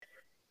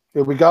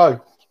Here we go.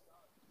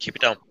 Keep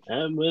it down.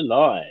 And we're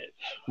live.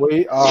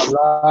 We are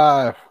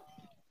live.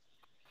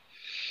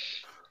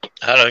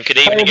 Hello and good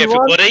evening,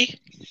 everyone. everybody.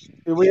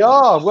 Here we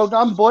are. Well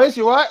done, boys.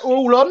 You all right? We're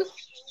all on.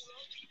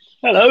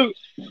 Hello.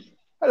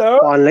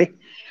 Hello.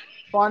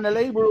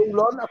 Finally, we're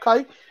all on.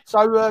 Okay.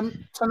 So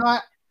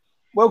tonight,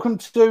 welcome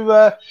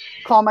to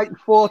Calm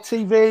 84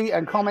 TV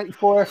and Calm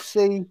 84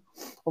 FC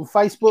on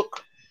Facebook.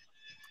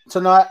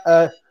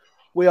 Tonight,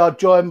 we are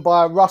joined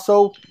by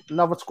Russell,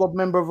 another squad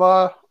member of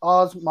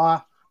ours,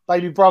 my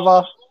baby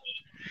brother,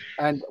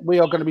 and we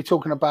are going to be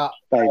talking about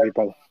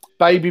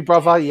baby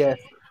brother, yeah,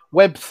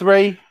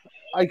 Web3,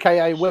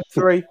 aka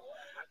Web3.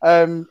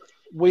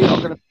 We are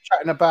going to be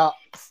chatting about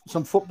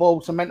some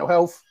football, some mental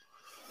health.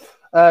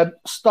 I'm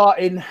just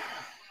going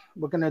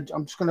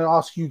to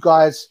ask you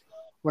guys.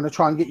 We're going to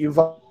try and get you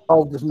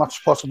involved as much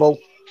as possible.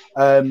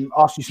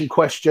 Ask you some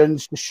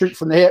questions. Just shoot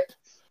from the hip.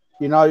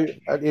 You know,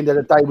 at the end of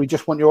the day, we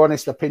just want your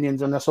honest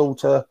opinions on us all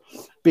to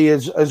be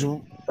as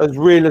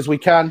real as we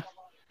can.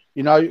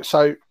 You know,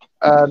 so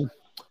I'm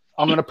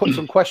going to put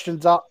some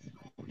questions up.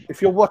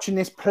 If you're watching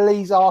this,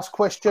 please ask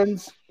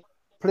questions.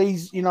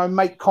 Please, you know,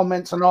 make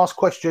comments and ask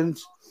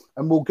questions,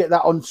 and we'll get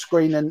that on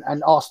screen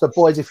and ask the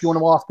boys. If you want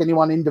to ask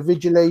anyone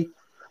individually,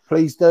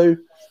 please do.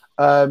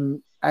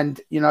 And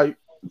you know,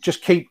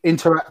 just keep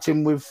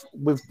interacting with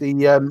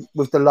the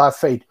live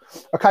feed.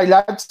 Okay,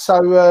 lads. So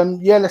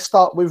let's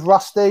start with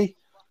Rusty.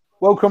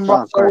 Welcome,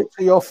 Russell,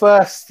 to your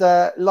first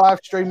live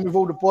stream with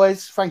all the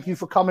boys. Thank you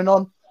for coming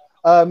on.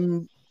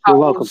 You're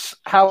welcome.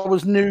 How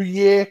was New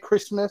Year,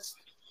 Christmas?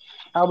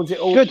 How was it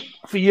all? Good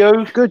for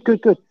you? Good.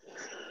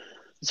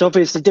 It's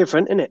obviously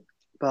different, isn't it?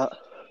 But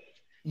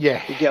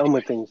yeah, you get on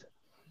with things.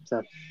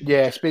 So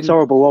yeah, it's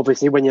horrible,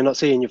 obviously, when you're not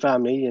seeing your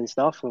family and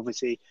stuff.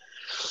 Obviously,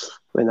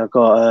 when I've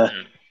got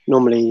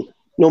normally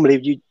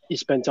you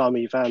spend time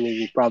with your family,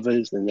 your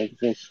brothers, and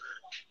everything.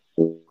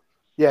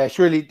 Yeah, it's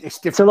different.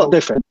 It's a lot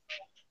different,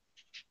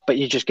 but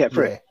you just get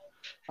through it.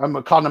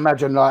 I can't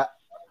imagine, like,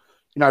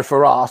 you know,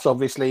 for us,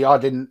 obviously, I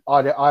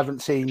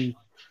haven't seen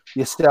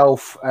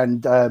yourself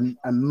and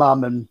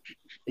mum and,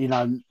 you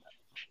know,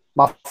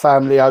 my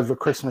family over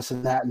Christmas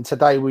and that. And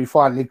today we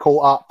finally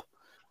caught up,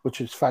 which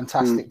was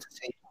fantastic to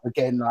see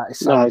again. Like,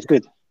 it's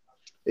good.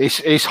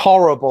 It's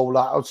horrible.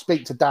 Like, I'll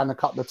speak to Dan a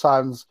couple of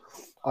times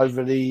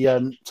over the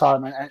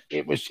time, and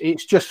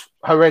it's just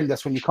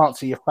horrendous when you can't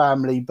see your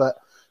family, but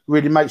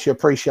really makes you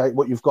appreciate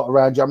what you've got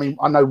around you. I mean,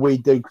 I know we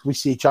do because we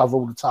see each other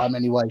all the time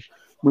anyway.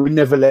 We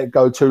never let it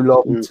go too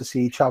long to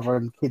see each other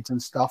and kids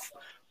and stuff.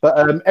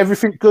 But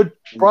everything good,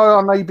 bro?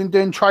 I know you've been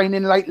doing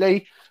training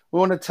lately. We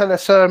want to tell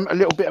us a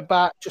little bit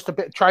about just a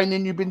bit of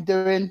training you've been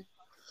doing.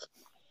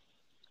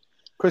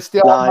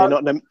 Cristiano?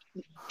 No,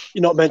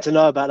 you're not meant to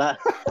know about that.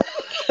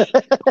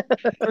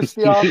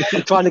 Cristiano?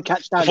 I'm trying to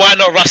catch Danny. Why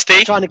not, Rusty?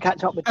 I'm trying to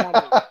catch up with Danny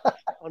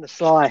on the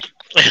sly.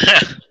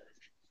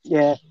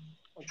 Yeah.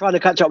 I'm trying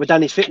to catch up with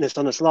Danny's fitness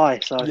on the sly.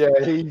 So yeah,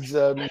 he's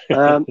is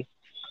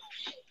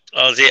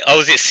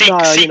it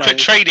secret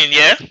training,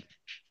 yeah?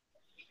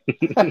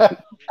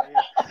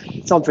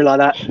 Something like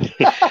that.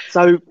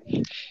 So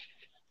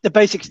the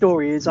basic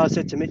story is I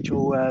said to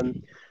Mitchell,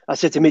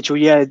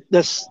 yeah,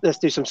 let's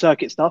do some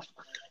circuit stuff.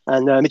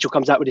 And Mitchell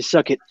comes out with his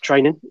circuit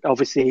training.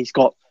 Obviously, he's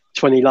got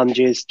 20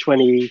 lunges,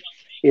 20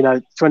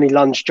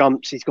 lunge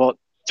jumps. He's got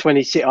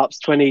 20 sit-ups,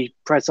 20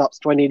 press-ups,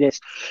 20 this.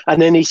 And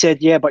then he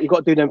said, yeah, but you've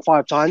got to do them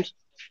 5 times.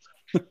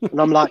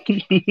 And I'm like, I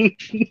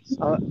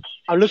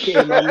look at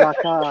him and I'm like,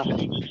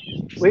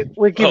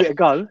 we'll give it a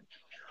go.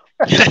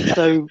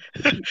 So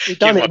we've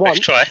done it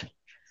once.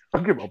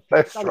 I'll give my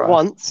best try. Done it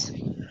once.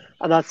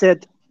 And I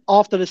said,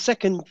 after the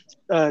second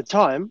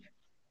time,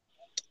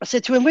 I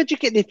said to him, where'd you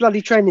get this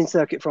bloody training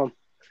circuit from?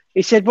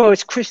 He said, well,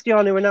 it's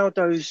Cristiano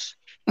Ronaldo's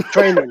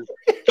training.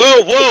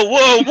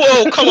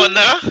 Whoa. Come on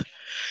now.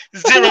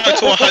 0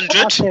 to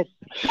 100. I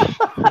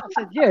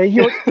said, yeah,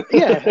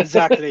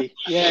 exactly.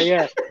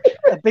 Yeah.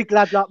 A big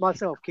lad like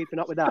myself, keeping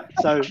up with that.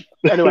 So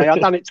anyway, I've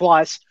done it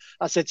twice.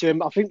 I said to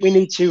him, I think we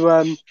need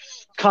to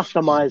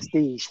customize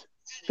these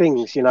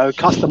things, you know,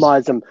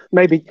 customize them.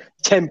 Maybe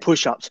 10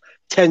 push-ups,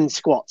 10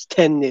 squats,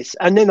 10 this.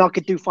 And then I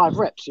could do 5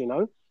 reps, you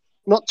know.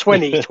 Not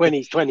 20. It's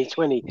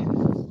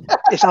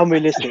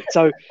unrealistic.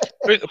 So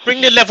bring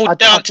the level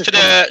down to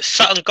the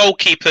Sutton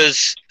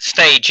goalkeeper's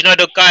stage. You know,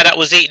 the guy that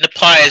was eating the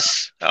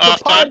pies at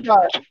half time?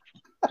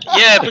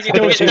 Yeah, bring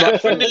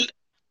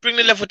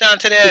the level down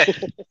to there.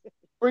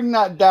 Bring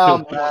that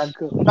down, man.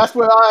 That's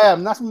where I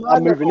am. That's my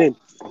I'm moving in.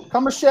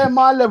 Come and share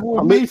my level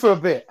with me for a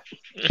bit.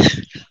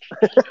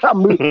 I'm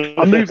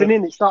moving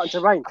in. It's starting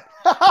to rain.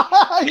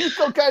 You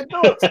still can't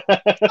do it.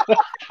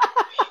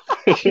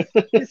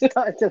 It's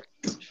starting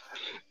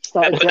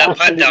to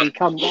absolutely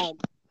come down.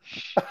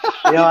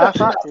 Yeah,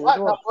 that's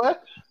right.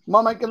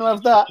 Mum ain't gonna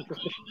have that.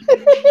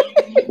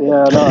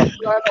 Yeah, no.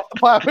 Off the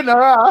pipe in her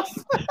ass.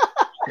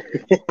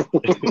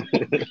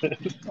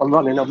 I'm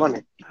running.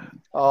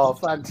 Oh,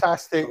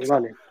 fantastic! I'm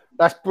running.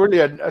 That's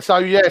brilliant. So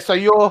you're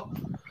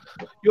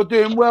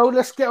doing well.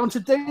 Let's get on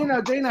to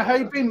Dino. Dino, how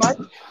you been, mate?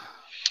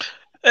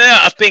 Yeah,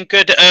 I've been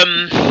good.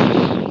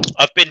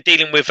 I've been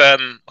dealing with a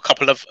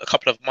couple of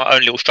my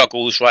own little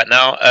struggles right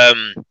now.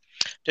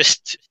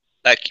 Just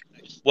like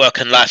work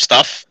and life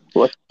stuff.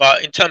 What?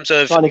 But in terms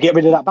of trying to get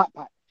rid of that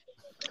backpack.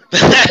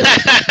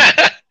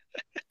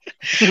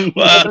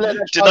 Well, do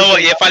you know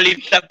what? Yeah, if I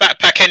leave that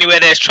backpack anywhere,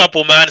 there's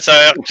trouble, man. So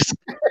I'll just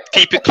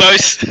keep it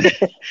close.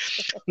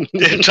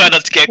 Try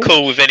not to get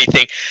caught with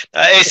anything.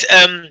 It's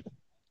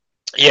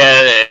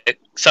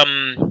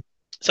some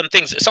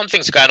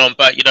things are going on,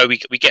 but you know we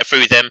get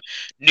through them.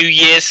 New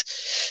Year's,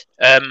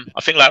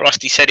 I think like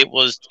Rusty said, it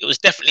was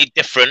definitely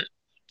different,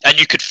 and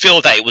you could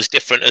feel that it was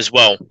different as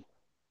well.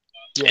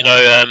 Yeah. You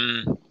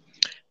know,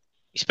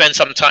 you spend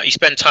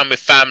time with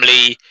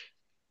family.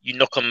 You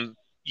knock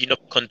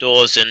on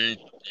doors, and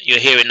you're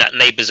hearing that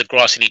neighbours are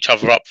grassing each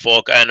other up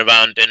for going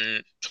around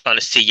and trying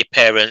to see your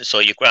parents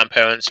or your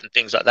grandparents and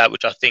things like that,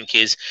 which I think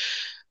is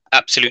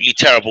absolutely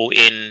terrible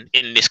in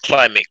this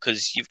climate,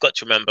 because you've got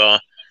to remember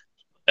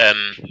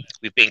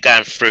we've been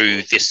going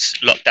through this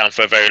lockdown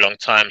for a very long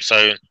time,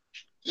 so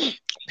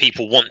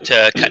people want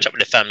to catch up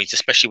with their families,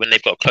 especially when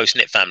they've got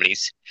close-knit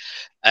families.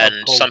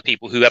 And some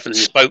people who haven't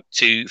spoke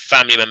to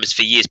family members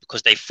for years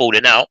because they've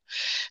fallen out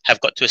have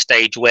got to a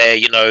stage where,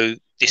 you know,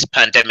 this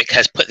pandemic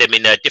has put them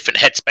in a different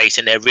headspace,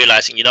 and they're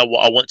realizing, you know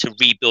what, I want to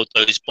rebuild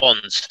those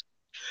bonds,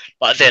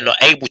 but they're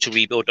not able to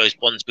rebuild those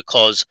bonds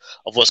because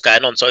of what's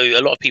going on. So a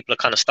lot of people are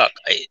kind of stuck.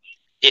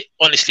 It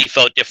honestly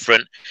felt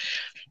different.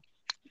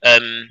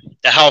 The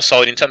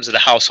household, in terms of the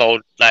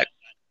household, like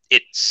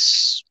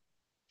it's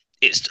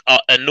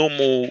a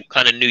normal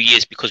kind of New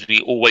Year's because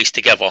we're always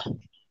together.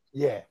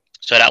 Yeah.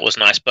 So that was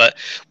nice, but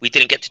we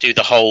didn't get to do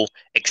the whole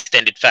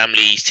extended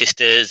family,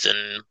 sisters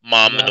and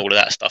mum and all of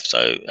that stuff.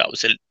 So that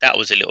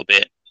was a little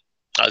bit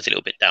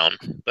down.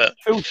 But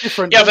feels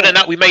different. Yeah, other than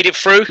that, we made it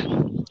through.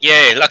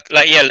 Yeah,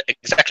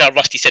 exactly like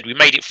Rusty said, we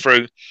made it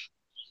through.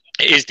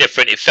 It is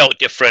different. It felt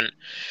different,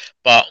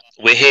 but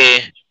we're here.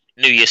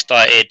 New Year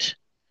started.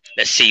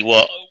 Let's see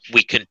what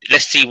we can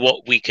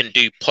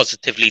do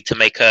positively to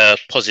make a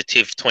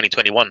positive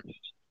 2021.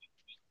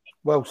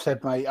 Well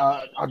said, mate.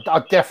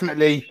 I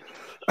definitely.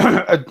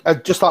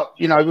 Just like,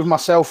 you know, with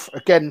myself,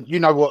 again, you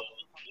know what,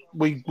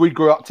 we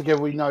grew up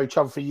together, we know each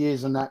other for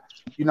years, and that,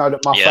 you know,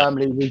 that my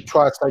family, we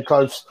try to stay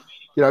close.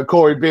 You know,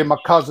 Corey being my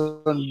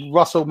cousin,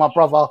 Russell my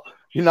brother,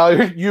 you know,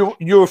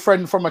 you're a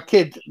friend from a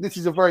kid. This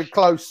is a very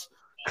close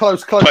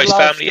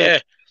family.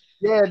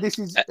 Yeah, this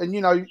is, and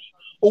you know,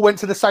 all went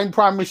to the same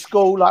primary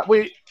school. Like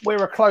we're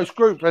a close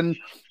group, and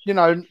you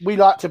know, we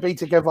like to be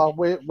together.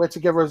 We're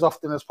together as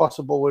often as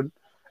possible,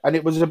 and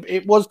it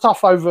was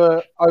tough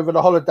over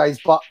the holidays.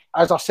 But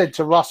as I said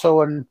to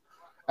Russell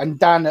and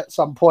Dan at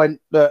some point,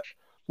 that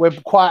we're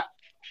quite,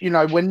 you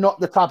know, we're not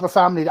the type of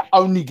family that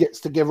only gets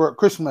together at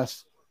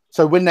Christmas.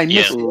 So when they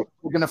miss it,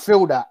 we're going to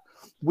feel that.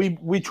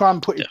 We try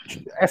and put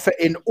effort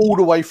in all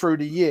the way through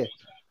the year,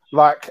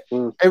 like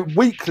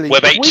weekly.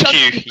 Web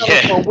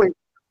HQ,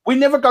 we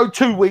never go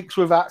 2 weeks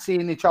without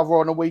seeing each other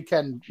on a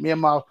weekend. Me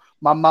and my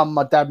mum,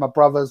 my dad, my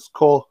brothers,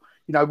 core.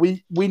 You know,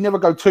 we never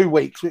go 2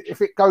 weeks.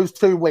 If it goes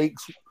 2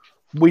 weeks,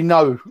 we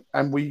know,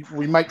 and we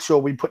make sure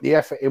we put the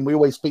effort in. We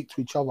always speak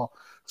to each other.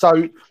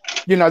 So,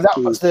 you know, that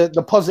was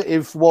the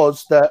positive,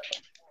 was that,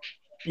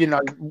 you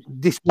know,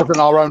 this wasn't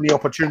our only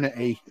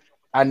opportunity,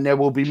 and there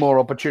will be more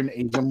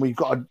opportunities, and we've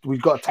got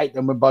to take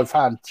them with both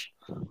hands.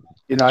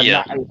 You know,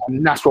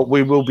 and that's what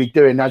we will be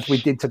doing, as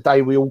we did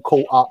today. We all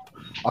caught up.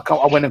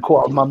 I went and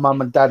caught up with my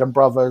mum and dad and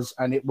brothers,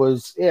 and it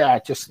was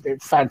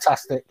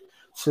fantastic.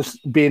 It's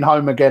just being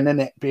home again, isn't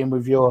it? Being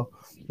with your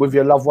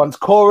loved ones.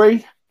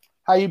 Corey,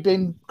 how you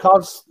been,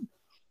 cuz?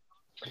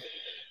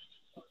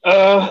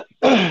 I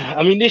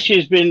mean, this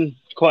year's been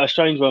quite a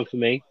strange one for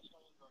me.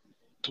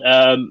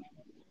 I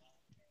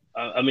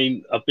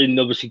mean, I've been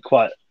obviously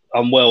quite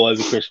unwell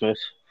over Christmas.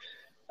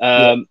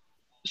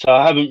 So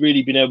I haven't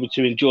really been able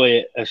to enjoy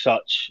it as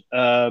such.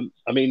 I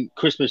mean,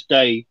 Christmas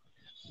Day,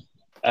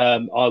 I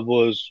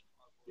was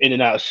in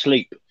and out of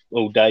sleep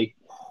all day.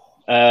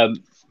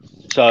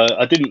 So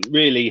I didn't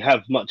really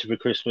have much of a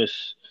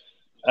Christmas.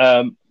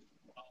 But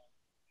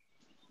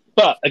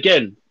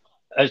again,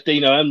 as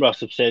Dino and Russ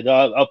have said,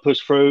 I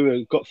pushed through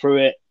and got through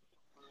it.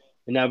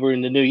 And now we're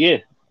in the new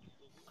year.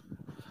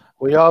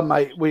 We are,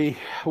 mate. We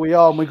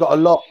are, and we got a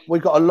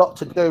lot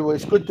to do.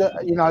 It's good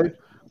that, you know,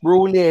 we're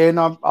all here, and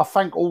I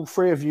thank all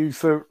three of you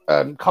for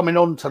coming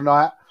on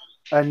tonight,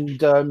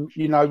 and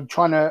you know,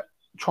 trying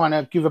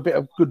to give a bit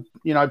of good,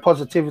 you know,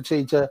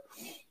 positivity to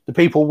the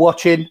people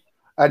watching,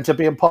 and to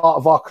being part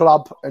of our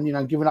club, and, you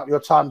know, giving up your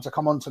time to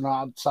come on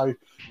tonight. So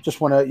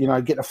just want to, you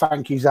know, get the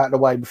thank yous out of the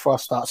way before I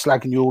start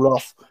slagging you all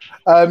off.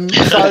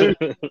 So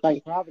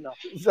thanks for having us.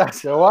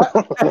 That's all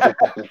right.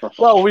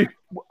 Well,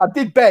 I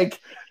did beg.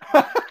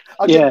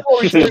 I get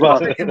Corey to do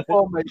it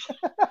for me.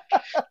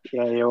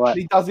 Yeah, you're right.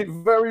 He does it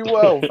very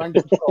well. Thank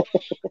you.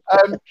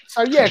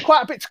 So yeah,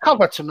 quite a bit to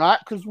cover tonight,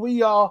 because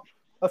we are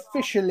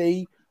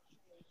officially,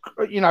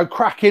 you know,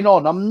 cracking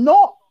on. I'm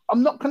not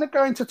going to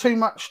go into too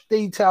much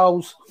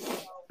details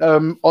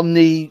on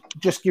the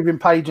Just Giving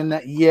page and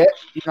that yet.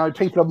 You know,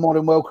 people are more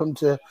than welcome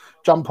to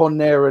jump on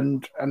there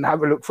and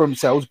have a look for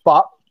themselves.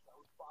 But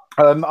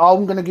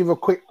I'm going to give a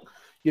quick,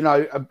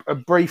 a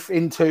brief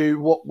into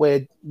what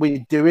we're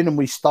doing, and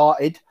we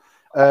started.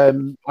 I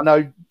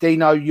know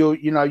Dino, you're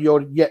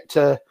yet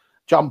to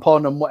jump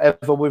on and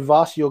whatever with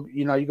us. You're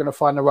going to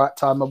find the right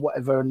time or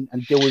whatever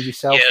and deal with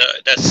yourself. Yeah,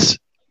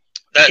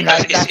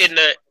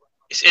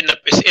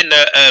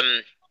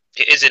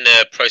 it is in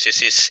the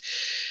processes.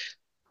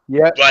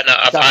 Yeah. Right now,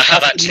 I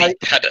have actually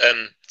had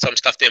some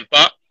stuff doing,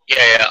 but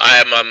yeah,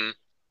 I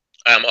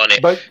am on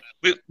it. But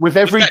with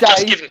every day,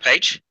 Just Giving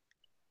page.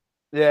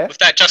 Yeah. With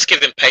that Just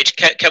Giving page,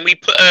 can we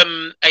put a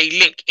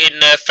link in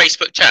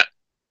Facebook chat?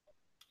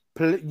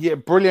 Yeah,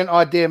 brilliant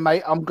idea,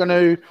 mate. I'm going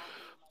to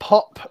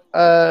pop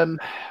a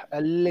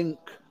link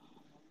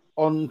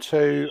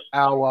onto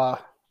our.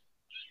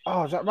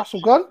 Oh, is that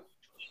Russell gone?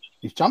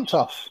 He's jumped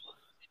off.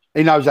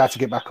 He knows how to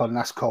get back on.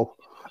 That's cool.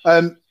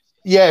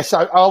 Yeah,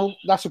 so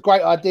that's a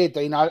great idea,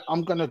 Dino.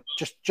 I'm going to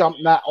just jump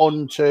that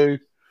onto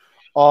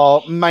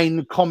our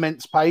main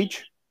comments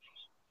page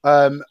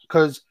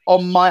because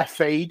on my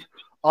feed,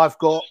 I've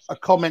got a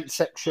comment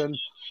section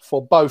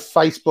for both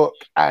Facebook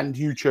and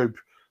YouTube.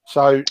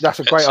 So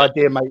that's a great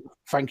idea, mate.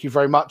 Thank you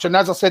very much. And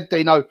as I said,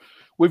 Dino,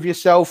 with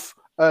yourself,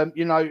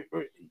 you know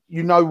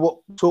what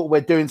sort of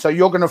we're doing. So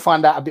you're going to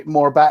find out a bit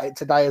more about it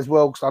today as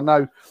well, because I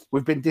know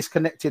we've been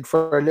disconnected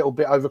for a little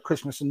bit over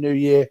Christmas and New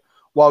Year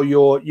while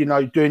you're,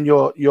 doing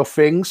your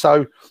thing.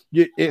 So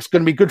it's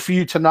going to be good for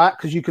you tonight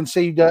because you can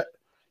see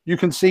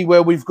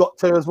where we've got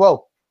to as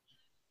well.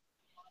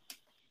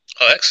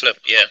 Oh, excellent.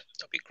 Yeah,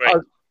 that'd be great.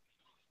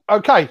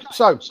 Okay,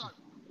 so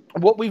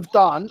what we've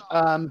done,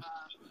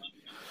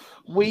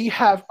 we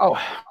have,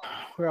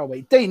 where are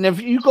we? Dean,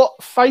 have you got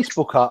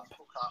Facebook up?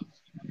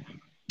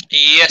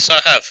 Yes,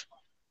 I have.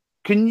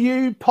 Can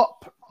you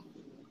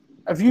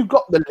have you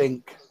got the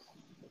link?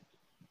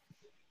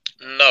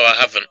 No, I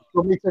haven't.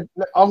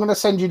 I'm going to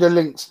send you the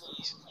links,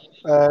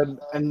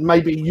 and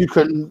maybe you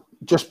can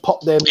just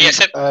pop them. Yeah,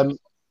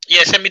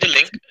 send me the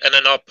link, and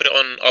then I'll put it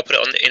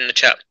on in the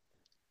chat.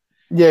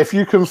 Yeah, if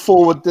you can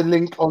forward the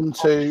link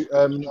onto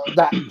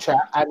that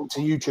chat and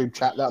to YouTube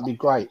chat, that'd be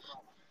great.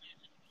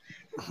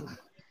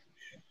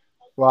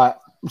 Right.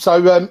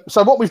 So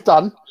what we've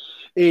done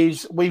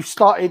is we've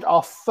started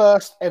our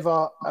first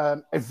ever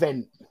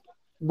event.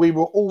 We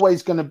were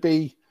always going to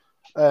be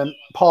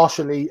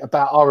partially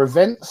about our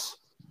events,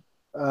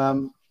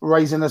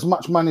 raising as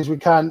much money as we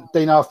can.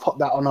 Dino, I've popped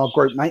that on our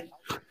group, mate.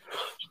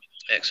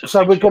 Excellent.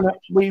 So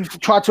we've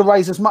tried to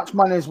raise as much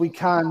money as we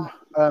can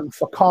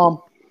for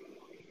Calm,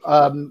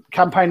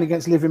 campaign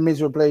against living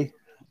miserably.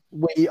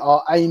 We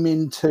are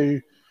aiming to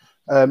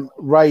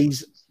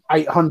raise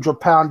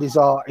 £800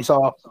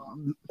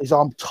 is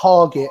our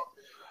target.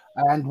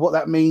 And what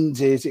that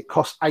means is it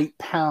costs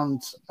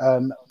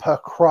 £8 per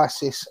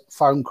crisis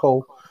phone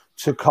call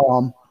to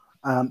Calm.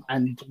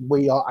 And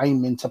we are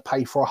aiming to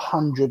pay for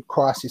 100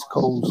 crisis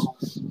calls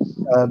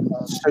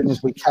as soon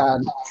as we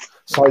can.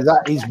 So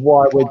that is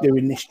why we're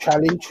doing this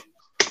challenge.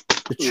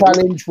 The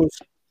challenge was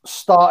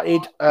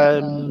started,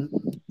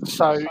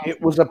 so it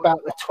was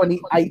about the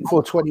 28th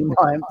or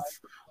 29th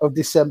of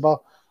December.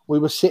 We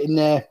were sitting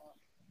there,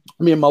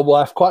 me and my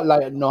wife, quite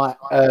late at night,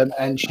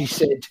 and she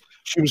said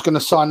she was going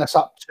to sign us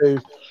up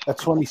to a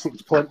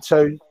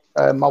 26.2.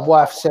 My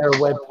wife, Sarah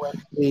Webb,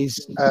 is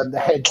the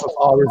head of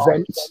our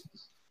events.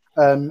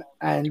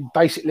 And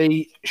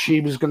basically,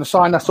 she was going to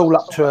sign us all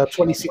up to a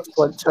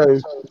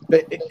 26.2,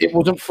 but it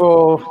wasn't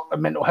for a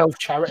mental health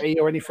charity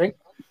or anything.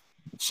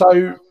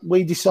 So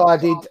we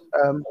decided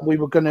we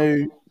were going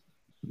to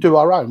do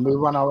our own. We'll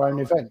run our own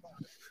event.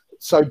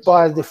 So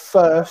by the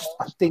first,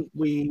 I think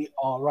we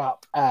are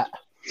up at,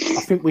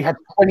 I think we had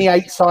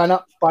 28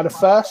 sign-ups by the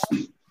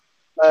 1st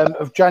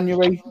of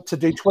January to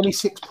do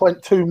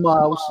 26.2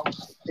 miles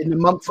in the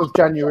month of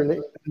January.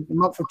 In the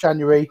month of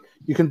January,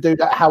 you can do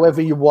that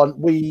however you want.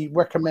 We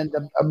recommend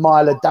a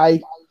mile a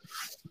day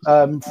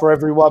for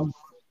everyone.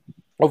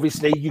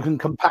 Obviously, you can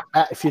compact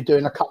that if you're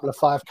doing a couple of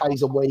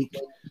 5Ks a week.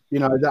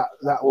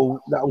 That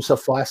will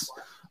suffice.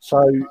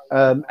 So,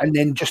 and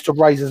then just to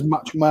raise as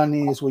much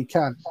money as we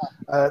can.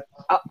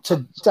 Up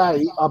to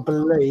date, I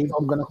believe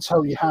I'm going to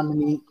tell you how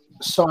many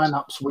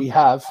sign-ups we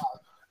have,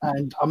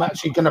 and I'm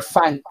actually going to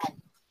thank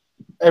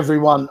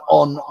everyone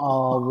on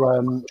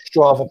our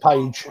Strava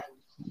page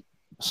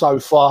so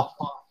far.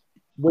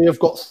 We have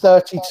got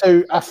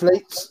 32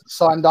 athletes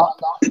signed up.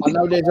 I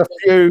know there's a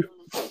few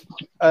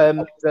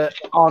that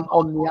aren't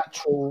on the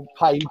actual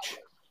page,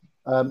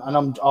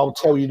 and I'll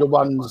tell you the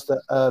ones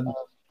that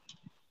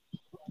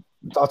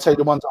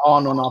that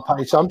aren't on our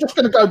page. So I'm just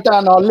going to go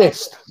down our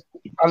list,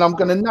 and I'm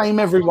going to name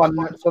everyone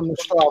that's on the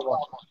Strava,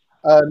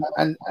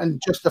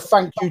 and just a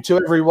thank you to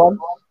everyone.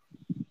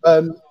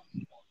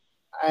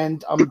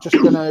 And I'm just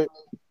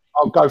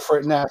I'll go for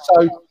it now.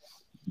 So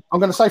I'm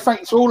going to say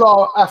thank you to all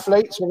our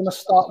athletes. We're going to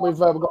start with,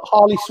 we've got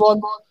Harley Swan,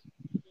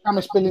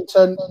 Camis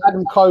Billington,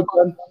 Adam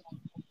Coburn,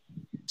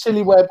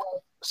 Tilly Webb,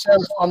 Sarah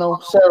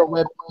Funnell, Sarah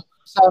Webb,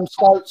 Sam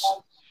Stokes,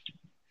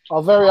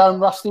 our very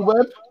own Rusty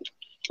Webb.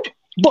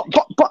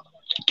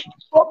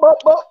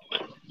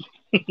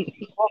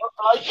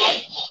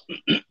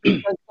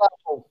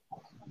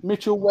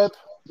 Mitchell Webb,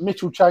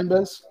 Mitchell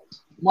Chambers,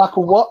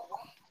 Michael Watt,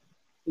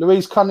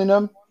 Louise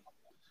Cunningham,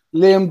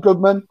 Liam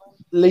Goodman,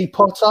 Lee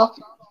Potter,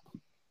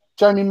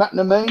 Jamie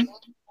McNamee,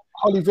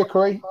 Holly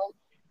Vickery,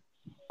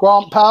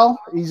 Grant Powell.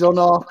 He's on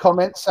our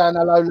comments saying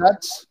hello,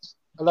 lads.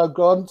 Hello,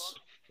 Gons.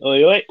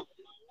 Oi, oi.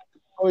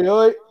 Oi,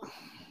 oi.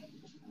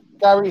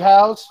 Gary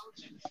Howes,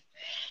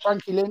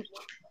 Frankie Lynch,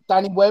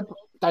 Danny Webb,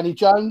 Danny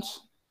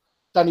Jones,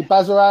 Danny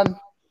Bazaran,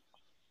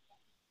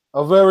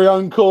 our very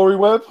own Corey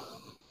Webb.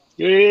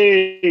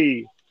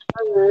 Yay.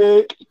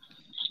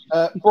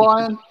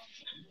 Brian,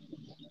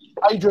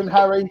 Adrian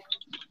Harry,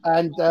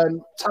 and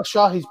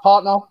Tasha, his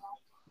partner,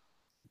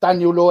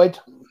 Daniel Lloyd,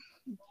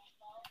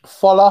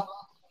 Foller,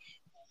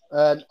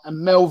 and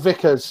Mel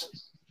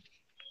Vickers,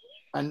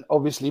 and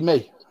obviously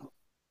me.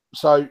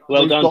 So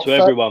well done to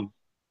everyone.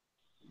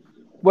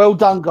 Well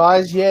done,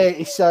 guys. Yeah,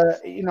 it's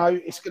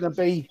it's going to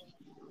be.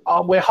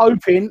 We're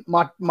hoping.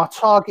 My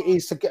target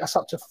is to get us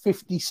up to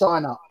 50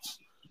 sign-ups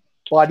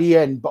by the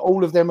end, but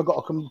all of them have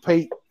got to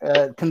compete.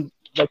 They've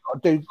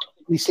got to do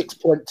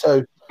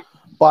 6.2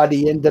 by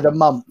the end of the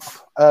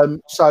month.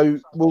 So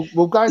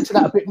we'll go into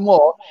that a bit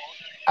more.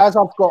 As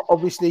I've got,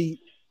 obviously,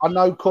 I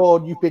know,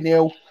 Cord, you've been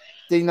ill.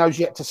 Dino's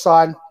yet to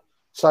sign.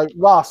 So,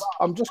 Russ,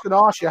 I'm just going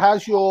to ask you,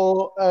 how's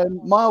your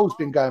miles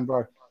been going,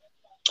 bro?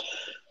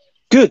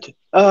 Good.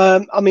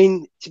 I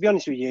mean, to be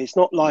honest with you, it's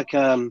not like,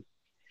 everyone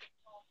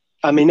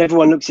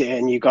looks at it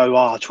and you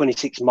go,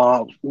 26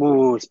 miles,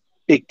 ooh, it's a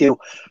big deal.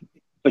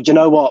 But you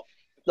know what?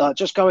 Like,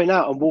 just going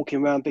out and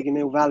walking around Biggin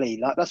Hill Valley,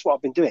 like that's what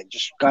I've been doing.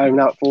 Just going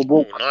out for a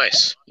walk. Oh,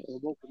 nice.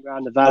 Walking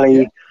around the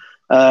valley,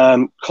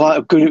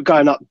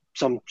 going up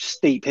some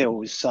steep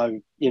hills. So,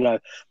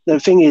 the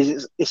thing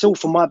is, it's all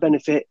for my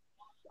benefit.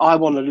 I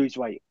want to lose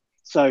weight.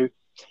 So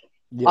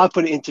I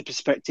put it into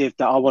perspective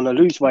that I want to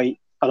lose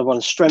weight and I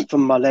want to strengthen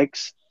my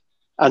legs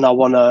and I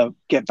want to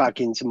get back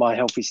into my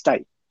healthy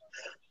state,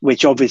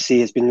 which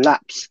obviously has been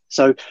lapsed.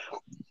 So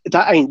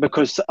that ain't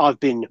because I've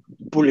been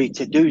bullied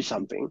to do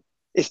something.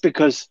 It's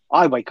because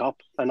I wake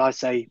up and I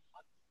say,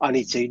 I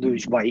need to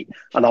lose weight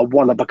and I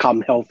want to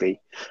become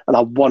healthy and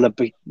I want to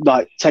be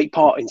take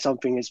part in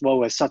something as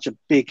well as such a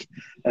big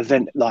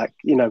event like,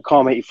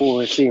 Calm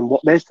 84 and seeing what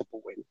there's to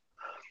pull in.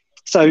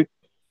 So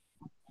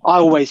I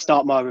always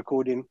start my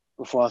recording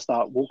before I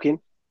start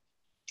walking.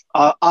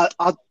 I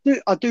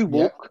do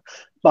walk,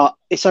 but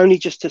it's only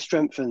just to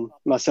strengthen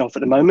myself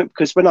at the moment,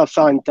 because when I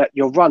find that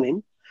you're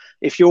running,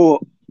 if you're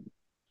a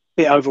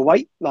bit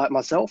overweight like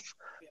myself,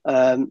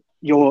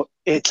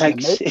 it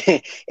takes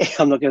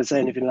I'm not going to say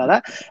anything like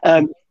that,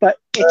 but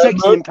it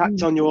takes an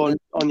impact on your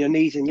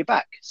knees and your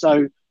back.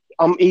 So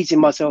I'm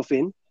easing myself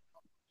in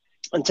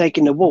and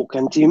taking the walk.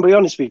 And to be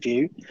honest with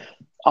you,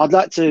 I'd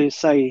like to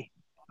say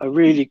a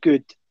really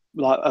good,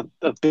 a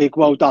big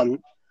well done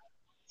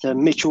to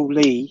Mitchell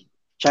Lee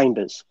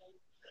Chambers.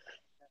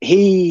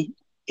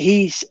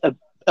 He's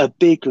a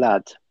big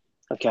lad,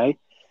 okay,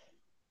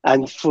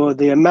 and for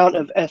the amount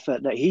of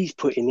effort that he's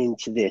putting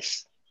into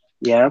this,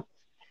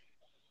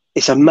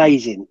 it's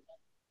amazing.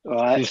 All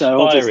right, it's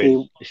so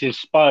obviously it's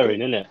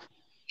inspiring, isn't it?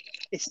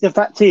 It's the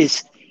fact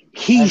is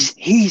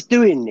he's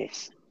doing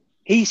this.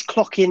 He's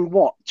clocking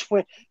what?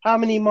 How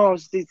many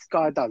miles has this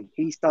guy done?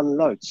 He's done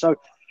loads. So,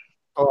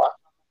 all right,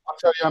 I'll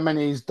tell you how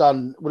many he's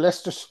done. Well,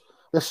 let's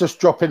just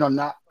drop in on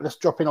that. Let's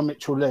drop in on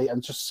Mitchell Lee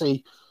and just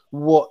see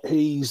what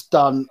he's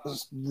done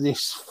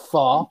this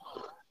far.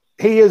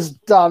 He has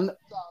done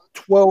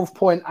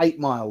 12.8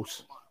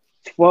 miles.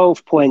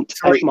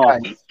 12.8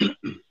 miles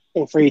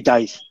in 3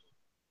 days.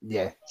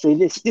 Yeah. See,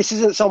 this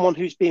isn't someone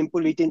who's being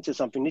bullied into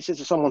something. This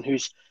is someone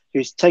who's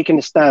taken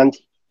a stand.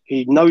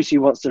 He knows he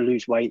wants to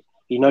lose weight.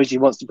 He knows he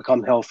wants to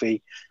become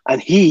healthy,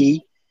 and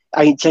he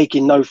ain't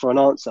taking no for an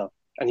answer.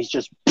 And he's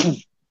just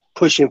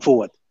pushing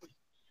forward.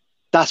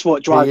 That's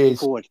what drives you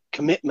forward.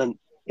 Commitment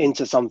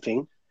into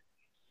something,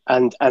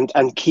 and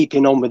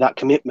keeping on with that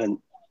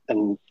commitment,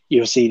 and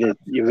you'll see the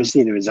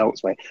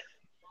results, mate.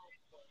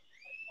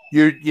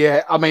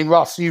 I mean,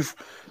 Russ,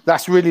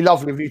 that's really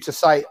lovely of you to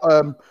say.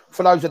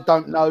 For those that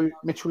don't know,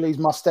 Mitchell Lee's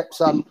my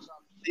stepson.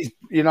 He's,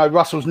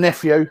 Russell's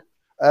nephew.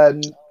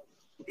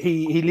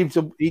 He lives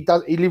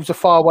a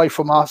far away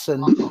from us,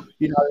 and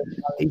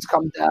he's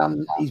come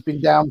down. He's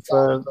been down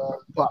for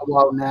quite a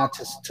while now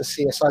to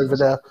see us over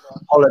the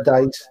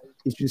holidays.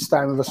 He's been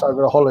staying with us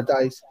over the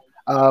holidays,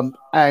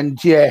 and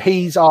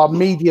he's our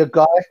media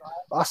guy.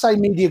 I say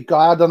media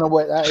guy. I don't know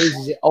what that is.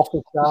 Is it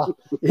officer?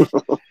 Is it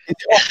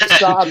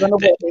officer? I don't know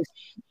what it is.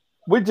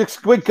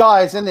 We're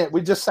guys, isn't it?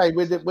 We just say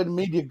we're the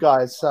media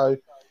guys. So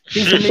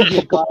he's a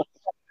media guy.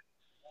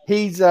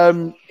 He's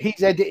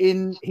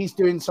editing. He's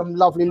doing some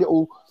lovely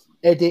little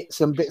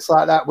edits and bits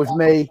like that with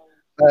me.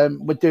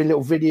 We're doing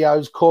little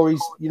videos.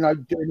 Corey's,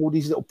 doing all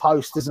these little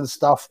posters and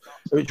stuff,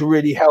 which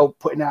really help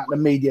putting out the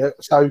media.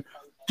 So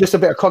just a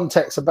bit of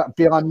context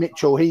behind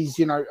Mitchell. He's,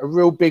 a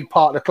real big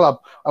part of the club.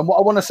 And what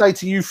I want to say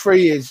to you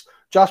three is,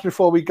 just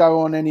before we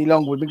go on any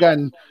longer, we've been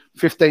going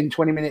 15,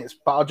 20 minutes,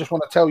 but I just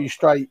want to tell you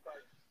straight,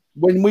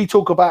 when we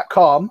talk about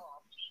Calm,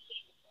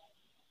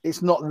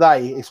 it's not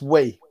they, it's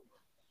we.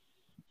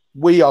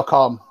 We are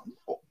Calm.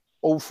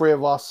 all three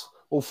of us,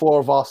 all four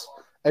of us,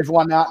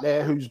 everyone out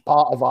there who's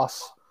part of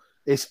us.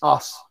 It's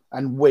us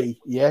and we.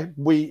 Yeah,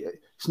 we.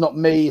 It's not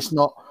me. It's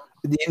not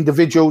the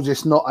individuals.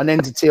 It's not an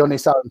entity on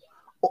its own.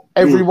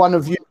 Every one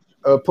of you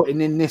are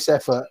putting in this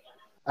effort,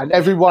 and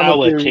every one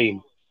of you,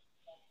 team.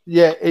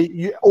 Yeah,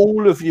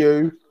 all of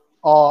you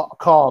are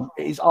calm.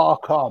 It is our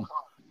calm.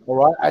 All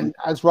right. And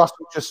as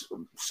Russell just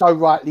so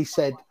rightly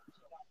said,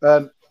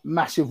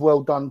 massive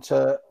well done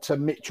to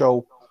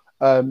Mitchell.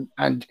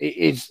 And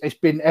it's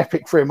been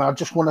epic for him. I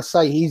just want to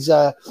say his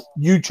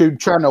YouTube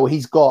channel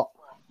he's got.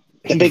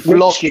 The Big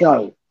Mitch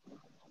Show.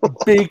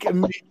 Big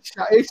Mitch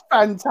Show. It's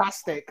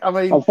fantastic. I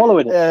mean, I'm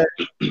following it.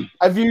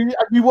 Have you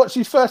watched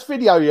his first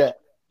video yet?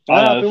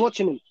 I've been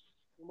watching him.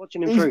 I'm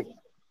watching him through.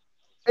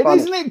 And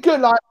isn't it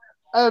good? Like,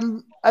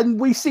 and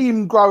we see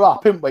him grow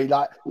up, haven't we?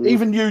 Like,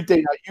 even you,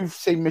 Dino, you've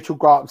seen Mitchell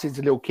grow up since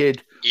a little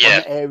kid in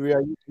the area.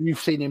 You've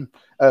seen him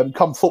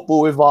come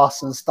football with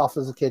us and stuff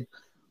as a kid.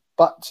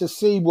 But to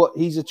see what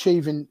he's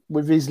achieving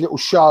with his little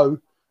show,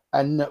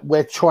 and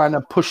we're trying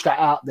to push that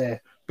out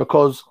there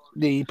because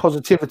the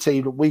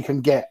positivity that we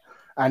can get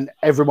and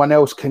everyone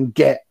else can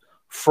get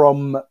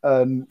from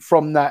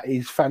that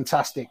is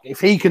fantastic.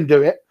 If he can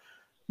do it,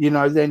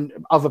 then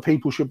other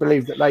people should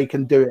believe that they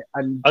can do it.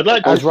 And I'd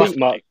like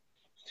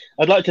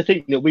to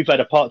think that we've had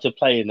a part to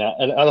play in that.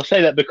 And I'll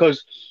say that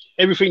because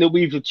everything that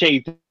we've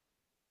achieved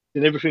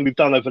and everything we've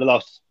done over the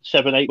last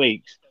 7-8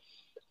 weeks,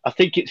 I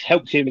think it's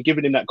helped him and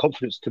given him that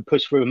confidence to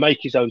push through and make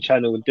his own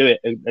channel and do it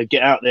and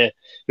get out there.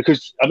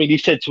 Because, I mean, he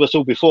said to us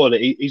all before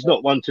that he's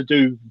not one to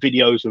do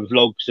videos and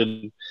vlogs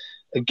and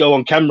go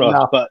on camera.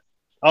 No. But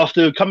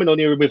after coming on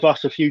here with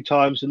us a few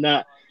times and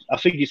that, I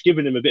think it's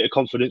given him a bit of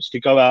confidence to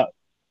go out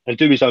and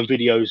do his own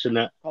videos and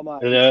that.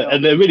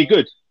 And they're really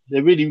good.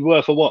 They're really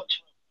worth a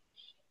watch.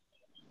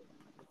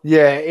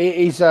 Yeah, it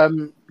is,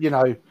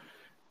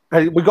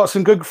 we've got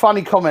some good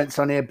funny comments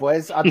on here,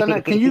 boys. I don't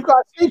know. Can you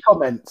guys see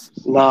comments?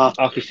 Nah,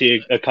 I can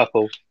see a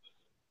couple.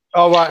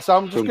 All right, so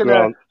I'm just going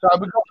to...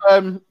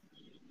 So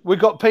we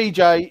got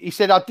PJ. He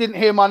said, I didn't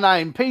hear my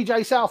name.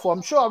 PJ Southall,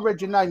 I'm sure I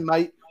read your name,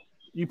 mate.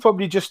 You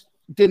probably just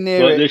didn't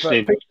hear it.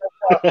 Listening. But PJ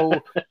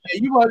Southall,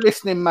 you weren't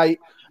listening, mate.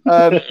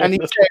 And he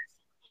said,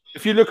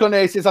 if you look on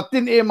there, he says, I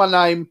didn't hear my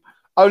name,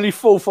 only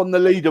fourth on the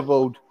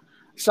leaderboard.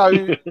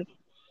 So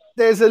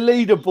there's a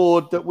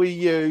leaderboard that we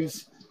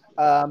use,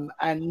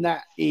 and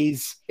that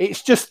is,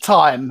 it's just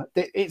time.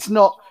 It's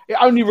not, it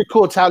only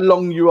records how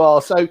long you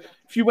are. So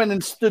if you went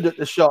and stood at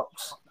the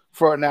shops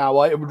for an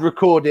hour, it would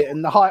record it.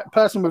 And the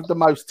person with the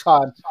most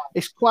time,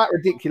 it's quite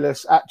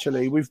ridiculous,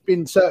 actually. We've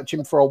been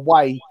searching for a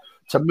way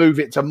to move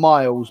it to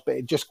miles, but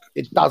it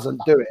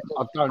doesn't do it.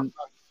 I don't,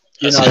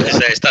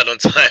 it's done on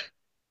time.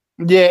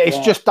 Yeah, it's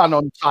just done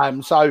on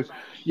time. So,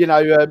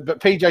 but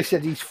PJ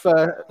said he's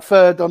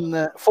fourth on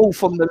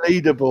the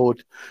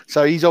leaderboard.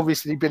 So he's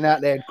obviously been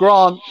out there.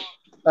 Grant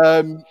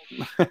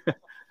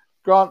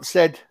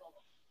said,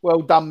 well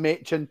done,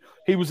 Mitch. And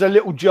he was a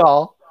little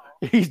jar.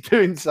 He's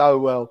doing so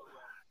well.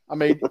 I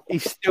mean,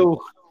 he's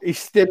still a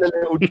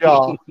little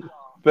jar,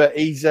 but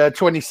he's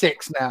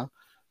 26 now.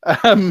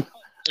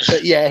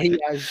 But yeah, he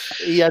has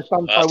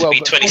done so well. To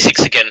be 26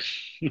 again.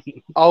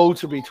 Oh,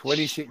 to be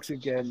 26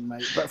 again,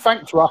 mate. But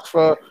thanks, Russ,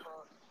 for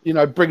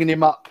bringing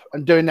him up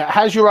and doing that.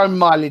 How's your own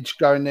mileage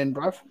going then,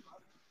 bruv?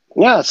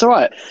 Yeah, it's all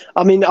right.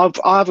 I mean, I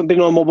haven't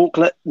been on my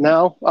walklet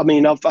now. I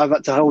mean, I've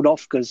had to hold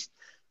off because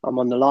I'm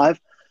on the live.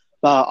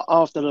 But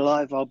after the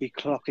live, I'll be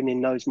clocking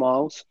in those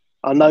miles.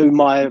 I know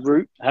my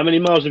route. How many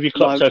miles have you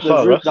clocked so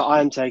far, The route that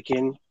I am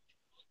taking.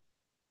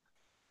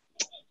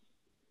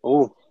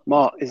 Oh,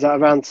 Mark, is that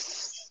around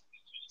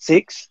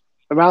 6?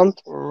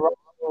 Around?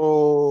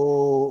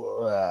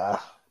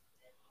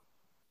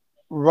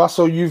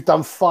 Russell, you've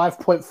done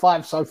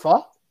 5.5 so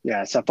far.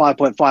 Yeah, so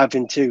 5.5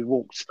 in 2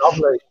 walks.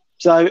 Lovely.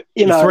 So,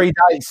 in 3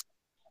 days.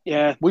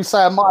 Yeah. We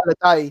say a mile a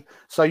day,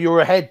 so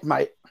you're ahead,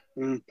 mate.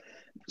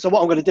 So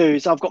what I'm going to do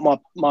is I've got my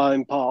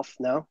own path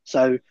now.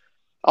 So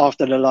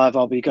after the live,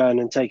 I'll be going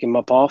and taking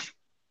my path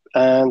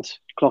and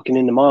clocking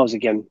in the miles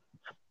again.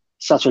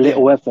 Such a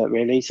little effort,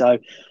 really. So,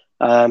 it's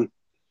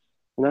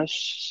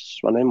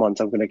one of them ones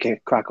I'm going to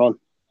crack on.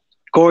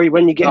 Corey,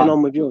 when are you getting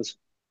on with yours?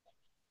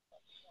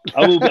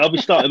 I'll be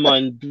starting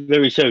mine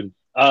very soon.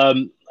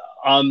 I'm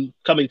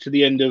coming to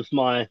the end of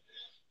my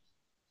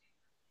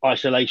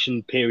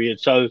isolation period.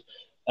 So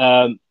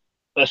as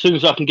soon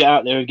as I can get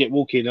out there and get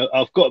walking,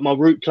 I've got my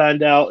route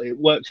planned out. It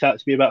works out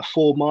to be about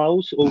 4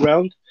 miles all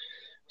round.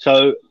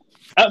 So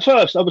at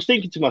first I was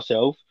thinking to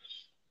myself,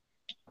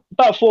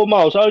 about 4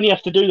 miles, I only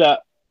have to do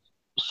that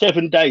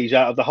 7 days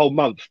out of the whole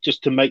month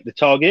just to make the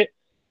target.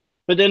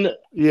 But then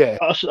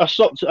I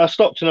stopped and I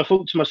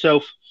thought to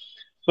myself,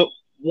 but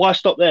why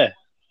stop there?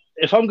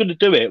 If I'm going to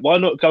do it, why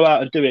not go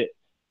out and do it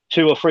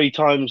 2 or 3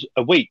 times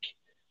a week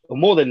or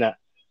more than that?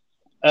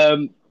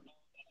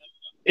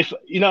 If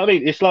you know what I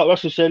mean, it's like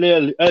Russell said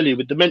earlier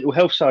with the mental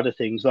health side of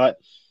things. Like,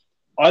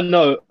 I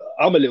know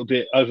I'm a little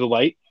bit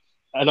overweight,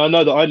 and I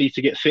know that I need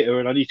to get fitter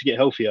and I need to get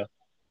healthier.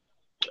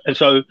 And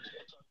so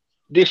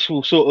this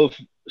will sort of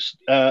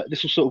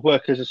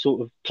work as a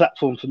sort of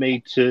platform for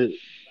me to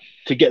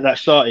to get that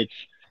started.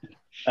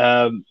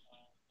 And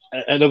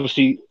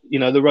obviously, you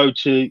know, the road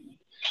to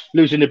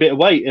losing a bit of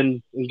weight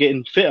and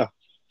getting fitter.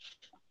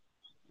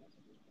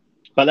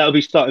 But that'll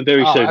be starting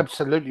very soon.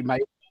 Absolutely,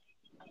 mate.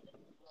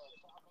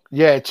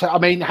 Yeah, I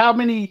mean, how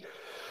many?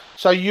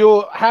 So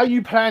how are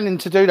you planning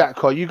to do that,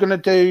 Kyle? You're going to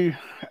do,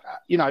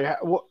 you know,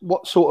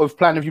 what sort of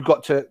plan have you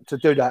got to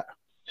do that?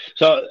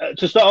 So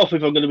to start off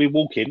with, I'm going to be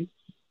walking.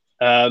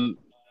 So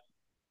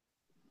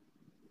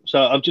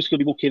I'm just going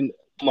to be walking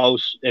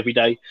miles every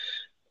day.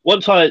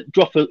 Once I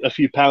drop a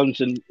few pounds,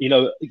 and you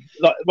know,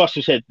 like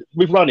Russell said,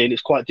 with running,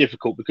 it's quite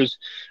difficult because,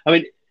 I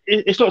mean,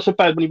 it's not so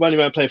bad when you're running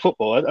around playing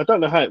football. I don't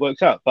know how it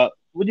works out, but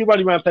when you're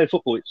running around playing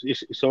football,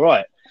 it's all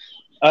right.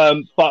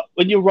 But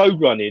when you're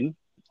road running,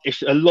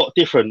 it's a lot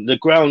different. The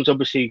ground's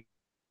obviously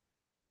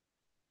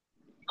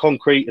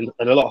concrete and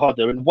a lot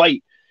harder, and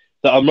weight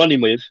that I'm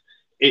running with,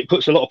 it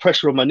puts a lot of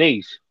pressure on my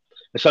knees,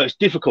 and so it's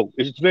difficult.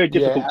 It's very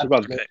difficult to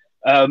run.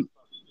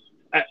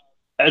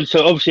 And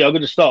so obviously I'm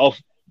going to start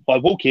off by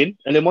walking,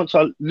 and then once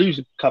I lose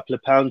a couple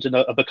of pounds and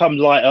I become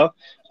lighter,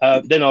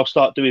 then I'll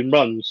start doing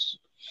runs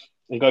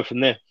and go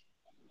from there.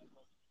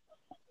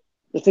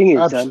 The thing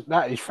is,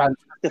 that is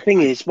fantastic. The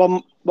thing is,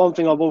 one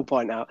thing I will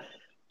point out: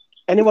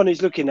 anyone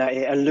who's looking at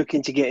it and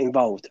looking to get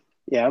involved,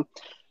 yeah.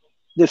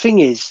 The thing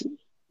is,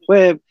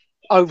 we're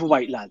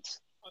overweight lads,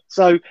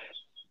 so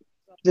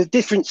the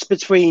difference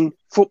between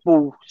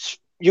football,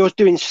 you're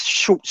doing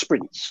short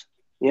sprints.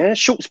 Yeah,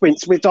 short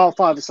sprints with our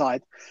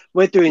five-a-side.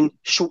 We're doing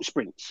short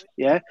sprints.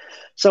 Yeah,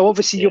 so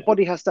obviously your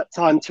body has that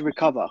time to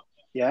recover.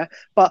 Yeah,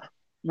 but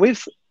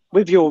with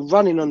your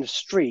running on the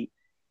street,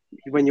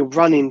 when you're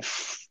running,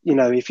 you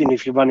know, if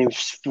you're running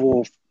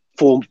for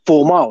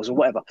 4 miles or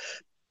whatever,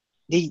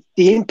 the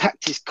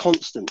impact is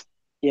constant.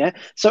 Yeah.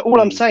 So all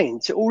I'm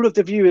saying to all of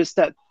the viewers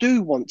that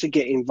do want to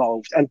get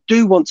involved and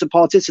do want to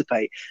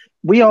participate,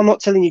 we are not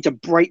telling you to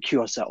break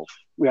yourself.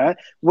 Yeah,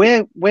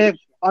 we're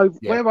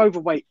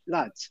overweight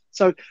lads.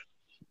 So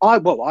I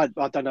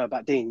don't know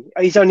about Dean.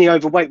 He's only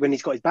overweight when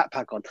he's got his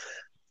backpack on.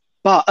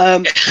 But I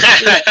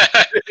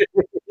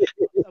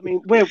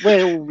mean,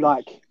 we're all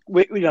like,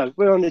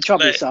 we're on the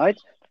chubby side.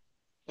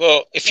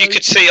 Well, if you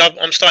could see,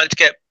 I'm starting to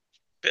get a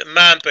bit of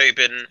man boob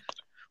and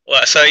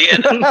well, so yeah.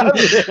 A bit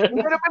of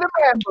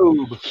man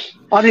boob.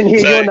 I didn't hear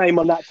your name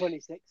on that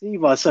 26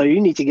 either, so you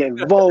need to get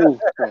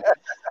involved.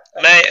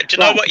 Mate, do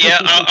you know what? Yeah,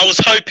 I was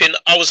hoping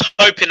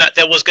that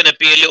there was going to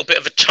be a little bit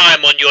of a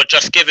chime on your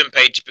Just Giving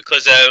page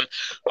because I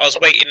was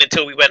waiting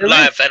until we went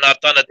live and I've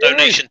done a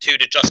donation to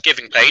the Just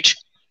Giving page.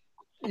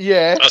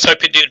 Yeah. I was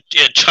hoping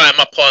you'd chime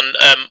up on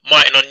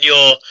Martin on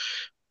your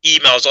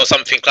emails or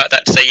something like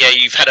that to say, yeah,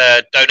 you've had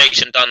a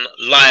donation done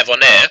live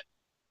on air.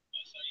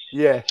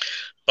 Yeah.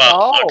 But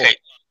okay,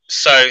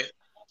 so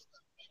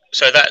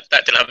that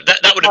didn't happen.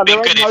 That would have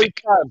been good if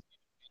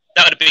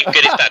that would have been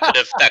good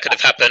if that could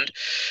have happened.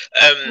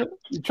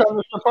 You're trying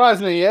to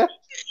surprise me, yeah?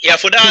 Yeah,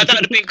 for that would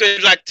have been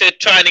good, like to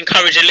try and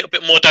encourage a little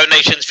bit more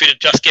donations through the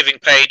Just Giving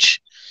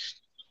page.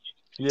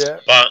 Yeah.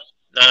 But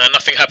no,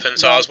 nothing happened,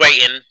 so I was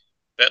waiting.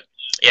 But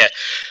yeah,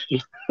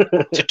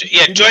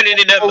 joining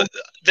in.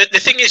 The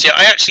thing is, yeah,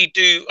 I actually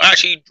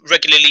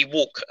regularly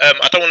walk.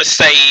 I don't want to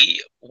say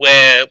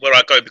where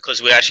I go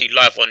because we're actually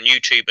live on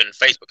YouTube and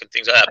Facebook and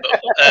things like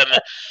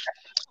that.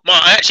 But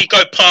I actually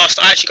go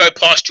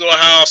past your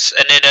house,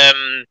 and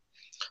then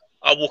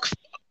I walk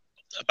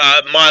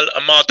about a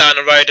mile down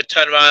the road. I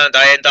turn around,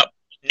 I end up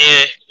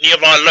near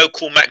our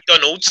local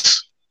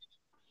McDonald's.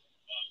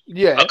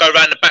 Yeah. I go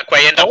around the back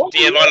way, end up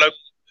near our local.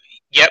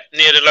 Yep,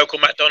 near the local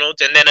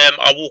McDonald's, and then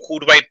I walk all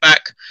the way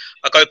back.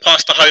 I go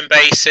past the home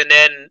base and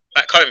then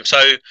back home. So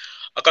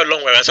I go a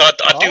long way around. So I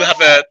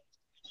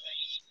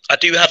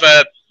do have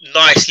a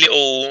nice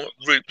little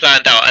route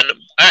planned out, and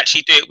I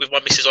actually do it with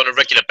my missus on a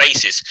regular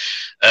basis.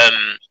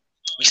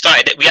 We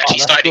started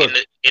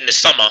it in the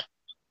summer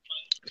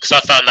because I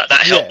found that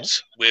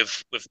helps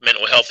with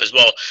mental health as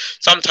well.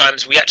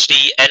 Sometimes we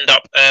actually end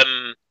up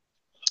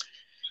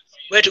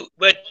where do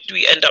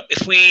we end up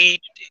if we'll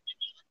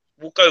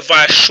go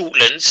via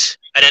Shortlands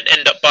and then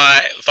end up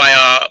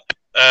via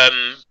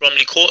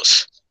Bromley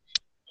Courts.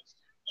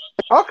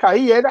 Okay,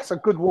 yeah, that's a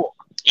good walk.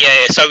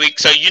 Yeah, so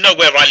you know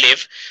where I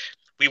live.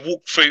 We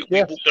walk through. We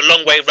walked a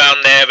long way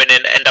around there, and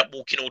then end up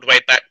walking all the way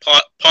back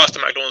past the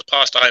McDonald's,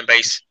 past the home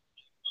base.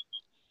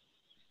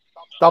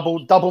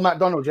 Double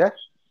McDonald's, yeah.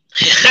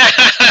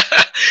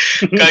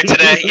 Go to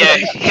there, yeah.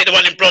 Hit the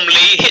one in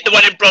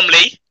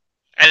Bromley,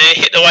 and then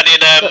hit the one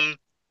in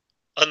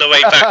on the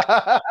way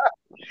back.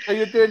 So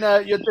you're doing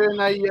a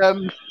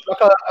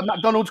like a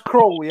McDonald's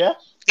crawl, yeah?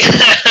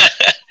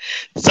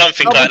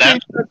 Something like that.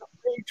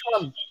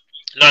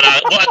 No. What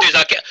I do is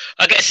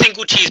I get a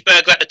single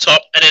cheeseburger at the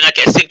top, and then I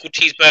get a single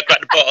cheeseburger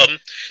at the bottom.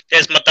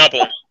 There's my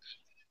double, and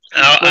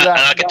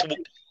I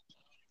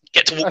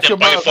get to walk them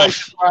both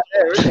off. Right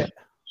there, isn't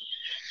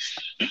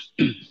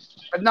it?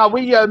 But no,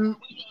 we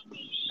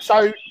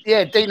So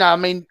yeah, Dino. I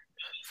mean,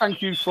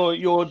 thank you for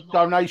your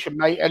donation,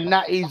 mate, and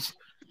that is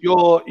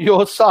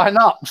your sign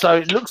up. So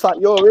it looks like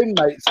you're in,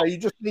 mate. So you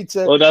just need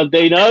to. Well done,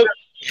 Dino.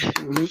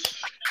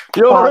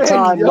 About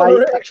time,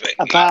 mate.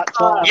 About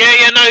time.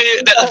 Yeah. No,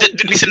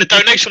 listen, the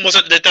donation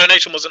wasn't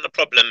the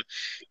problem.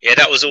 Yeah,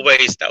 that was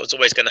always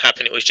going to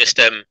happen. It was just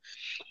And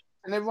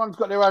everyone's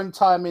got their own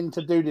time in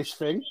to do this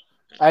thing,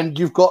 and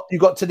you've got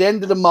to the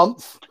end of the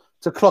month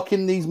to clock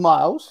in these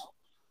miles,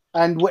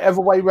 and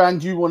whatever way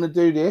round you want to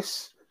do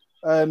this,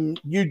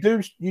 you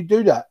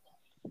do that.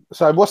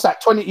 So what's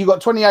that? 20? You got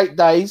 28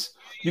 days.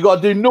 You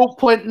got to do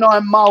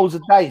 0.9 miles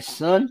a day,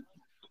 son.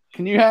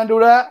 Can you handle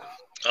that?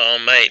 Oh,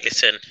 mate,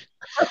 listen.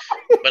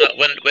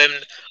 when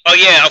oh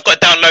yeah, I've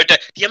got to download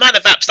the amount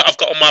of apps that I've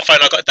got on my phone.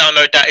 I've got to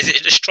download that. Is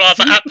it the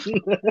Strava app?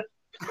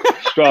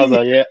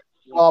 Strava, yeah.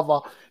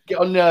 Strava. Get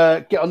on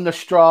the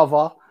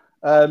Strava,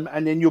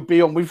 and then you'll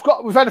be on. We've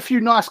had a few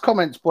nice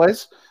comments,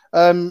 boys.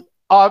 When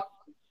I've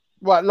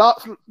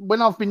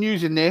been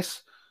using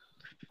this,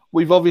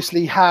 we've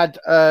obviously had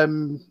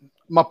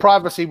my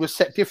privacy was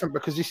set different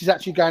because this is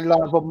actually going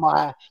live on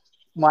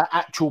my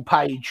actual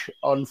page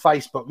on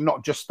Facebook,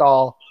 not just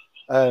our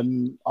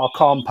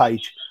Calm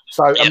page.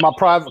 So and my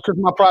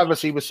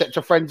privacy was set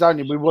to friends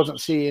only. We wasn't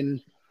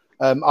seeing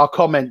our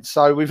comments.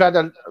 So we've had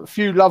a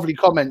few lovely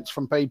comments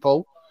from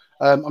people.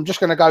 I'm just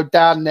going to go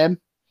down them.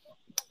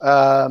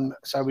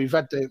 So we've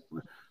had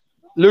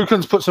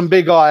Lucan's put some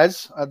big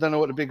eyes. I don't know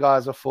what the big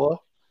eyes are for.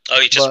 Oh,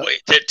 he just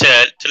wait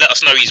to let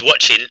us know he's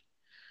watching.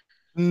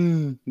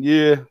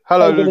 Yeah.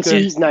 Hello, Lucan. You're going to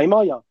see his name,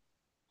 are you?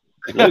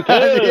 Yeah.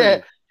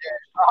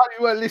 I hope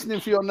you weren't listening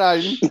for your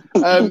name.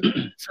 So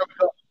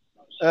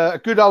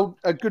we've got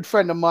a good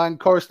friend of mine,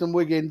 Corriston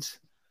Wiggins,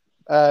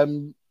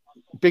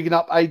 bigging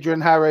up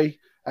Adrian Harry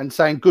and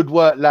saying, "Good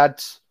work,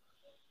 lads."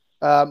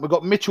 We've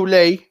got Mitchell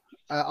Lee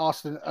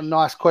asking a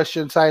nice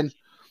question, saying,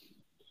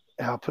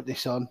 "I'll put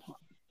this on,"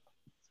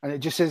 and it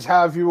just says,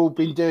 "How have you all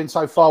been doing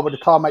so far with the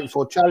Calm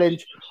 84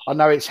 challenge? I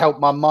know it's helped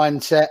my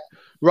mindset."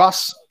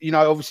 Russ,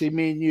 obviously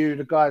me and you,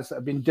 the guys that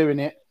have been doing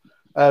it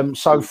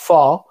so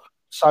far.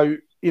 So,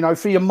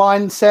 for your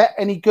mindset,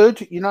 any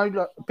good? Like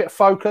a bit of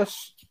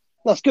focus.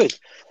 That's good. At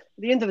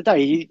the end of the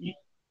day,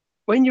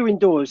 when you're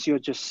indoors, you're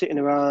just sitting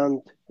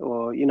around,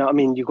 or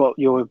you've got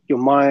your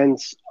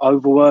mind's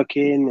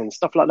overworking and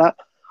stuff like that.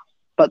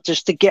 But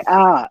just to get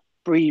out,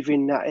 breathe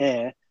in that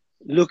air,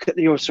 look at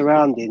your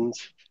surroundings,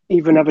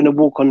 even having a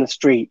walk on the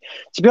street.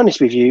 To be honest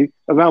with you,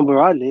 around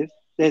where I live,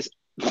 there's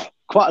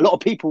quite a lot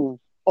of people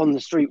on the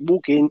street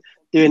walking,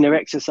 doing their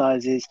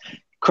exercises,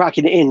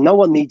 cracking it in. No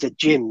one needs a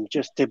gym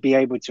just to be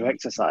able to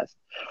exercise.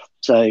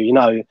 So,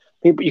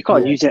 people, you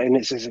can't use it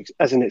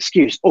as an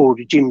excuse. Oh,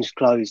 the gym's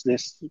closed.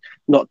 Let's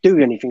not do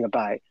anything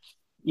about it.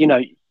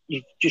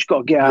 You've just got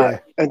to get out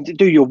and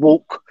do your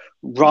walk,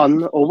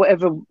 run, or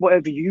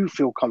whatever you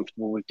feel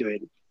comfortable with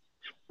doing.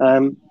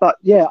 But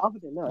yeah, other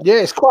than that,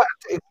 it's quite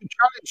a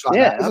challenge. Like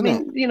that, isn't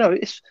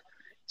it?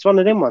 It's one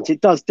of them ones.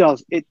 It does a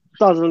lot. It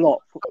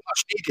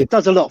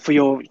does a lot for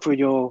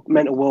your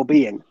mental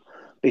well-being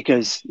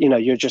because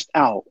you're just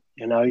out.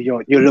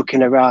 You're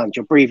looking around.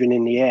 You're breathing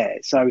in the air.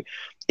 So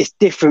it's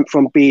different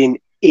from being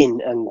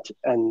in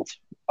and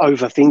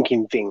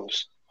overthinking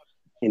things.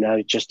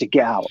 Just to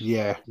get out.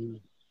 Yeah,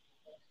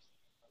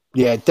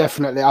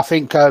 definitely. I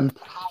think to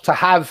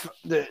have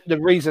the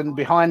reason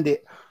behind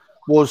it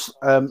was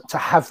to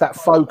have that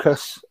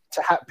focus,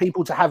 to have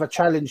people to have a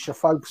challenge to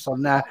focus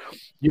on. Now,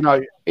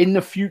 in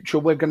the future,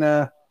 we're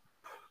gonna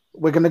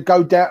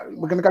go down.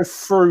 We're gonna go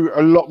through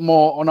a lot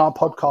more on our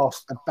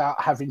podcast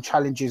about having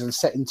challenges and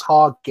setting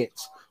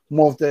targets.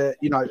 More of the,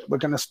 we're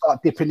gonna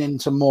start dipping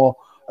into more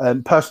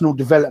personal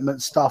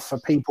development stuff for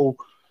people,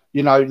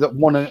 that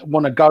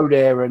want to go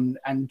there and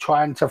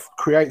trying to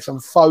create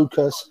some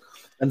focus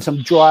and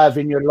some drive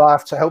in your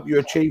life to help you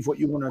achieve what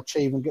you want to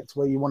achieve and get to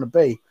where you want to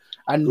be.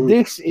 And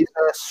this is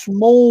a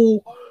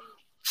small,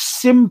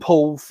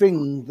 simple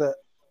thing that,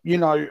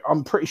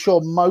 I'm pretty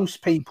sure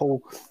most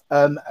people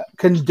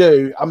can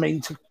do. I mean,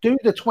 to do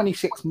the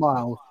 26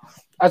 miles,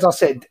 as I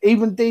said,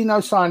 even Dino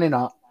signing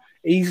up,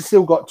 he's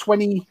still got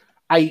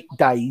 28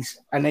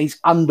 days and he's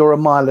under a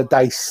mile a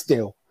day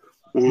still.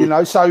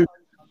 So,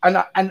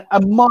 and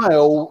a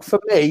mile for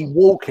me,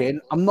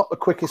 walking, I'm not the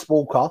quickest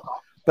walker,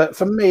 but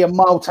for me, a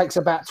mile takes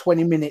about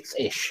 20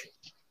 minutes-ish.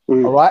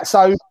 All right?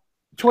 So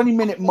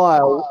 20-minute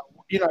mile,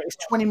 it's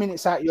 20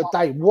 minutes out of your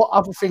day. What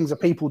other things are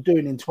people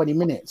doing in 20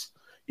 minutes?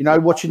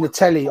 Watching the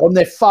telly, on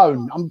their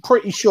phone. I'm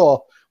pretty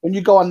sure when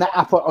you go on that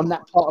app, on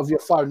that part of your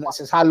phone that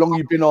says how long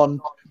you've been on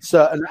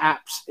certain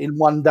apps in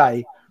one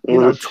day,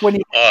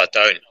 20. Oh,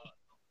 don't.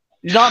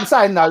 You know what I'm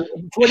saying, though?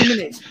 20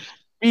 minutes.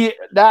 Be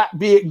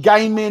it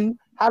gaming.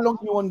 How long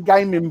are you on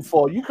gaming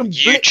for? You can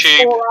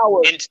YouTube, 4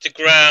 hours.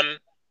 Instagram.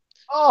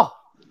 Oh,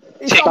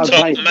 TikTok,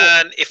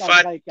 man. If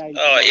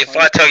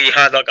I tell you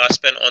how long I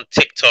spent on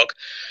TikTok,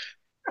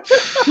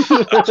 let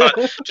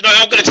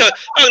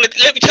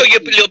me tell you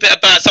a little bit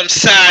about some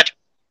sad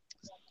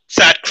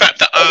crap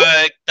that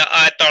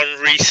I done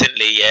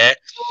recently. Yeah,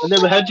 I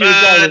never had you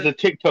down as a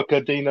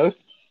TikToker, Dino.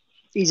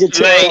 He's a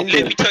TikToker. Mate,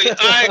 let me tell you,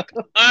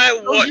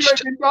 I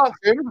watched.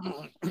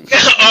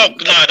 Oh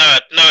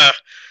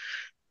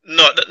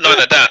no, none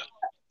of that.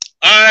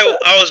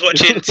 I was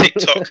watching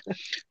TikTok and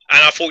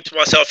I thought to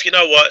myself, you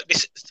know what?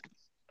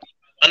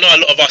 I know a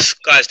lot of us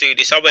guys do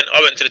this. I went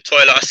to the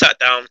toilet. I sat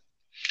down.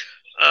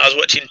 I was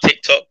watching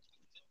TikTok,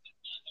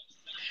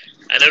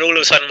 and then all of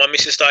a sudden, my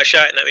missus started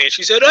shouting at me, and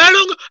she said, "How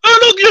long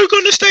are you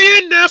going to stay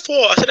in there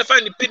for?" I said, "I've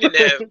only been in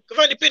there. I've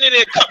only been in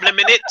there a couple of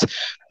minutes,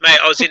 mate.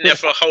 I was in there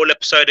for a whole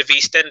episode of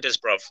EastEnders,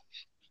 bruv,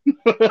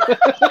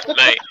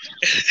 mate."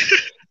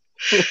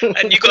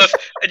 And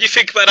you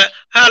think about that.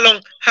 How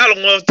long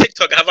on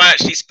TikTok have I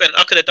actually spent?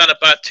 I could have done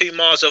about 2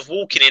 miles of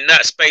walking in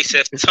that space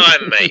of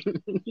time, mate.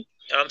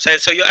 You know what I'm saying?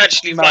 So you're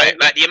actually right.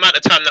 Like the amount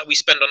of time that we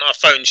spend on our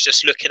phones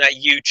just looking at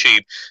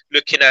YouTube,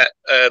 looking at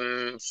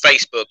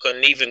Facebook,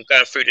 and even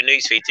going through the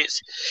newsfeed.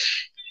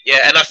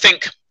 And I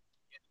think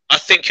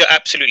you're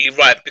absolutely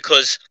right,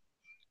 because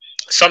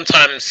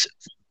sometimes,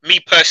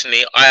 me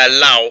personally, I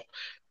allow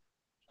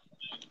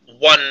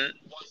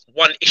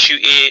one issue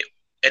here.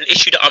 An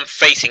issue that I'm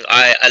facing,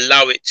 I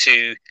allow it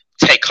to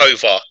take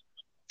over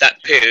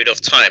that period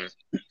of time.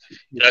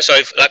 You know, so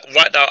like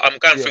right now, I'm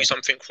going through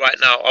something right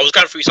now. I was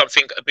going through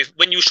something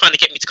when you were trying to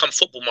get me to come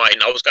football,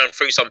 Martin. I was going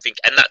through something,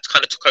 and that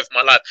kind of took over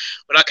my life.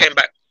 When I came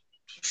back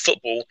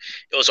football,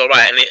 it was all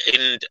right,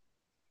 and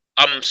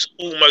I'm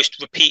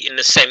almost repeating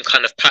the same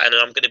kind of pattern,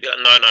 and I'm going to be like,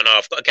 no,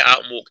 I've got to get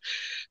out and walk,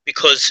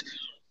 because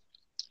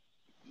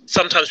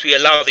sometimes we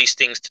allow these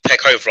things to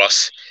take over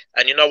us.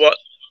 And you know what?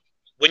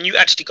 When you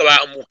actually go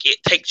out and walk,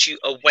 it takes you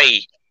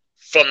away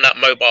from that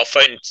mobile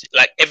phone.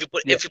 Like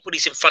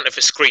everybody's in front of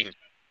a screen.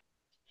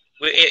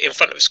 We're in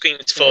front of a screen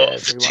for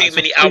too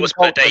many hours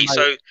per day. Mate.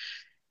 So,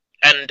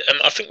 and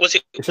I think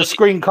it's a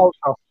screen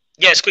culture.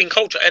 Yeah, screen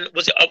culture. And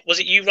was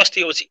it you,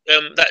 Rusty, or was it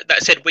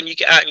that said when you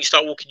get out and you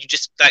start walking, you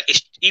just like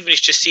it's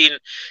just seeing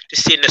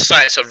the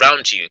sights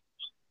around you.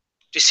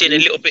 Just seeing the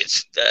little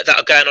bits that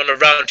are going on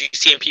around you,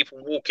 seeing people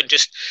walk and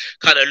just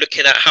kind of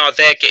looking at how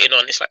they're getting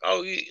on. It's like,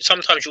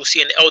 sometimes you'll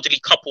see an elderly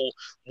couple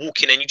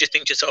walking and you just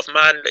think to yourself,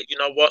 man, you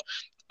know what?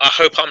 I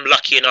hope I'm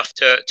lucky enough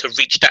to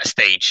reach that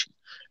stage.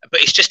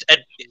 But it's just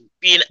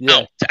being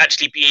out to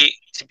actually be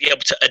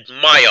able to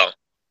admire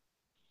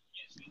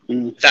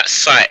that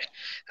sight.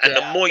 And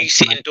the more you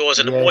sit indoors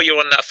and the more you're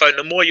on that phone,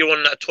 the more you're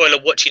on that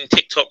toilet watching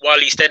TikTok while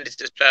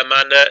EastEnders is playing,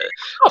 man,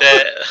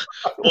 the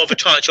more of a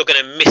chance you're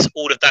going to miss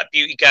all of that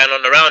beauty going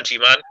on around you,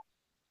 man.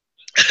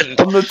 And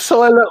on the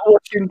toilet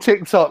watching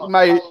TikTok,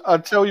 mate, I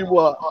tell you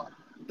what,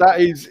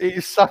 it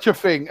is such a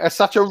thing. It's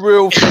such a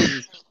real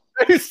thing.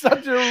 It's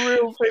such a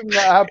real thing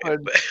that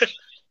happened.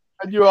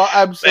 And you are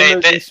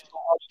absolutely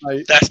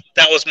mate.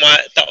 That was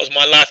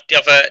my life the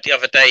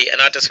other day,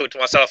 and I just thought to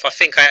myself, I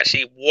think I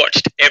actually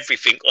watched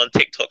everything on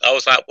TikTok. I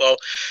was like, well,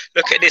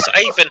 look at this.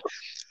 I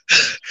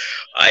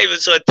even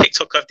saw a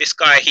TikTok of this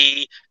guy.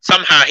 He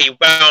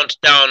wound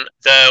down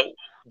the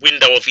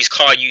window of his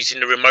car using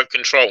the remote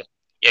control.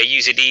 Yeah,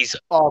 using these.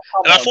 And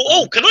I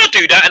thought, can I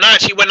do that? And I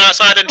actually went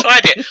outside and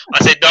tried it. I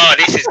said, no,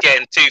 this is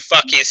getting too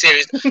fucking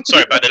serious.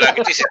 Sorry about the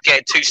language. This is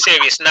getting too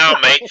serious now,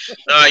 mate.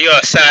 No, you're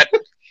sad.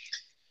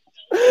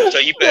 So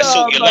you better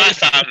sort your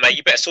life out, mate.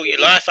 You better sort your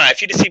life out.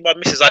 If you'd have seen my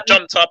missus, I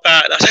jumped up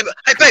out and I said,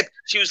 hey, babe.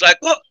 She was like,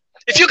 what?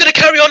 If you're going to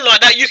carry on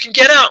like that, you can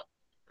get out.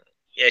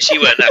 Yeah, she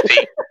weren't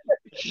happy.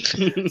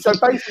 So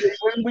basically,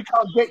 when we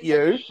can't get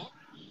you...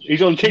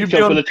 He's on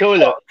TikTok on the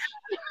toilet.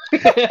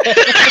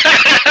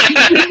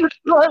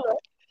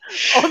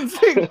 On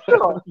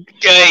TikTok.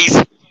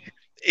 Guys,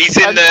 he's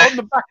in there. On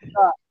the back of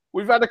that,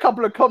 we've had a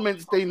couple of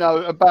comments,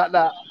 Dino, about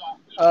that.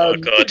 Oh,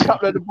 God. A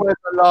couple of the boys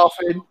are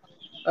laughing.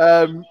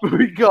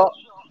 We got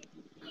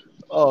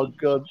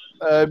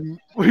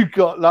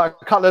like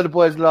a couple of the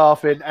boys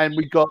laughing, and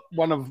we got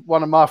one of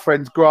my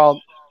friends,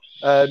 Grant.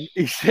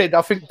 He said,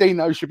 "I think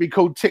Dino should be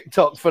called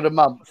TikTok for the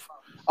month."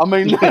 I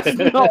mean, it's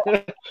not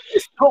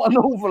an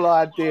awful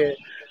idea.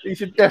 He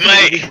should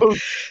definitely be called.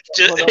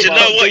 Do you know what?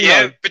 Dino.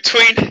 Yeah,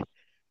 between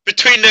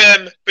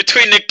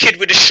the kid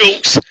with the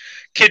shorts,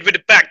 kid with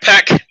the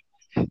backpack.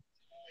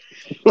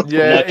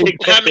 Yeah,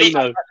 how many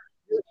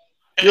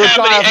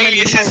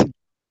aliases?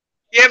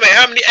 Yeah, mate.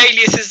 How many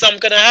aliases am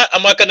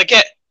I gonna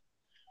get?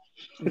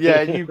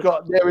 Yeah,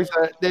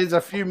 there's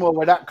a few more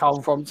where that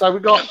come from. So we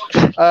got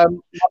my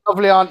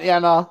lovely Auntie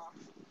Anna.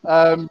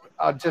 I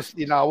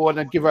want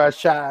to give her a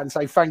shout out and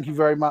say thank you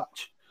very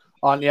much,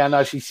 Auntie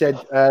Anna. She said,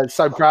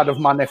 "So proud of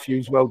my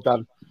nephews. Well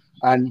done."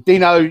 And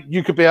Dino,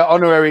 you could be an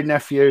honorary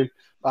nephew,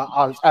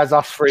 as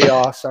us three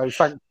are. So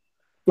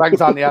thanks,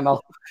 Auntie Anna.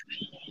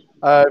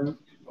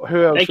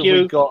 Who else have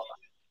we got?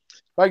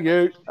 Thank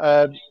you.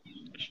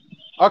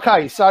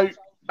 Okay, so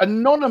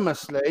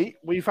anonymously,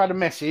 we've had a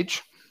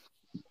message,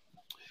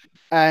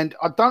 and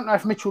I don't know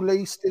if Mitchell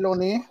Lee's still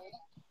on here,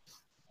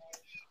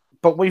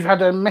 but we've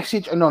had a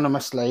message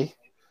anonymously,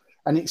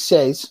 and it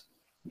says,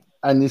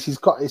 and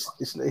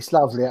it's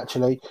lovely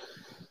actually.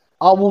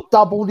 I will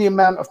double the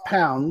amount of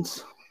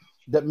pounds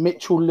that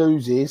Mitchell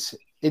loses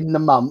in the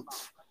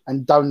month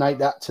and donate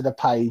that to the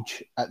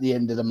page at the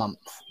end of the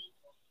month.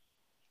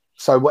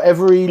 So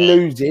whatever he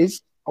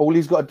loses, all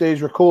he's got to do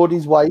is record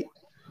his weight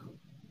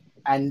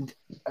and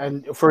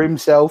for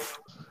himself,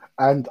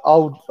 and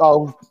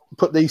I'll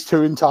put these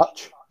two in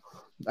touch,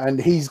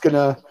 and he's going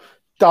to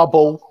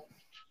double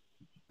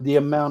the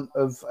amount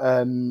of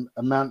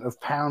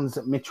pounds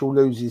that Mitchell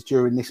loses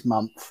during this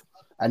month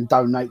and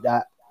donate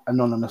that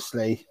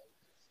anonymously.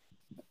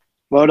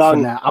 Well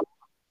done. Now.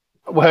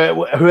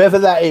 Whoever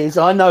that is,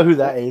 I know who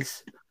that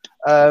is.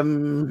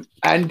 And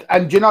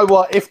you know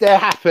what? If they're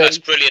happy, that's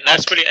brilliant.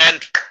 That's brilliant.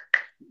 And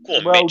go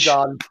on, well Mitch.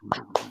 done.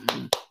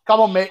 Come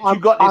on, Mitch. You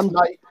got this,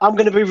 mate. I'm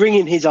going to be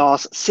ringing his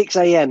ass 6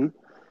 a.m.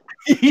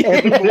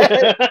 Get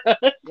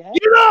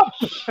up!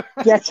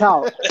 Get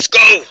out! Let's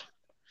go!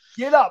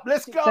 Get up!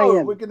 Let's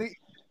go! We're going to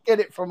get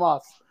it from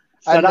us.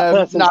 So and that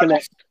person's going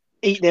to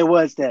eat their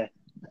words there.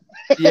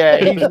 Yeah,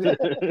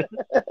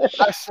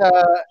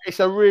 it's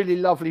a really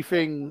lovely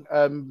thing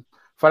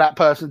for that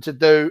person to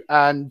do,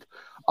 and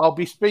I'll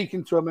be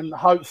speaking to them, and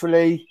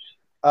hopefully,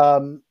 by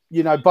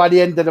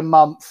the end of the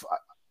month,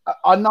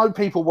 I know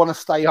people want to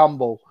stay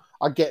humble.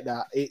 I get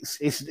that.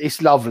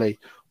 It's lovely,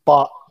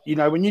 but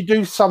when you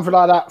do something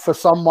like that for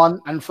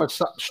someone and for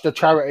such the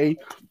charity,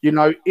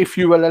 if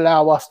you will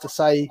allow us to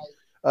say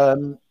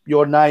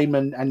your name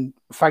and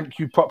thank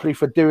you properly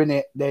for doing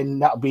it, then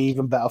that'll be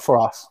even better for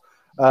us.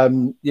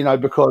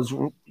 Because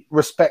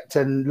respect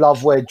and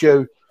love where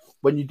due.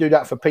 When you do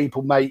that for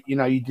people, mate,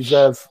 you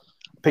deserve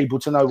people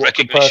to know what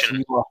the person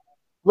you are.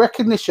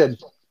 Recognition.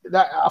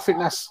 I think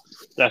that's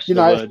the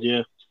word,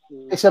 yeah.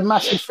 It's a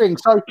massive thing.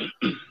 So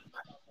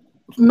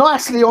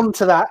nicely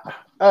onto that,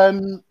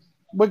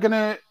 we're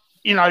gonna,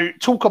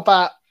 talk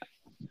about.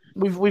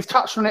 We've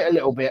touched on it a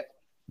little bit,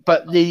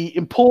 but the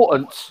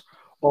importance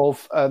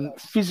of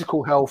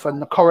physical health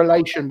and the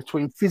correlation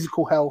between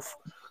physical health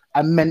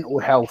and mental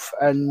health.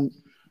 And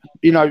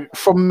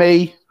from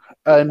me,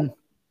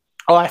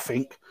 I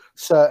think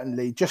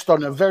certainly just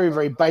on a very,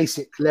 very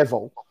basic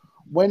level,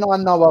 when I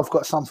know I've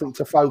got something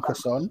to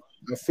focus on,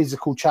 a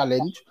physical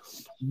challenge,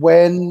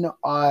 when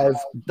I've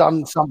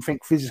done something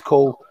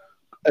physical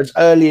as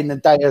early in the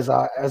day as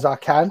I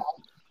can,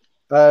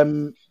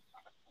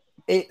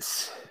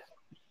 it's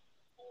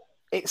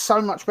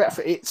so much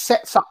better. It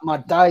sets up my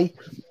day.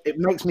 It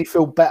makes me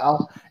feel better.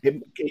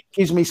 It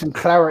gives me some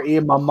clarity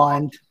in my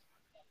mind.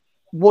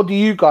 What do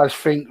you guys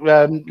think?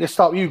 Let's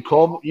start with you,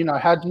 Cobb.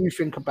 How do you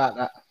think about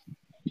that?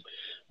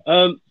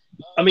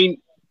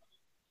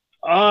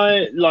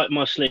 I like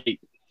my sleep,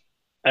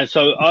 and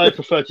so I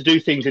prefer to do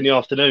things in the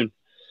afternoon.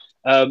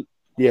 I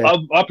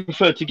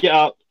prefer to get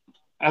up,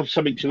 have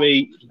something to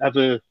eat, have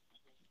a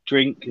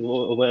drink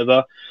or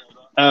whatever,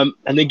 and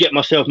then get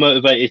myself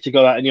motivated to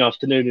go out in the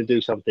afternoon and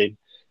do something,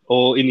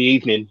 or in the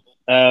evening.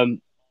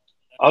 I'm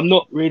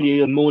not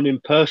really a morning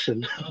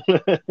person.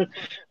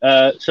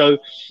 And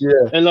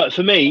like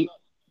for me,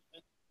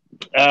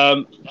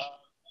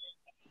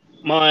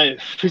 my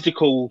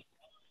physical,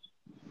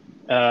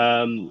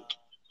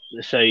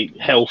 let's say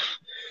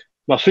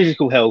my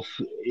physical health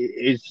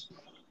is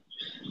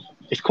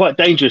quite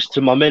dangerous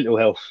to my mental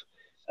health,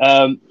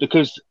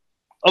 because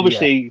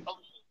obviously,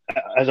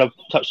 as I've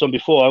touched on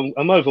before,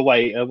 I'm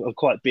overweight, I'm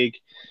quite big,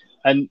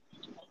 and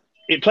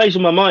it plays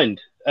on my mind.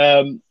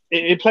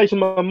 It plays on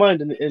my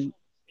mind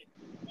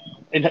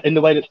in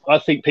the way that I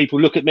think people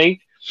look at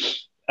me,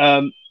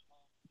 and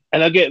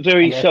I get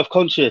very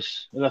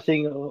self-conscious, and I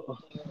think,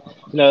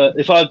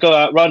 if I go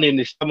out running,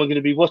 is someone going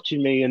to be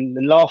watching me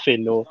and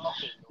laughing, or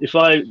if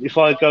I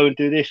go and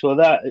do this or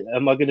that,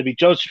 am I going to be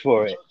judged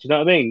for it? Do you know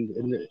what I mean?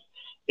 And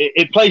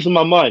it plays on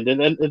my mind,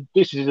 and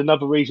this is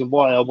another reason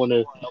why I want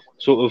to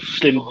sort of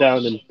slim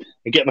down and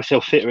get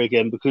myself fitter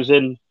again, because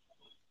then,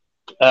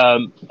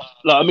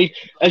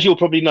 as you'll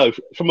probably know,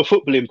 from a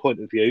footballing point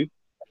of view,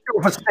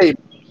 self-esteem.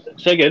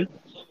 Say again.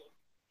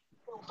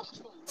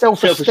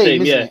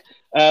 Self-esteem, yeah.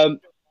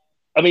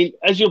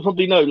 As you'll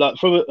probably know, like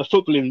from a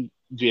footballing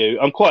view,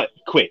 I'm quite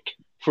quick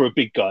for a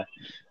big guy,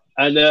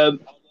 and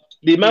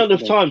the amount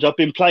of times I've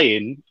been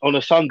playing on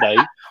a Sunday.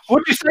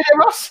 What did you say,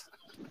 Ross?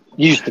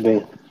 Used to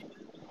be.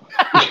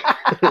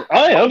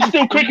 I'm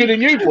still quicker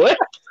than you, boy.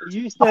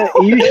 Used to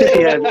be.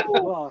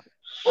 Wow,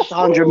 that's a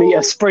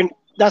 100-meter sprint.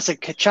 That's a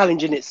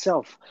challenge in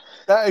itself.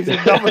 That is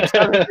another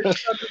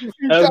challenge.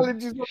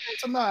 Challenges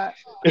tonight.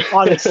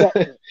 I'll accept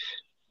it.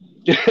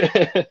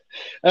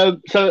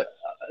 So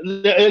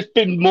there's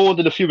been more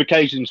than a few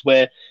occasions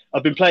where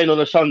I've been playing on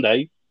a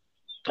Sunday,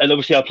 and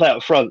obviously I play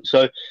up front.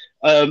 So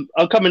I'm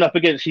coming up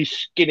against these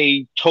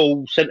skinny,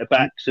 tall centre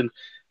backs, and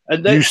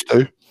they used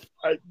to,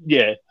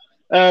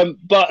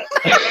 but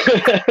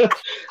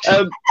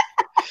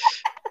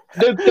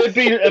there'd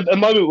be a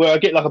moment where I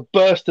get like a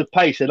burst of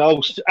pace, and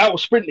I'll out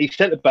sprint these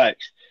centre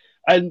backs,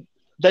 and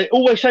they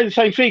always say the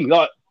same thing,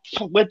 like,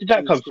 "Where did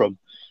that come from?"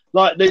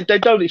 Like they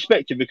don't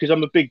expect it because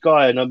I'm a big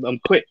guy and I'm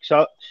quick.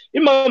 So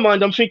in my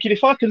mind, I'm thinking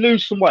if I can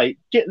lose some weight,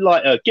 get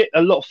lighter, get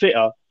a lot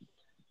fitter.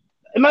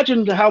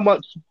 Imagine how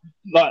much,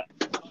 how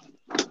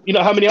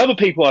many other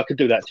people I could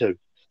do that to. Do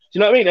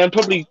you know what I mean? And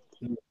probably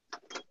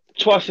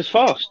twice as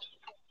fast.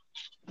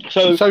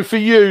 So for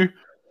you,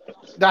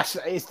 that's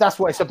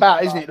what it's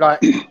about, isn't it?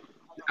 Like,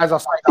 as I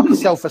say, like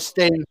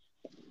self-esteem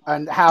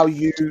and how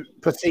you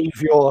perceive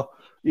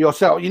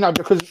yourself.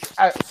 Because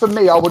for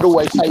me, I would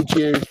always say to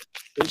you,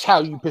 It's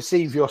how you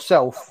perceive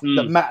yourself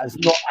that matters,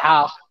 not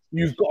how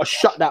you've got to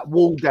shut that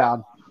wall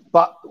down.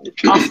 But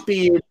us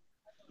being,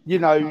 you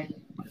know,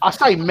 I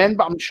say men,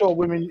 but I'm sure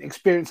women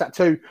experience that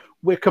too.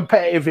 We're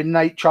competitive in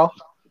nature.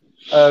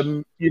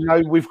 You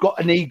know, we've got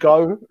an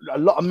ego. A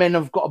lot of men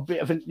have got a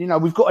bit of an, you know,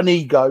 we've got an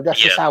ego. That's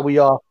just how we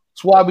are.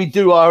 It's why we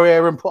do our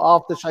hair and put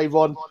aftershave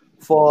on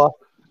for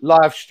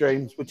live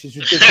streams, which is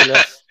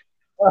ridiculous.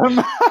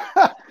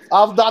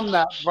 I've done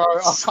that, bro.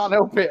 I can't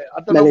help it.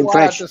 I don't know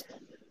why. Fresh.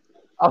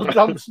 I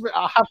have to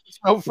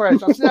smell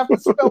fresh. I still have to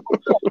smell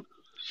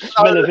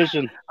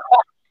Smell-o-vision.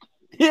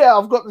 Yeah,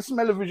 I've got the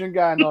smell-o-vision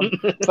going on.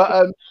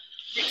 But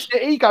it's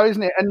the ego,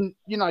 isn't it? And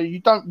you know, you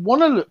don't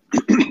want to look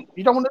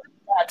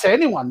bad to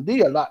anyone, do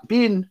you? Like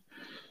being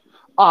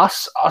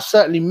us,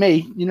 certainly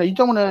me, you know, you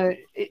don't want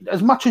to,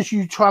 as much as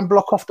you try and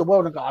block off the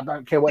world and go, I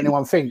don't care what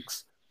anyone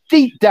thinks.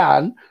 Deep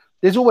down,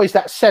 there's always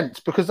that sense,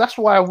 because that's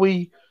why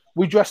we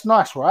dress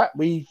nice, right?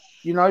 We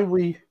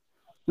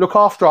look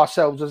after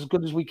ourselves as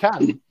good as we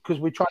can, because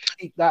we try to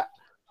keep that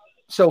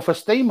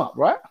self-esteem up,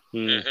 right?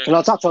 Mm-hmm. Can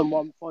I touch on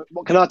one point?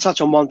 Can I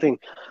touch on one thing?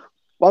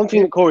 One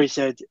thing that Corey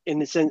said, in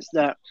the sense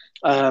that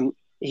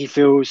he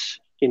feels,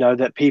 you know,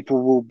 that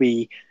people will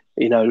be,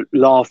 you know,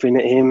 laughing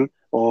at him,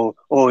 or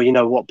you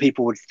know, what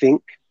people would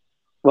think.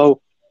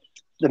 Well,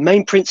 the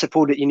main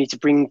principle that you need to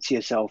bring to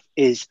yourself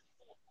is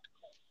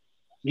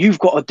you've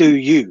got to do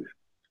you.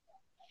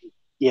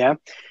 Yeah,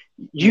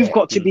 you've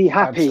got to be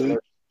happy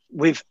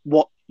with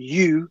what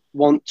you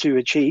want to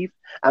achieve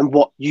and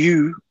what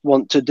you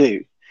want to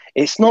do.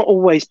 It's not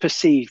always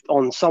perceived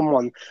on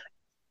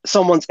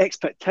someone's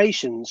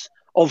expectations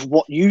of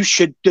what you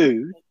should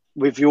do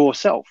with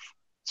yourself.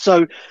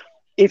 So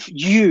if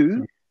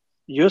you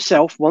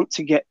yourself want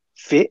to get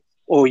fit,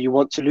 or you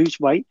want to lose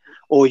weight,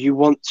 or you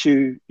want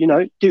to, you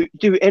know,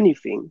 do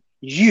anything,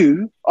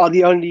 you're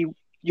the only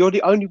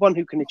one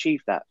who can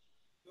achieve that.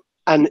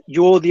 And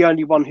you're the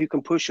only one who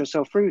can push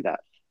yourself through that.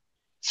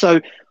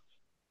 So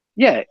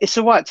yeah, it's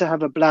all right to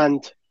have a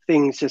bland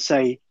thing to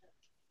say,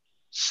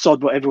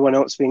 sod what everyone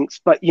else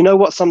thinks. But you know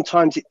what?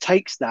 Sometimes it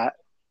takes that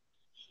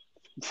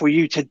for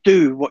you to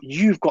do what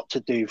you've got to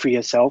do for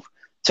yourself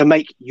to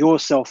make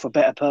yourself a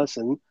better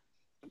person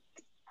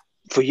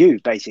for you,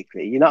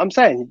 basically. You know what I'm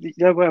saying? You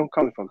know where I'm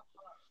coming from?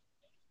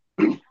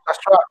 That's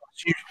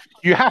right.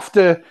 You have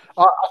to.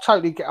 I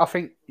totally get. I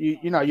think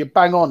you know, you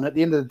bang on. At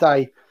the end of the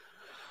day,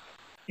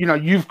 you know,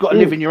 you've got to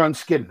live in your own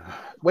skin.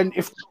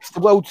 If the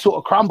world sort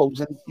of crumbles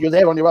and you're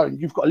there on your own,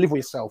 you've got to live with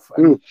yourself.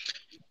 And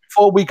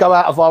before we go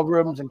out of our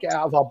rooms and get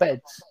out of our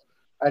beds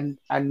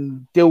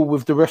and deal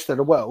with the rest of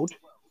the world,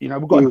 you know,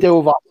 we've got to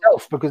deal with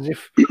ourselves, because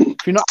if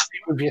you're not happy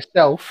with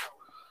yourself,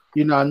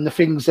 you know, and the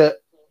things that,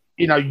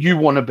 you know, you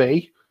want to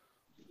be,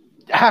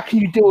 how can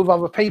you deal with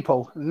other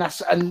people?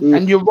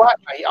 And you're right,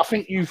 mate. I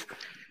think you've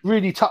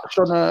really touched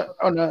on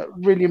a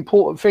really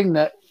important thing,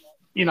 that,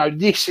 you know,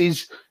 it's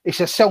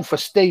a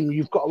self-esteem.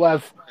 You've got to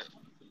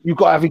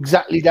have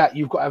exactly that.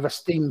 You've got to have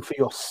esteem for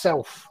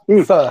yourself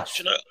first.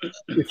 You know,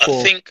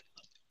 I think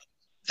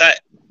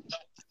that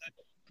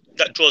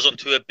draws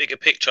onto a bigger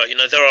picture. You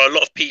know, there are a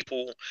lot of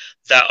people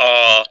that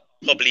are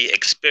probably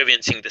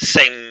experiencing the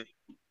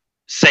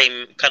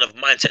same kind of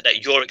mindset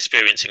that you're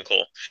experiencing,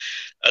 Cor.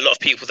 A lot of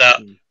people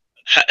that,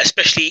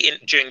 especially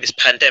during this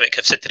pandemic,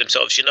 have said to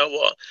themselves, you know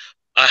what,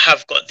 I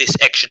have got this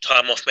extra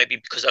time off, maybe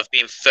because I've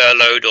been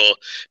furloughed or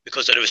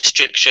because of the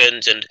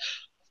restrictions, and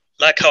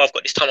like how I've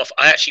got this time off,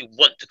 I actually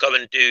want to go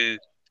and do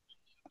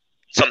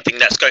something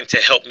that's going to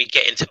help me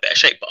get into better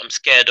shape, but I'm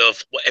scared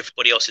of what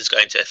everybody else is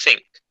going to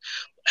think.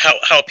 How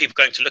are people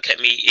going to look at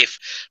me if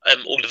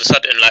all of a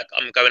sudden, like,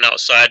 I'm going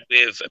outside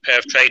with a pair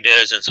of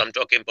traders and some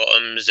jogging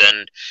bottoms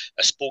and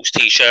a sports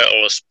t-shirt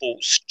or a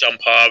sports jumper,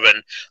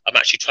 and I'm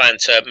actually trying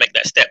to make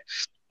that step.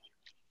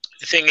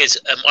 The thing is,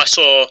 I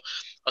saw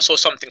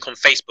something on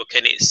Facebook,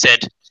 and it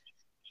said,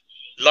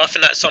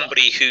 laughing at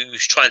somebody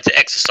who's trying to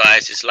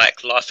exercise is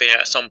like laughing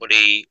at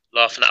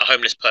a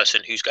homeless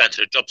person who's going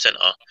to the job centre.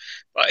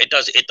 Right?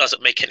 It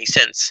doesn't make any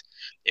sense.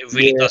 It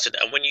really doesn't.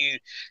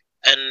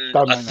 And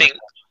I think,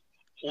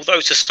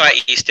 although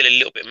society is still a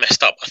little bit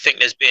messed up, I think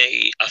there's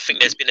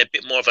been a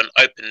bit more of an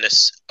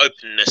openness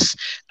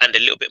and a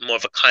little bit more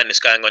of a kindness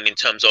going on in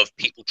terms of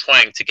people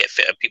trying to get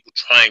fitter, people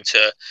trying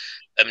to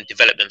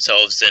develop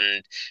themselves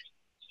and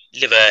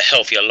live a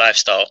healthier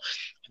lifestyle.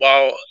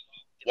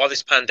 While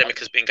this pandemic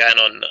has been going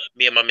on,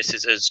 me and my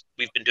missus,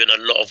 we've been doing a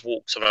lot of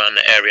walks around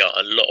the area,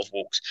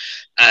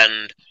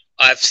 and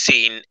I've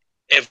seen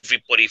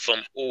everybody from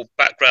all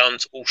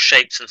backgrounds, all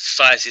shapes and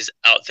sizes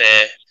out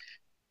there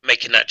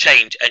making that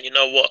change. And you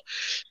know what?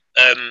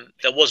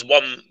 There was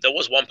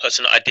one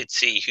person that I did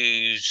see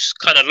who's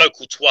kind of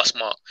local to us,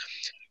 Mark,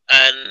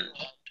 and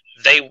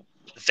they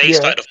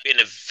started off being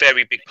a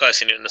very big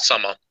person in the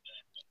summer.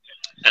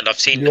 And I've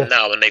seen them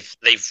now, and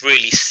they've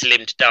really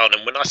slimmed down.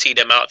 And when I see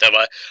them out there,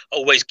 I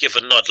always give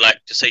a nod, like,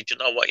 to say, do you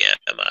know what,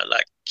 man,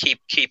 like, keep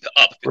it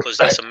up, because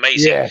that's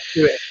amazing. Yeah,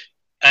 do it.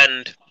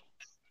 And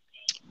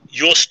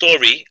your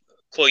story,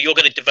 Corey, you're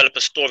going to develop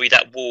a story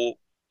that will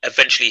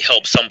eventually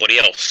help somebody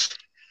else.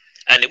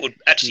 And it would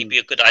actually be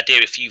a good idea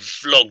if you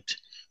vlogged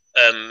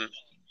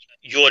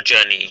your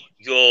journey,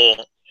 your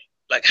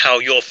like how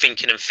you're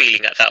thinking and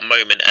feeling at that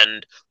moment,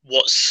 and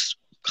what's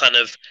kind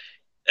of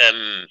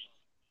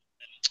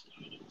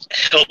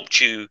helped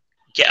you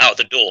get out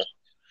the door,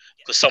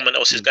 because someone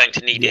else is going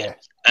to need it,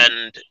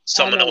 and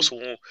someone else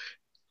will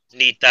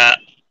need that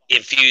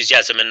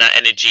enthusiasm and that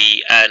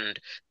energy and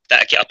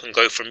that get up and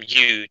go from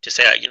you to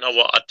say, you know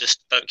what, I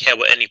just don't care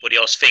what anybody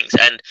else thinks.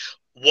 And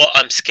what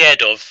I'm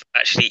scared of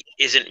actually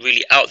isn't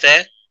really out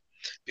there,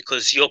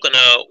 because you're going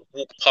to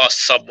walk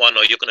past someone,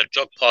 or you're going to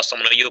jog past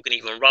someone, or you're going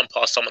to even run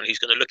past someone who's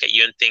going to look at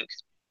you and think,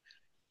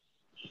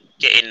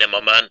 get in there, my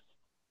man,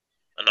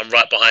 and I'm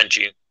right behind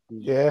you.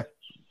 Yeah.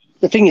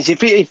 The thing is,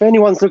 if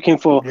anyone's looking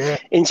for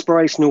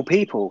inspirational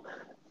people,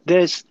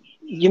 there's,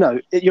 you know,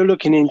 you're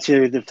looking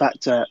into the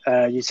fact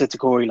that you said to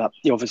Corey, like,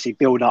 you obviously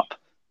build up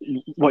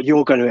what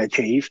you're going to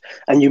achieve,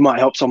 and you might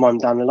help someone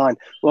down the line.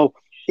 Well,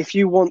 if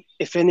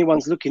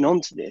anyone's looking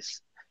onto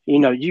this, you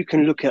know, you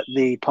can look at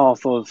the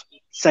path of,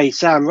 say,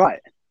 Sam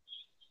Wright.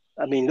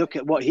 I mean, look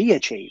at what he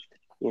achieved,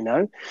 you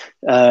know.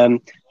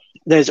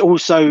 There's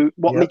also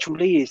what Mitchell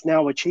Lee is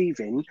now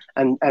achieving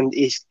and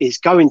is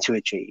going to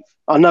achieve.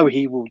 I know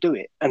he will do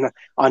it, and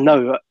I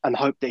know and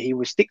hope that he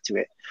will stick to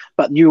it.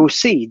 But you will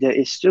see that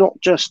it's not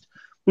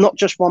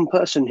just one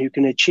person who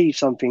can achieve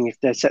something if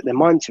they set their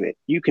mind to it.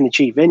 You can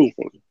achieve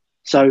anything.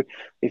 So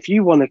if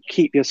you want to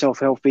keep yourself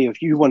healthy,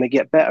 if you want to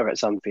get better at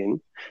something,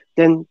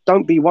 then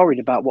don't be worried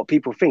about what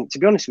people think. To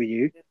be honest with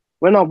you,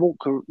 when I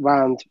walk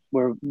around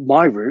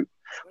my route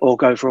or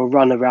go for a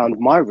run around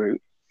my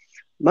route,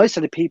 most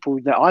of the people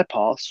that I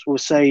pass will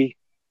say,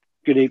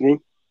 good evening,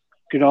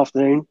 good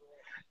afternoon.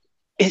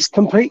 It's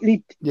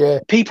completely,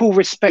 people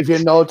respect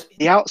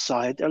the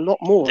outside a lot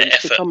more.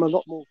 It's become a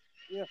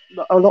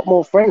lot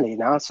more friendly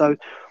now. So,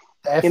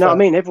 you know what I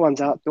mean?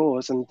 Everyone's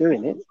outdoors and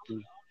doing it.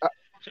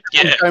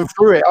 Everyone's going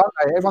through it, aren't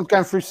they? Everyone's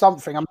going through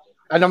something.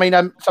 And I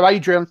mean, so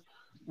Adrian,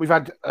 we've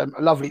had a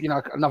lovely, you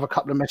know, another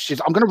couple of messages.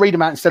 I'm going to read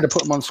them out instead of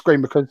put them on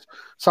screen because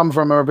some of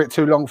them are a bit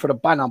too long for the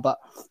banner. But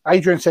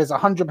Adrian says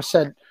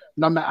 100%,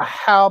 no matter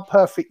how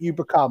perfect you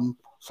become,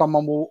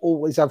 someone will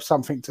always have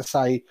something to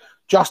say.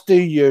 Just do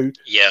you.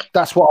 Yeah.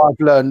 That's what I've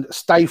learned.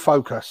 Stay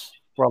focused,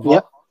 brother.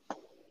 Yep.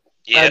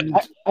 Yeah. And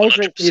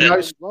Adrian's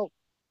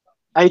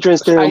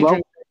doing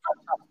well.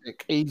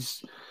 Fantastic.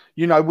 He's,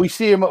 you know, we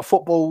see him at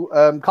football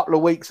a couple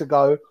of weeks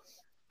ago.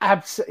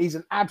 He's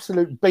an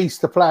absolute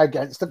beast to play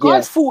against. The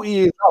guy's 40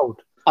 years old.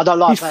 I don't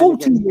like. He's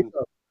 40 years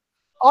old.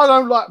 I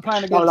don't like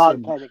playing against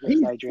him.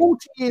 He's Adrian.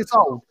 40 years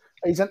old.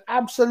 He's an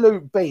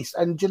absolute beast.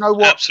 And do you know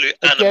what? Absolute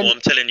animal,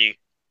 I'm telling you.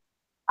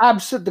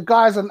 The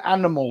guy's an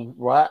animal,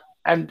 right?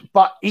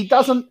 But he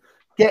doesn't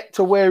get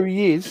to where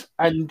he is,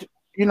 and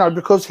you know,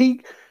 because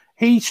he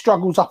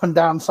struggles up and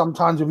down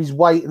sometimes with his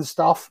weight and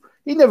stuff.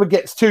 He never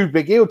gets too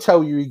big. He'll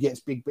tell you he gets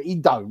big, but he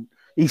don't.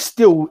 He's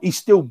still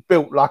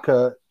built like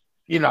a,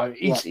 you know,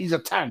 he's a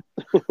tank.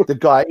 The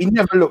guy, he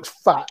never looks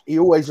fat. He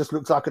always just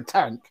looks like a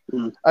tank.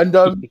 And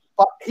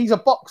but he's a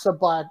boxer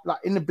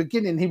in the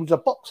beginning. He was a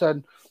boxer,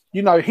 and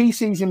you know, he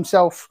sees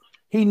himself.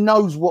 He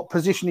knows what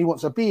position he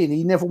wants to be in.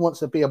 He never wants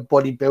to be a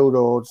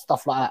bodybuilder or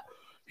stuff like that.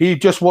 He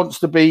just wants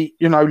to be,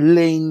 you know,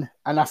 lean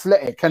and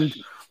athletic.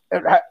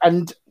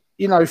 And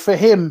you know, for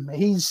him,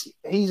 he's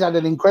had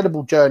an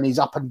incredible journey. He's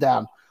up and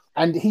down,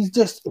 and his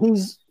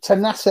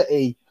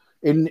tenacity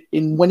in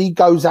when he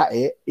goes at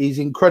it is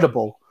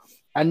incredible.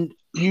 And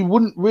you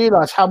wouldn't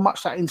realize how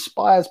much that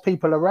inspires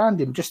people around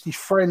him, just his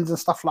friends and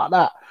stuff like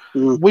that.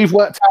 We've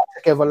worked out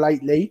together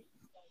lately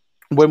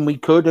when we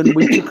could, and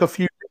we took a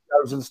few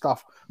videos and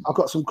stuff. I've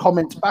got some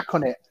comments back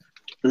on it.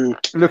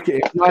 Look at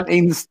it,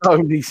 19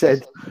 stone, he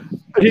said.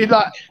 He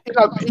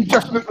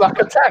just looked like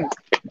a tank.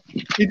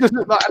 He just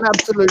looked like an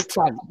absolute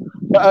tank.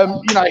 But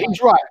you know,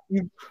 he's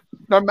right.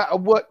 No matter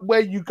where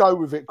you go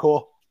with it,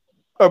 Cor,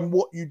 and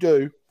what you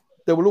do,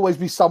 there will always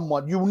be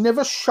someone. You'll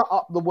never shut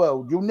up the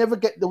world. You'll never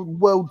get the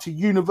world to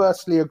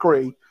universally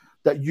agree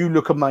that you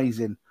look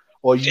amazing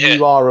or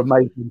you are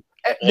amazing.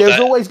 There's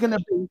always going to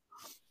be,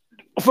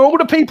 for all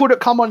the people that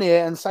come on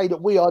here and say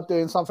that we are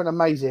doing something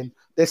amazing,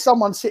 there's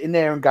someone sitting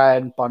there and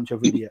going, bunch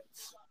of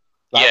idiots.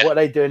 Like, what are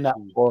they doing that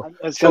for?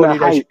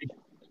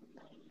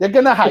 They're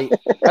going to hate.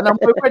 And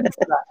we're ready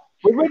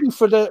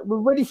for that. We're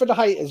ready for the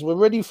haters. We're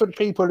ready for the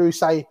people who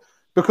say,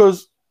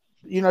 because,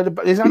 you know,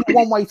 there's only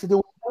one way to do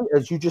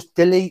it. You just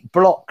delete,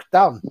 block,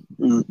 done.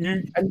 And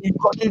you've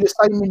got to do the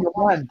same in your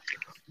mind.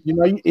 You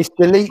know, it's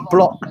delete,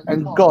 block,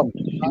 and gone.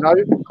 You know,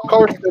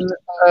 Corriston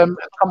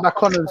come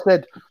back on and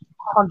said,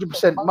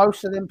 100%.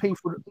 Most of them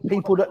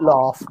people that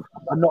laugh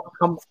are not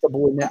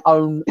comfortable in their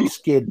own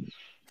skin.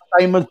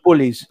 Same as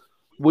bullies.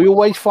 We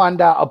always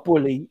find out a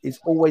bully is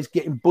always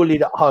getting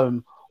bullied at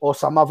home, or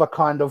some other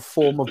kind of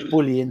form of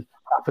bullying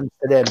happens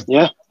to them.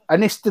 Yeah,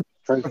 and it's the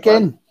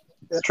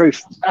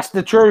truth. That's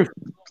the truth.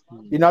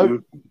 You know,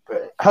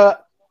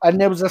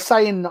 and there was a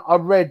saying that I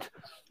read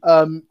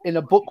in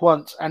a book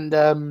once, and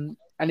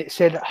it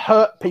said,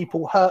 "Hurt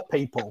people hurt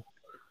people."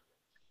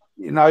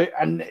 you know,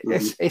 and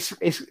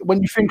it's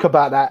when you think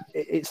about that,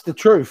 it's the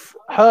truth.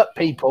 Hurt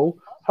people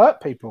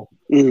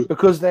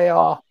because they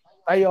are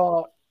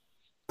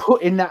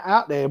putting that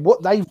out there.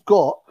 What they've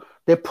got,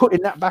 they're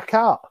putting that back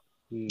out.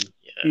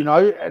 You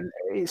know, and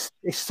it's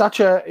such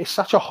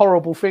a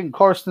horrible thing.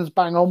 Corriston's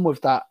bang on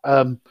with that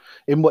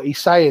in what he's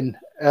saying.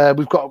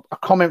 We've got a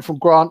comment from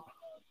Grant,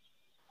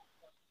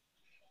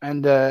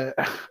 and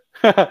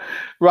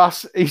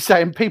Russ, he's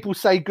saying people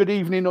say good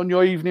evening on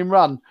your evening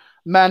run.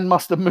 Man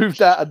must have moved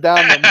out of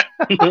Downham.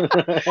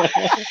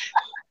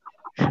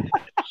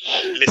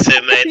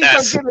 Listen, mate,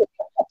 that's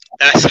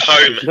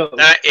home.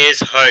 That is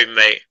home,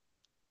 mate.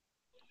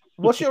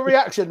 What's your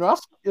reaction,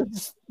 Russ?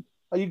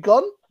 Are you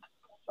gone?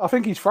 I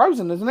think he's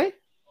frozen, isn't he?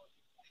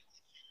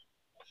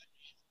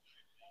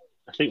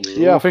 I think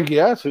he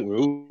has. I think we're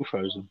all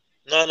frozen.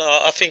 No,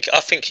 I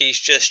think he's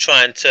just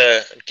trying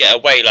to get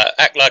away, like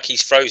act like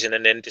he's frozen,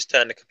 and then just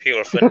turn the computer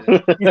off. And...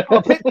 He's got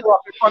a picture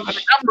up in front of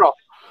the camera.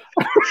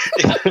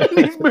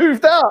 He's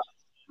moved out.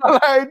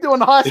 Like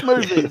doing heist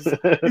movies.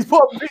 He's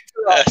put a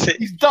picture up.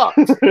 He's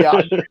ducked. Yeah,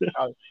 I knew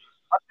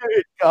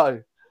it'd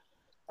go.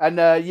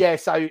 And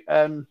so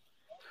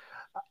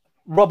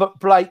Robert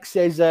Blake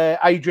says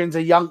Adrian's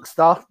a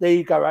youngster. There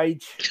you go,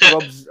 Age.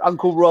 Rob's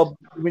Uncle Rob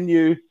giving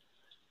you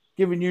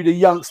the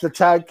youngster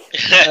tag.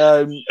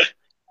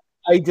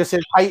 Adrian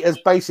says haters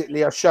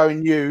basically are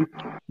showing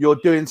you're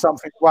doing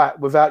something right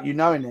without you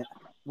knowing it,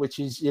 which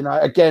is, you know,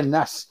 again,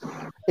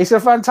 it's a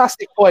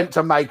fantastic point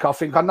to make. I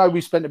think I know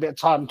we spent a bit of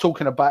time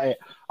talking about it.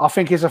 I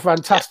think it's a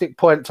fantastic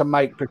point to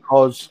make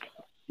because,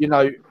 you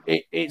know,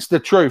 it's the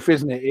truth,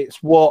 isn't it? It's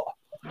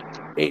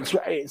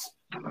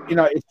you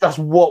know, it's just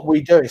what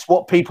we do. It's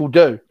what people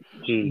do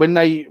when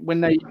they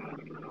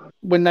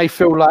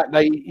feel like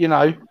they, you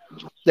know,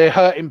 they're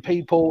hurting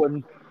people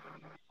and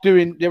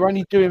they're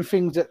only doing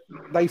things that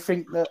they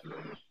think that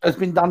has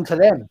been done to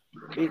them.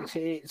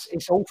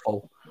 It's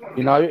awful,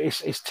 you know.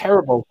 It's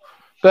terrible.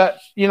 But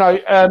you know,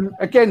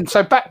 again,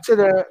 so back to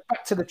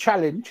the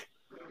challenge.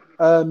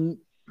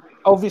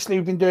 Obviously,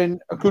 we've been doing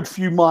a good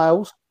few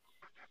miles.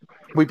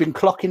 We've been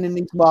clocking in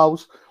these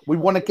miles. We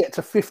want to get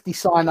to 50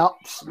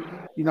 sign-ups.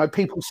 You know,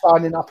 people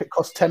signing up. It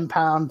costs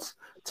 £10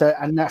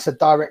 and that's a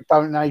direct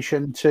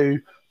donation to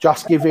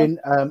Just Giving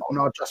on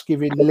our Just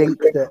Giving link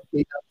that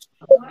we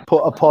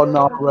put upon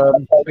our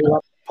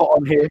put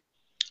on here.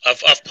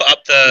 I've put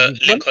up the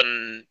link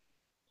on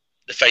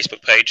the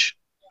Facebook page.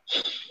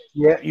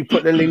 Yeah, you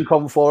put the link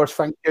on for us.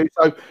 Thank you.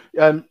 So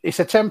it's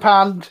a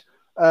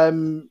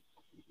 £10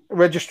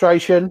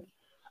 registration.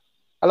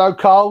 Hello,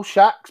 Carl.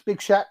 Shacks,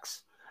 Big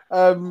Shacks. It's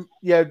a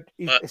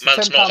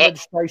 £10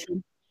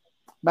 registration.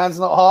 Man's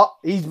not hot.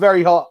 He's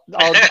very hot,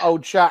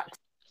 old Shaq,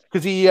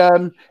 because he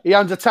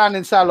owns a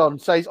tanning salon,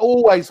 so he's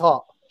always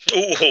hot.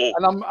 Ooh.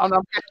 And I'm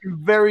getting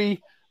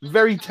very,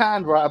 very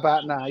tanned right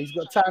about now. He's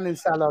got a tanning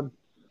salon,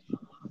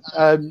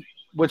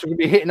 which we're going to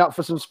be hitting up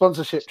for some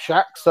sponsorship,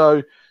 Shaq.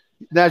 So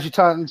now's your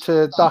time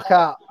to duck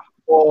out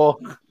or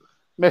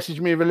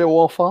message me with a little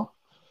offer.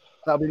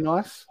 That'll be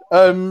nice.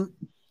 So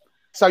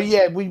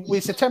yeah,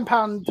 it's a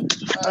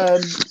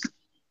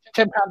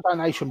 £10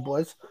 donation,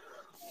 boys.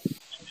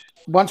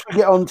 Once we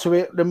get onto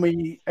it, then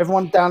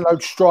everyone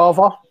download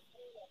Strava.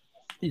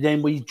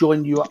 Then we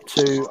join you up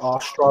to our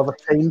Strava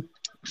team.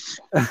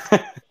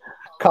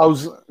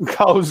 Cole's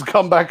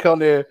come back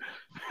on here.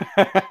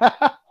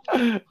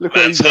 Look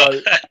what he's got.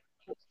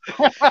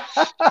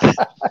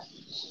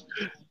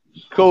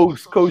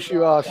 Course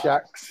you are,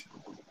 Shax.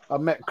 I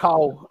met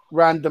Cole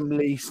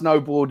randomly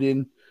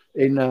snowboarding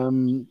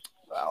in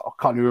I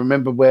can't even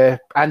remember where,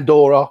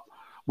 Andorra.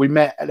 We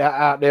met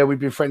out there. We've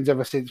been friends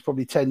ever since,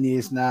 probably 10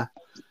 years now.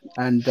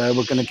 And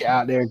we're going to get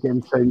out there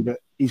again soon. But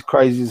he's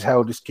crazy as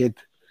hell, this kid.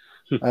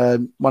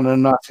 One of the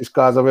nicest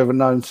guys I've ever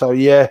known. So,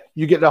 yeah,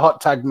 you get the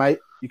hot tag, mate.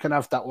 You can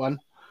have that one.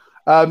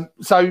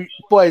 So,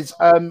 boys,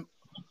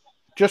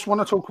 just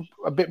want to talk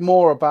a bit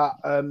more about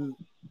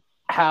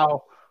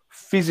how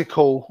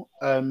physical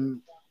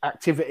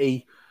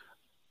activity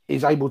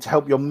is able to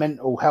help your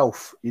mental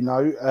health, you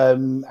know.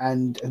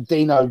 And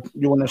Dino,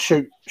 you want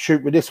to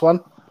shoot with this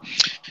one?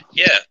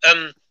 Yeah.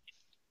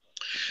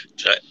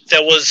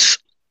 There was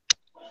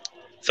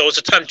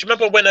a time. Do you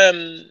remember when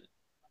a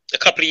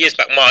couple of years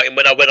back, Martin,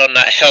 when I went on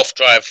that health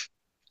drive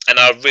and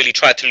I really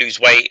tried to lose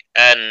weight,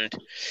 and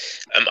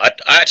I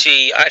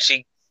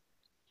actually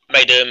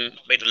made a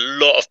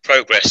lot of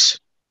progress.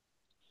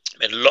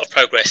 And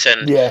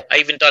yeah. I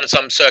even done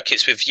some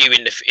circuits with you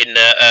in the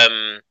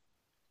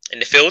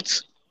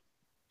fields.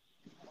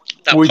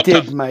 We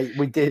did, mate.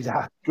 We did.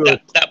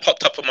 Good. That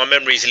popped up on my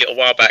memories a little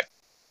while back.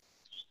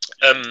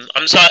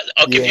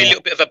 I'll give you a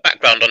little bit of a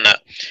background on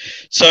that.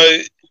 So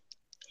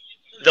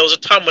there was a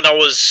time when I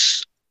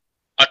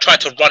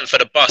tried to run for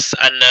the bus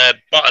and the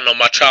button on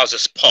my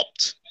trousers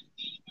popped.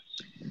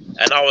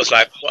 And I was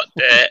like, what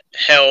the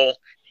hell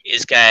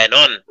is going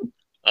on?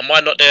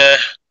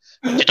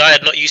 Did I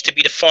not used to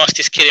be the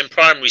fastest kid in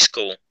primary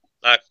school?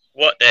 Like,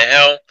 what the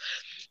hell?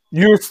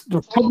 You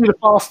were probably the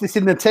fastest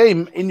in the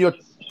team in your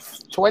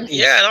 20s.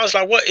 Yeah, and I was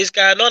like, what is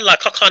going on?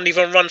 Like, I can't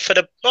even run for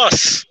the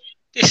bus.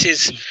 This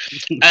is,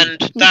 and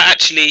that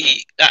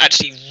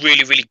actually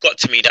really got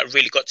to me. That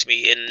really got to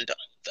me, and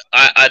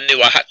I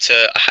knew I had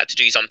to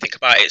do something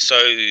about it. So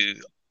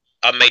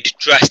I made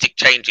drastic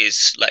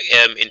changes, like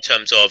in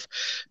terms of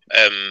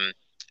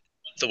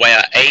the way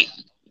I ate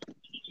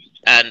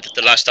and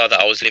the lifestyle that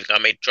I was living. I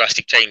made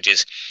drastic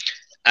changes,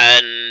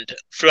 and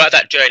throughout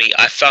that journey,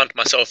 I found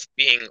myself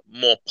being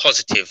more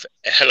positive,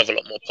 a hell of a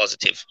lot more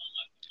positive.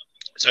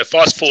 So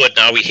fast forward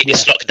now, we hit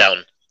this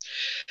lockdown.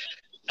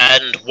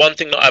 And one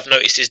thing that I've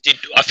noticed is,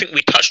 I think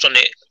we touched on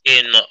it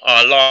in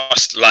our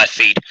last live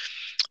feed,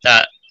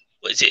 that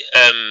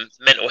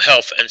mental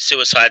health and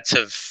suicides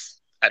have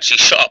actually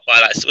shot up by,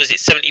 like, was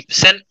it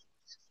 70%?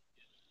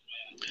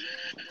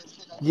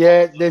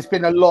 Yeah, there's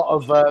been a lot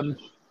of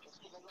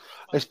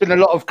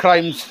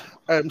claims.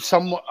 I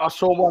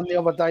saw one the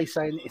other day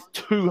saying it's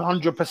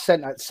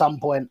 200% at some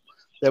point.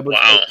 There was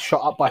it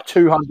shot up by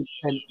 200%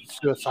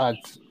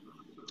 suicides.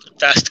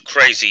 That's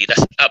crazy.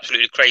 That's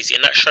absolutely crazy,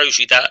 and that shows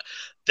you that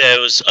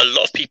there was a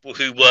lot of people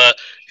who were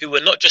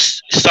not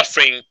just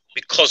suffering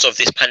because of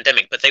this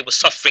pandemic, but they were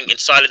suffering in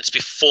silence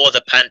before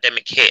the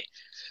pandemic hit.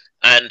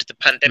 And the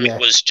pandemic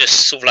was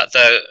just sort of like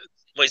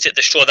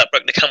the straw that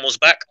broke the camel's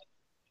back?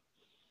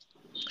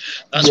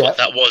 That's what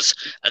that was,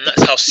 and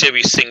that's how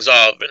serious things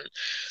are. And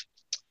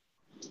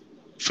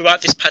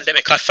throughout this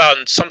pandemic, I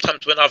found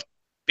sometimes when I've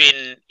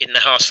been in the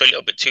house for a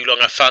little bit too long,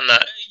 I found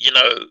that,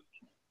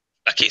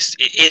 like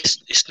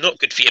it's not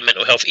good for your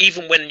mental health.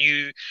 Even when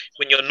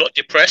you're not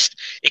depressed,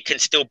 it can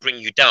still bring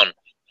you down.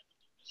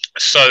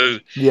 So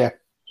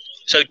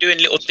doing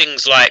little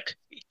things like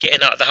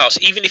getting out of the house,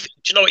 even if, do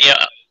you know what?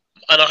 Yeah,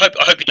 and I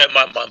hope you don't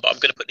mind, but I'm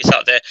going to put this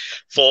out there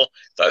for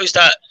those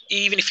that,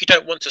 even if you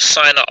don't want to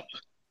sign up,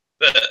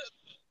 but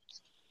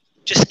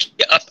just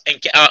get up and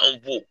get out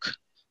and walk.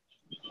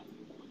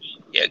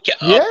 Yeah,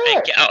 get up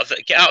and get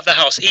out of the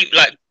house. Even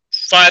like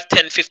 5,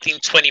 10, 15,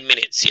 20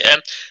 minutes. Yeah,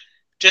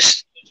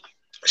 just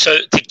so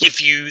to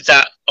give you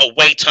that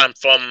away time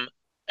from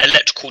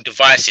electrical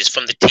devices,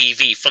 from the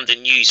TV, from the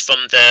news,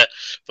 from the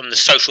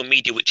social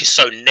media, which is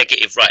so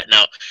negative right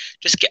now.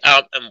 Just get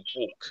out and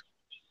walk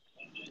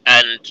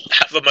and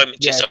have a moment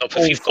to yourself.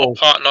 If you've got a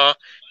partner,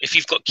 if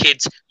you've got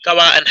kids, go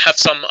out and have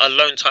some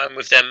alone time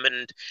with them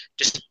and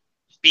just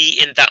be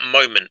in that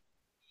moment,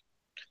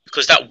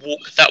 because that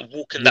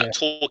walk and that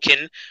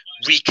talking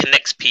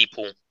reconnects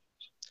people.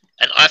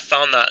 And I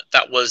found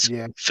that was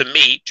for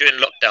me during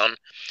lockdown,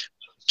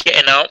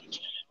 getting out.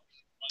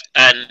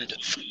 And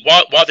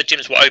while the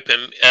gyms were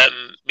open,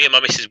 me and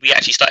my missus, we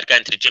actually started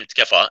going to the gym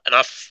together, and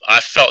I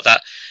felt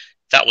that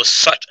was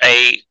such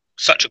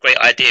a great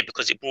idea,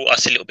 because it brought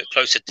us a little bit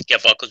closer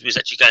together, because we was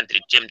actually going to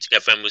the gym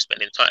together and we were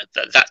spending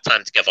that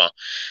time together.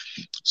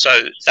 So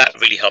that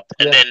really helped.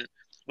 And then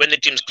when the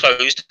gyms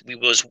closed, we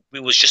was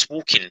just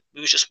walking.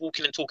 We was just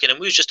walking and talking, and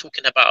we was just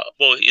talking about,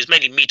 well, it was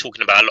mainly me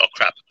talking about a lot of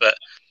crap, but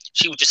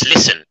she would just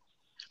listen.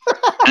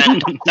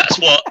 And that's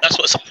what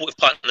a supportive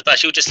partner does.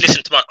 She would just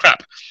listen to my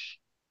crap.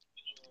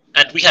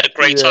 And we had a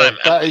great time.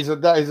 That is a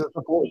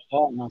supportive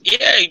partner.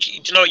 Yeah,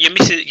 you know, your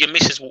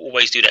missus will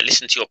always do that.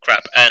 Listen to your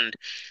crap and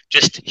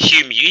just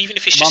humour you, even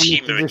if it's just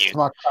humouring you.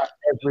 My crap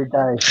every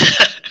day.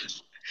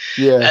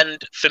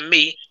 And for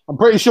me, I'm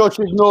pretty sure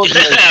she ignored me.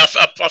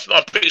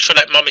 I'm pretty sure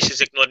that my missus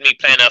ignored me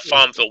playing her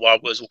Farmville while I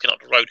was walking up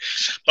the road.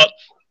 But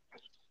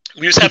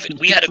we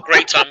had a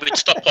great time. We'd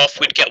stop off,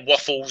 we'd get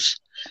waffles,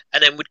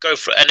 and then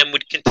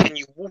we'd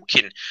continue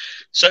walking.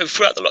 So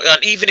throughout the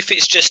lockdown, even if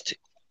it's just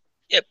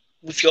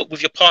with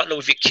your partner,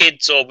 with your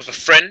kids, or with a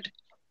friend,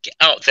 get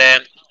out there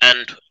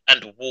and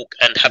walk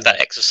and have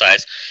that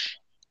exercise.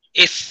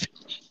 If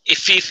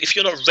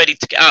you're not ready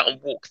to get out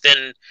and walk,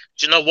 then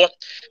do you know what?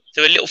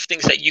 There are little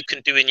things that you can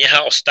do in your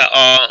house that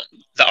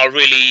are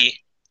really,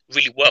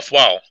 really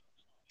worthwhile,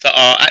 that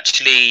are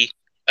actually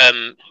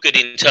good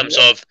in terms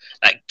of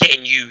like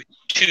getting you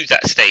to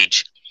that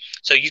stage.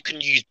 So you can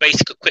use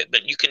basic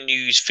equipment. You can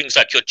use things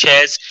like your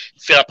chairs,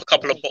 fill up a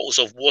couple of bottles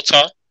of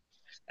water,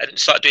 and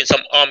start doing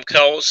some arm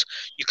curls.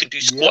 You can do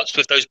squats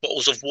with those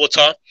bottles of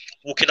water,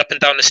 walking up and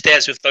down the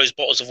stairs with those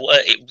bottles of water.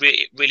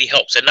 It really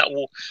helps, and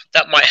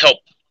that might help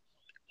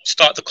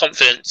start the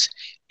confidence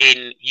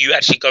in you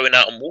actually going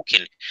out and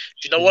walking. Do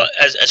you know what?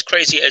 As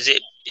crazy as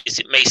it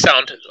may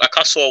sound, like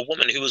I saw a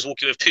woman who was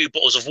walking with 2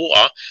 bottles of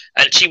water,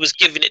 and she was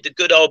giving it the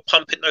good old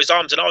pump in those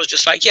arms, and I was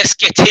just like, yes,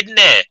 get in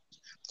there.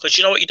 Because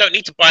you know what, you don't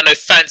need to buy no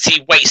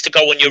fancy weights to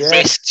go on your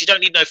wrists. You don't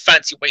need no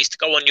fancy weights to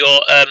go on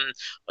your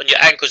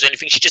ankles or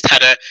anything. She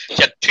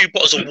had 2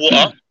 bottles of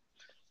water,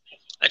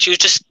 and she was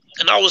just,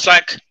 and I was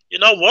like, you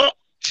know what,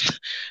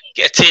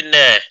 get in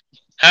there,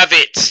 have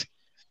it,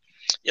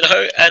 you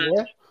know.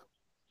 And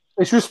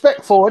it's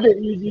respectful, isn't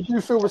it? You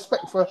do feel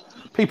respect for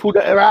people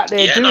that are out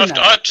there doing that.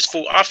 I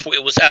thought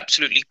it was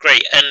absolutely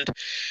great, and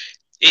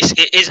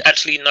it is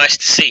actually nice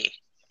to see.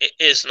 It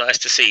is nice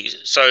to see.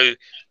 So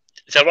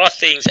there are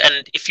things,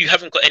 and if you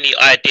haven't got any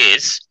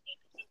ideas,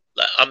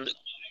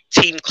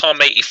 Team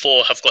Calm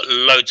 84 have got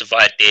loads of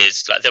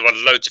ideas. Like, there are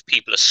loads of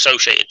people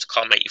associated to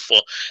Calm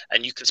 84,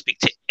 and you can speak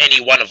to any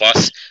one of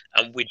us,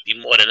 and we'd be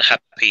more than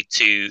happy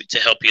to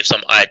help you with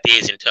some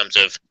ideas in terms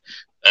of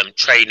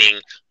training,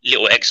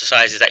 little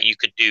exercises that you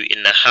could do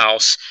in the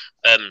house.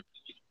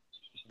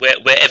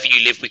 Wherever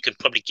you live, we could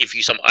probably give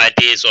you some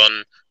ideas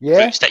on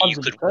routes that you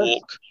could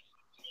walk.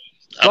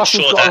 I'm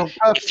sure that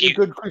if you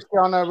good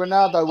Cristiano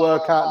Ronaldo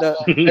workout that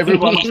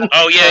everyone.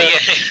 Oh yeah.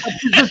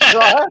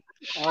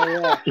 Oh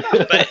yeah.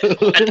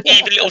 And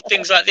even little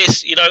things like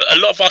this, you know, a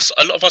lot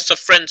of us are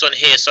friends on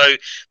here. So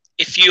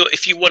if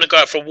you want to go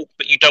out for a walk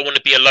but you don't want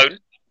to be alone,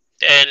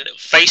 then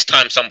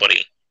FaceTime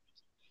somebody.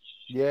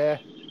 Yeah.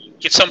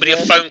 Give somebody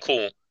a phone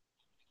call.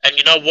 And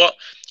you know what?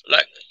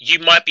 Like, you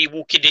might be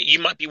walking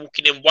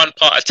in one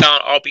part of town.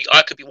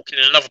 I could be walking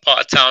in another part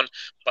of town.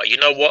 But you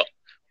know what?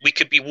 We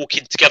could be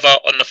walking together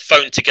on the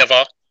phone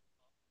together,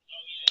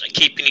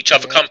 keeping each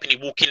other company,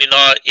 walking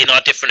in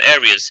our different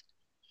areas.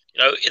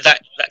 You know,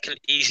 that can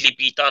easily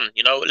be done.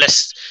 You know,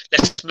 let's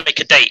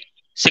make a date.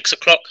 6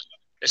 o'clock.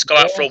 Let's go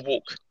out for a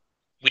walk.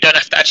 We don't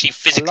have to actually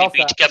physically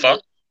be together,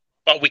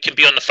 but we can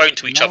be on the phone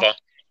to each other.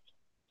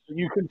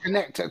 You can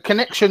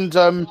connections.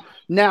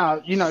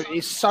 Now, you know,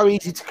 it's so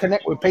easy to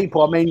connect with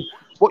people. I mean,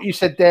 what you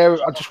said there,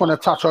 I just want to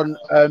touch on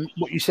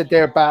what you said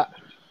there about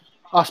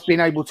us being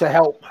able to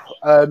help.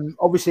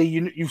 Obviously,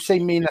 you've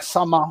seen me in the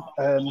summer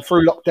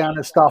through lockdown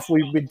and stuff.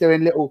 We've been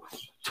doing little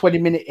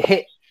 20-minute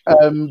HIIT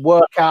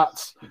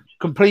workouts,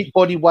 complete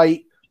body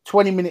weight,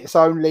 20 minutes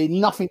only,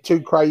 nothing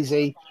too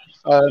crazy.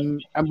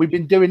 And we've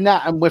been doing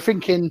that. And we're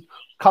thinking,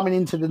 coming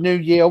into the new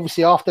year,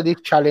 obviously after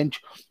this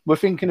challenge, we're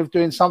thinking of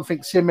doing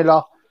something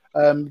similar,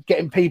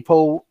 getting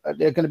people,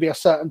 there's going to be a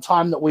certain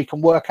time that we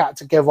can work out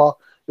together.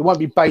 It won't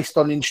be based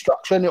on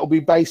instruction. It'll be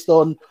based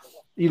on,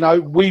 you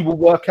know, we will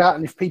work out,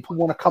 and if people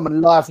want to come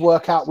and live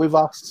work out with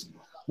us,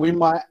 we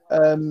might.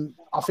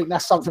 I think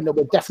that's something that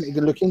we're definitely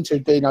going to look into,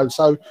 Dino.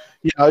 So,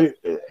 you know,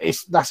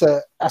 that's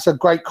a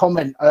great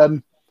comment.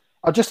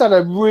 I just had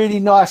a really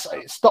nice.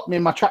 It stopped me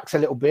in my tracks a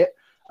little bit.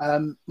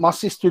 My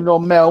sister-in-law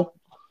Mel,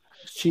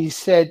 she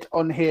said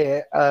on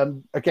here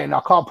again.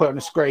 I can't put it on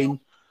the screen.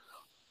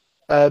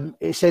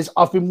 It says,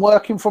 "I've been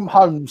working from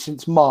home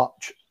since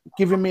March,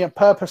 giving me a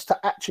purpose to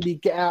actually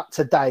get out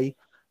today.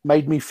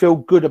 Made me feel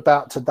good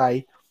about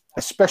today,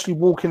 especially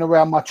walking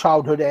around my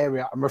childhood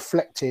area and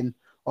reflecting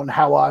on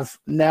how I've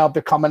now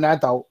become an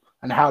adult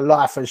and how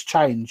life has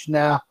changed."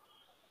 Now,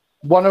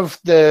 one of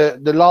the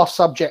last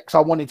subjects I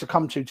wanted to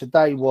come to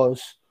today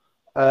was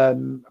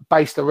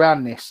based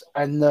around this,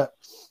 and that,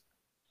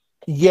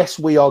 yes,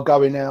 we are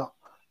going out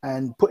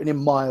and putting in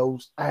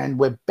miles and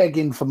we're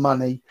begging for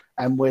money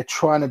and we're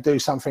trying to do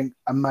something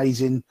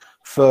amazing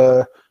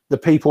for the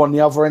people on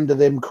the other end of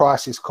them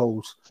crisis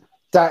calls.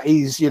 That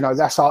is, you know,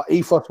 that's our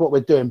ethos, what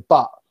we're doing.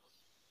 But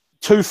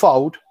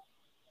twofold,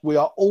 we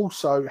are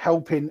also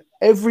helping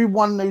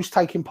everyone who's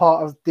taking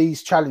part of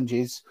these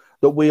challenges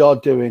that we are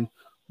doing.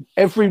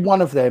 Every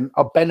one of them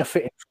are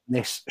benefiting from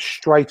this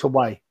straight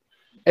away.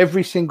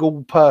 Every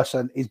single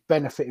person is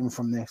benefiting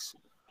from this.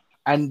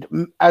 And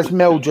as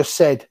Mel just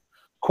said,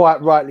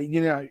 quite rightly,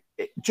 you know,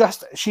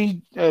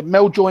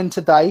 Mel joined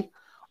today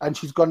and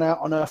she's gone out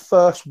on her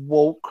first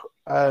walk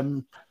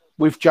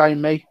with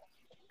Jamie,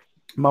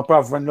 my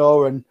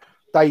brother-in-law, and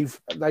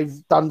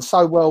they've done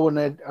so well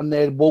on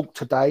their walk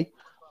today.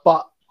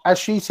 But as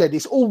she said,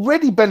 it's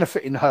already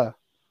benefiting her.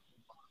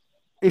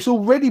 It's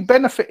already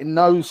benefiting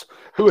those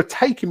who are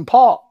taking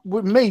part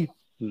with me.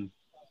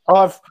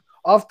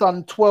 I've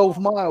done 12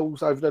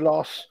 miles over the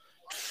last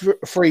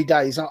 3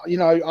 days. You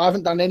know, I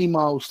haven't done any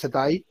miles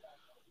today.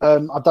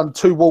 I've done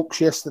 2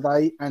 walks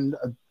yesterday and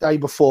a day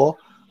before.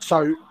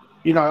 So,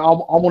 you know,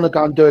 I want to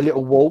go and do a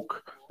little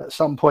walk at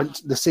some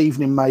point this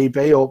evening,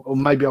 maybe, or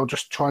maybe I'll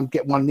just try and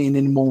get one in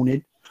the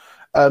morning.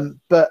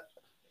 But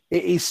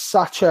it is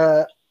such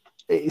an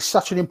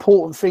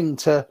important thing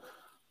to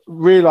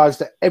realize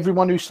that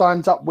everyone who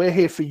signs up, we're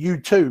here for you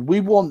too. We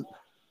want,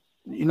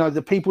 you know,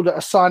 the people that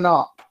are sign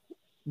up,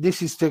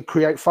 this is to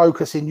create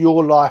focus in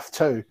your life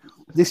too.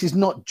 This is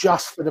not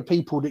just for the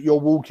people that you're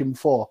walking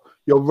for,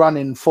 you're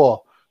running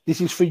for. This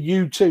is for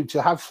you too,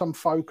 to have some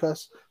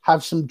focus,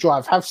 have some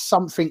drive, have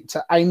something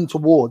to aim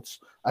towards,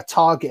 a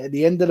target at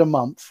the end of the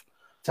month,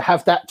 to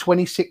have that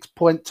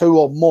 26.2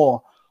 or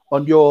more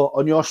on your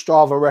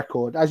Strava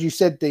record. As you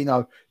said,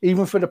 Dino,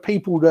 even for the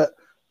people that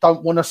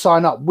don't want to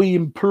sign up, we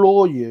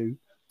implore you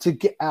to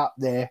get out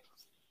there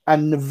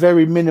and the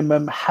very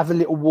minimum, have a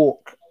little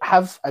walk.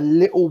 Have a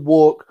little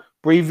walk,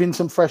 breathe in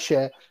some fresh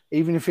air,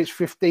 even if it's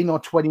 15 or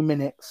 20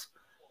 minutes.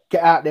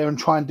 Get out there and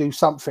try and do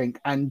something.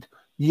 And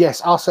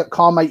yes, us at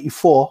Calm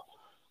 84,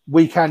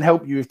 we can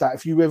help you with that.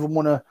 If you ever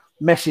want to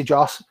message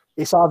us,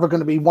 it's either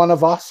going to be one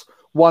of us,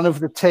 one of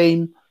the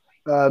team,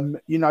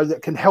 you know,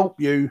 that can help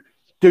you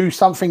do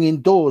something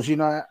indoors, you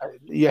know,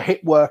 your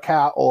HIIT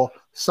workout or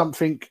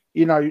something,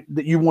 you know,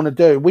 that you want to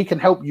do. We can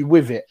help you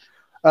with it.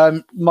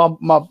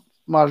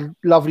 My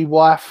lovely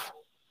wife,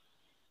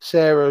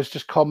 Sarah, has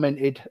just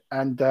commented,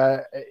 and,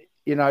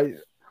 you know,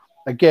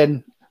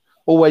 again,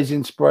 always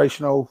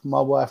inspirational.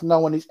 My wife. No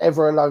one is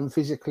ever alone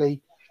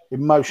physically,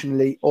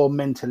 emotionally, or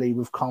mentally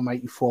with Calm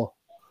 84,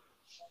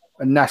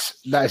 and that's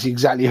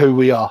exactly who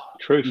we are.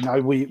 Truth. You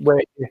know,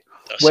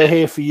 we're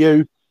here for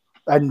you,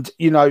 and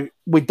you know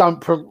we're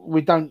not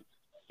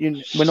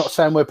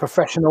saying we're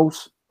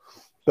professionals,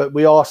 but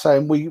we are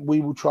saying we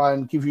will try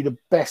and give you the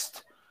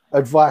best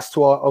advice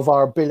of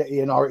our ability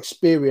and our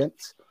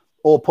experience,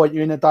 or point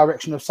you in the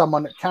direction of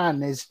someone that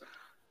can. There's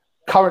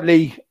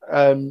currently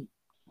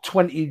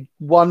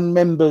 21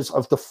 members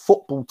of the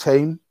football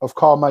team of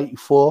Calm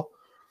 84,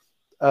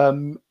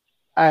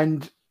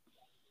 and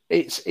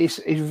it's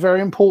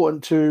very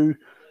important to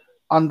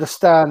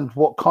understand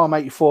what Calm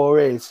 84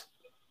 is,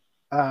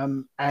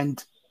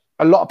 and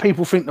a lot of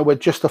people think that we're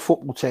just a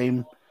football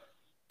team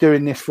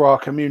doing this for our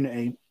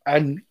community,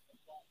 and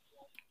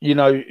you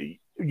know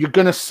you're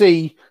going to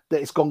see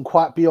that it's gone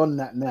quite beyond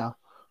that now.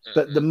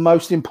 But the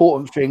most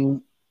important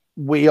thing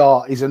we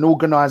are is an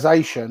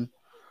organisation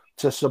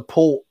to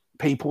support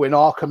people in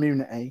our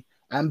community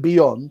and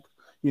beyond.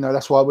 You know,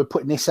 that's why we're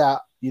putting this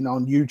out, you know,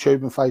 on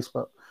YouTube and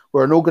Facebook.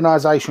 We're an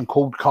organisation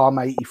called Calm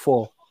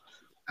 84,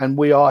 and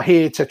we are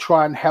here to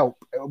try and help.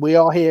 We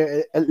are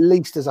here at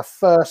least as a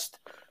first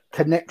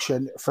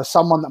connection for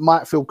someone that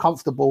might feel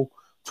comfortable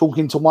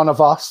talking to one of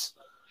us,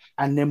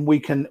 and then we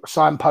can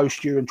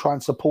signpost you and try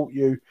and support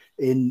you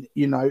in,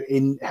 you know,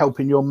 in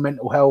helping your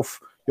mental health,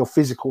 your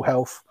physical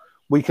health.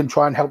 We can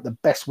try and help the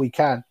best we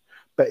can.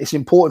 But it's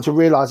important to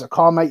realise that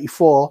Calm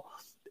 84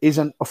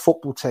 isn't a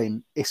football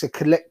team. It's a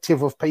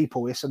collective of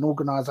people. It's an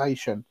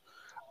organisation.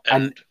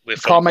 And we're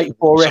Calm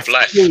 84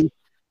 FC,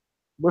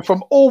 we're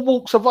from all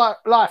walks of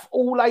life,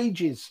 all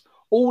ages.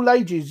 All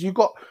ages. You've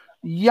got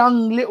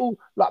young little,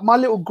 like my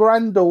little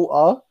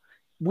granddaughter,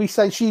 we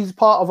say she's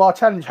part of our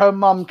challenge. Her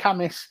mum,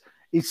 Camis,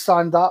 is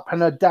signed up,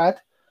 and her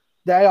dad,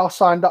 they are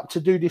signed up to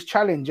do this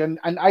challenge. And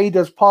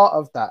Ada's part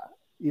of that.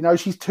 You know,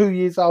 she's 2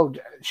 years old.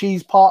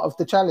 She's part of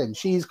the challenge.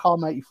 She's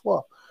Calm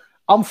 84.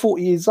 I'm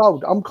 40 years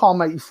old. I'm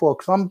Calm 84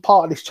 because I'm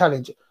part of this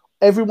challenge.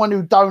 Everyone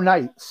who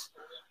donates,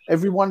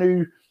 everyone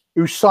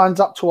who signs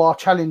up to our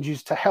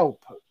challenges to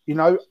help, you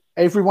know,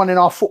 everyone in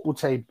our football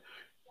team.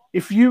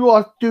 If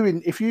your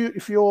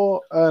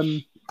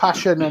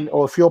passion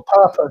or if your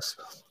purpose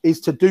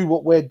is to do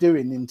what we're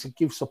doing and to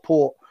give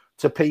support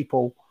to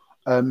people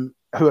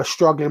who are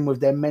struggling with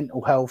their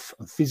mental health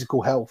and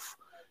physical health,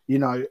 you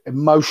know,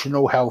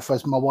 emotional health,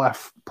 as my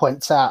wife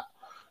points out,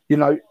 you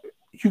know,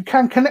 you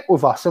can connect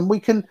with us, and we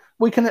can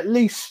at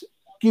least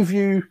give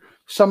you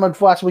some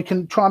advice. We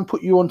can try and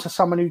put you onto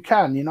someone who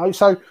can, you know.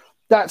 So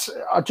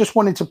I just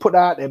wanted to put that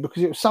out there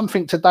because it was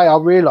something today I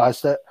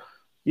realised that,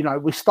 you know,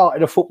 we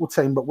started a football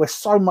team, but we're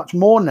so much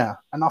more now.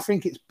 And I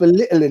think it's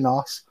belittling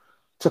us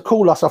to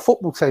call us a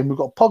football team. We've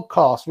got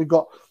podcasts, we've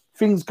got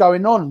things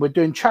going on. We're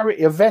doing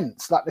charity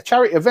events. Like the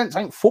charity events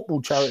ain't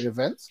football charity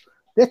events.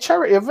 They're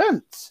charity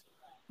events.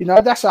 You know,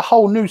 that's a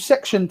whole new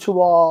section to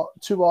our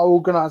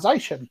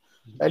organisation.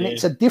 And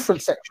it's a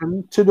different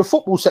section to the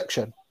football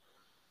section.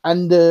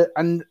 And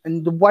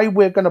the way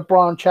we're going to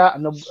branch out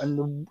and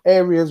the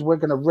areas we're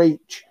going to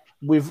reach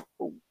with,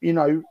 you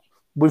know,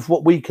 with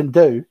what we can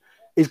do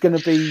is going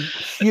to be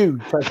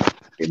huge. So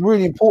it's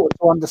really important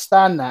to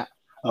understand that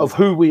of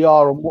who we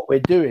are and what we're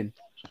doing.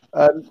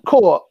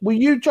 Cor, will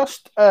you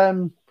just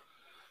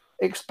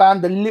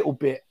expand a little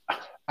bit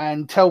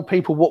and tell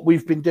people what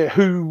we've been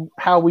doing,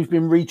 how we've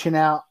been reaching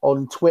out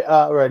on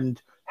Twitter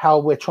and how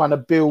we're trying to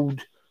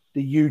build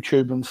the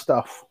YouTube and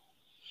stuff?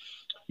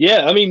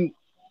 Yeah, I mean,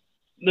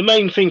 the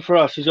main thing for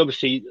us is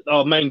obviously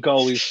our main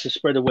goal is to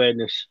spread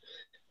awareness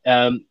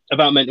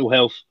about mental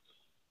health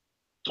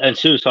and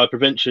suicide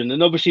prevention.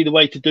 And obviously the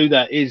way to do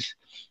that is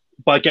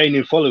by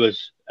gaining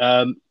followers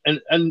and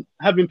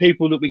having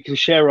people that we can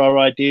share our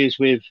ideas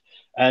with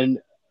and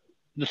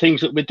the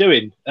things that we're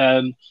doing,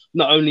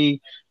 not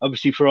only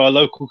obviously for our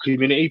local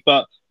community,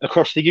 but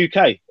across the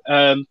UK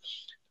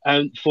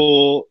and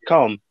for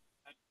Calm.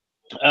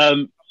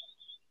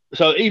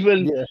 So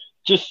even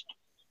just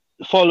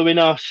following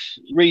us,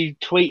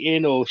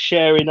 retweeting or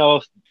sharing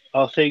our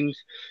things,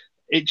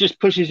 it just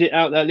pushes it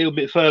out that little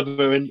bit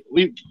further. And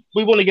we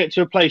want to get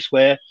to a place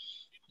where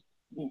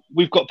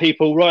we've got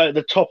people right at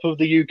the top of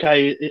the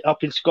UK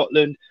up in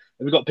Scotland,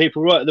 and we've got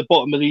people right at the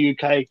bottom of the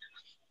UK,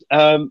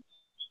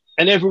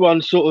 and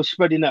everyone's sort of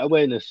spreading that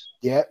awareness.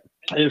 Yeah.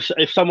 And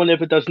if someone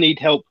ever does need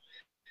help,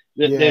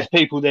 there's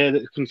people there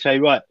that can say,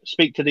 right,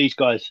 speak to these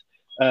guys.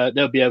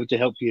 They'll be able to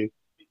help you.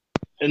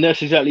 And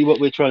that's exactly what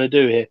we're trying to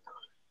do here.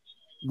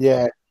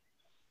 Yeah.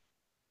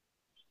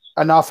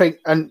 And I think,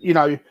 and you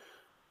know,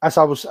 as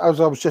I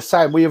was just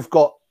saying, we have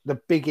got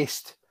the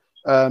biggest,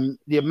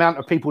 the amount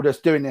of people that's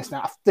doing this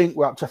now. I think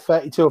we're up to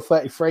 32 or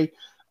 33.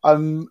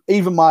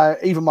 Even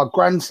my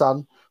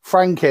grandson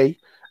Frankie,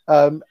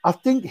 I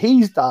think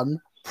he's done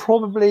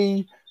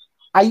probably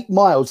 8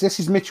 miles. This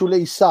is Mitchell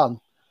Lee's son.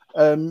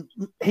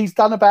 He's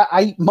done about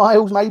 8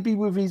 miles, maybe,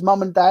 with his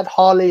mum and dad,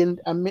 Harley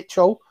and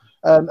Mitchell,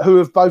 who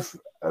have both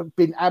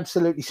been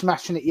absolutely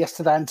smashing it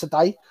yesterday and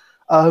today.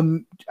 I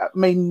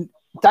mean,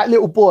 that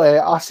little boy,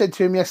 I said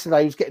to him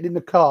yesterday, he was getting in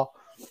the car.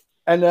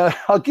 And I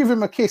give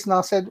him a kiss, and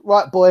I said,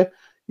 "Right, boy,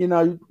 you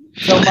know,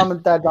 tell mum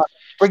and dad I'll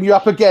bring you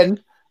up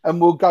again,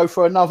 and we'll go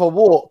for another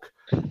walk."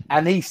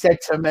 And he said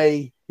to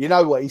me, you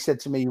know what he said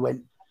to me? He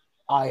went,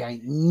 "I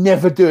ain't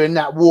never doing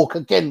that walk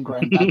again,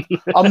 Granddad.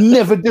 I'm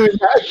never doing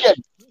that again."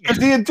 Because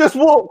he had just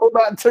walked for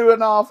about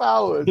 2.5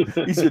 hours.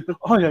 He said,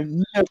 "I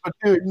ain't never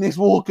doing this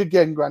walk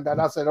again, Granddad."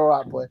 I said, "All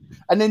right, boy."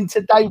 And then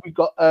today we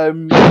got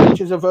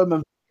pictures of him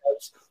and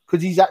videos,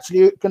 because he's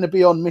actually going to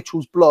be on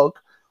Mitchell's blog.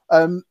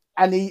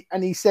 And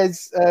he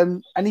says,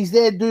 and he's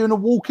there doing a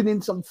walking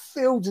in some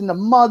fields in the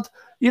mud.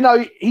 You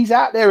know, he's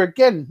out there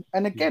again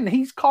and again.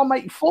 He's Calm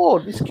 84.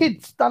 This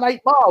kid's done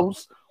 8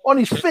 miles on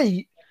his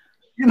feet,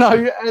 you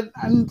know,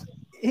 and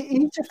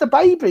he's just a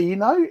baby, you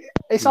know.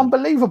 It's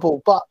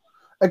unbelievable. But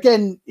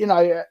again, you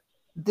know,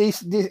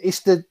 this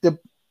it's the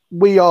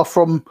we are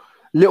from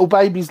little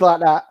babies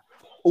like that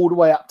all the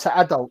way up to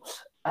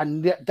adults,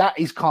 and that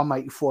is Calm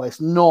 84.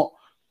 It's not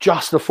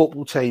just a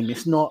football team.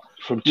 It's not,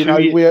 From you know,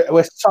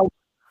 we're so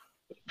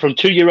from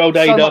 2-year-old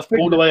so Ada much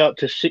bigger. all the way up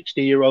to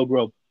 60-year-old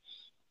Rob.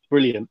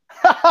 Brilliant.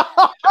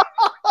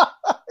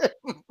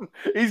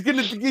 he's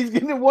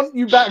gonna want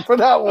you back for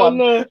that Oh one.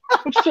 no,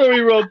 I'm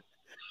sorry, Rob.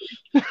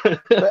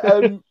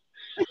 But,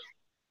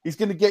 he's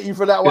gonna get you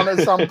for that one at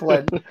some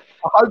point. I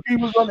hope he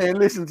was on here and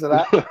listened to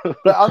that.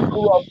 But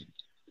Uncle Rob,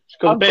 It's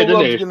got bed,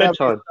 isn't it? It's gonna have-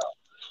 bedtime.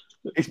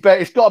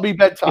 It's got to be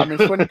bedtime.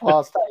 It's 20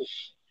 past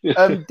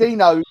 8.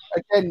 Dino,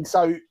 again,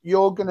 so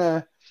you're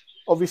gonna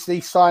obviously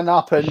sign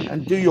up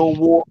and do your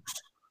walks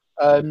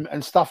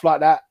and stuff like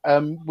that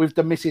with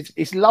the missus.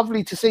 It's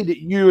lovely to see that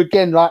you,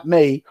 again, like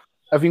me,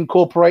 have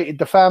incorporated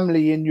the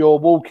family in your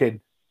walking.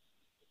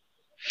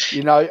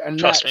 You know, and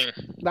Trust me.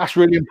 that's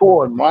really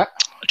important, right?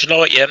 Do you know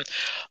what? Yeah,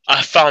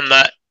 I found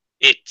that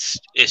it's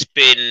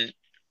been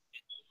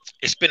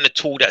a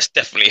tool that's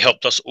definitely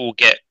helped us all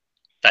get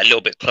that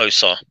little bit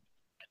closer.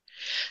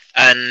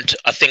 And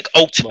I think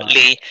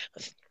ultimately,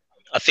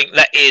 I think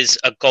that is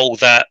a goal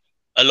that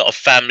a lot of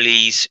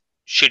families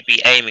should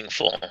be aiming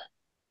for,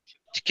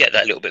 to get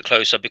that little bit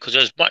closer. Because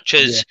as much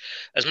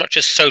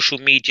as social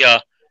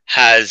media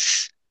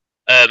has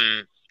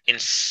in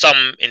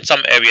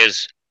some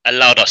areas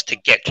allowed us to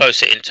get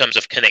closer in terms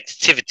of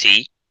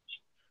connectivity,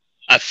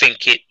 I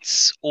think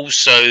it's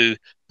also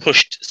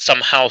pushed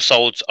some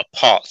households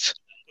apart.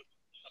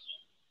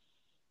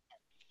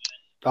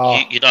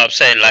 You know what I'm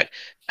saying? Like,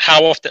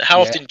 how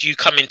often do you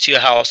come into your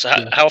house?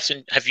 How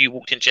often have you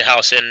walked into your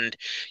house and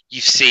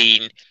you've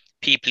seen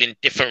people in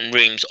different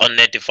rooms on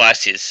their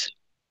devices?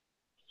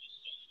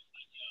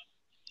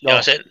 You know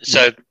what I'm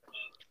saying?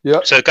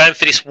 So going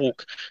for this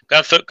walk,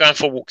 going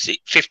for walks,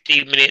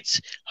 15 minutes,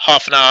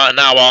 half an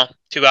hour,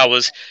 2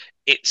 hours,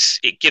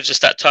 it gives us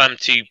that time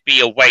to be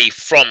away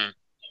from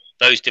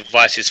those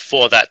devices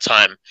for that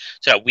time,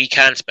 so that we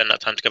can spend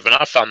that time together. And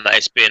I found that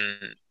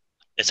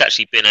it's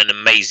actually been an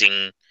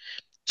amazing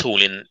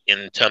tool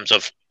in terms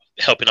of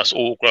helping us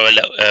all grow a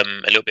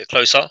little bit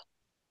closer.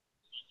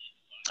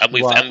 And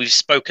we've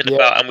spoken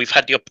about, and we've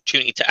had the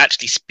opportunity to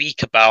actually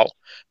speak about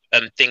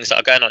things that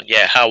are going on.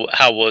 Yeah,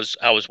 how was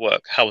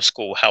work? How was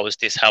school? How was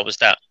this? How was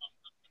that?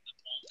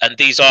 And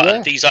these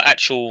are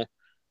actual,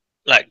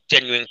 like,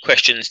 genuine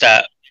questions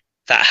that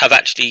have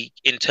actually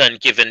in turn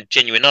given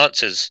genuine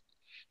answers,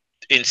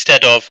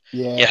 instead of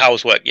how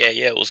was work? Yeah,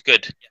 it was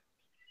good.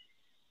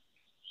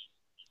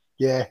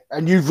 Yeah,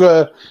 and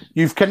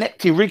you've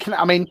connected,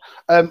 I mean,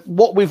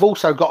 what we've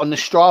also got on the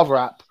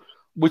Strava app,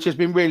 which has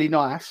been really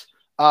nice.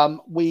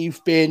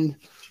 We've been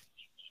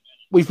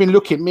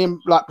looking.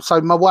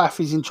 So my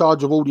wife is in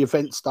charge of all the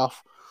event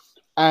stuff,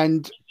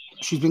 and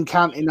she's been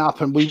counting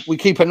up, and we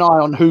keep an eye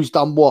on who's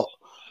done what,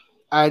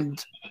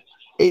 and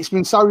it's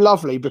been so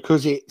lovely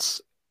because it's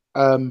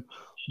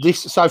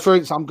this. So for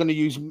instance, I'm going to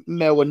use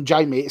Mel and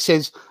Jamie. It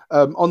says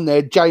on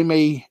there,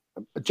 Jamie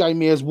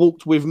has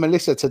walked with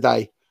Melissa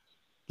today.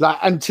 Like,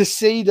 and to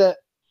see that,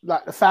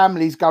 like, the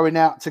families going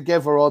out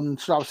together on,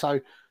 so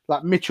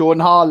like Mitchell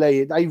and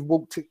Harley, they've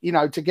walked, you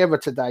know, together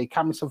today.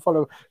 Camus and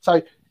follow.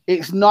 So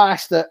it's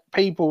nice that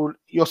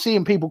you're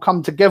seeing people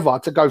come together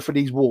to go for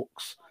these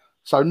walks.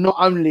 So not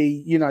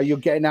only, you know, you're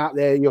getting out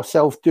there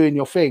yourself doing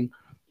your thing,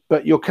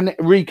 but you're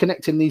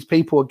reconnecting these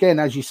people again,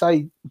 as you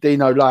say,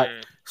 Dino. Like,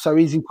 so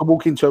easy to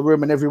walk into a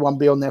room and everyone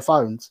be on their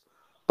phones,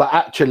 but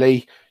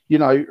actually, you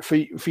know, for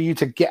you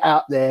to get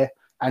out there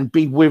and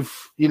be with,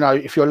 you know,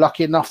 if you're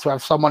lucky enough to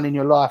have someone in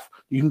your life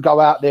you can go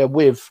out there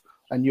with,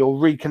 and you're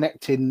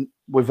reconnecting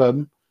with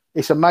them,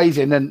 it's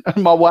amazing. And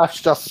my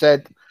wife's just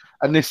said,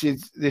 and this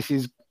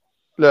is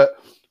look,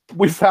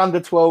 we found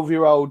a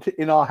 12-year-old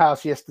in our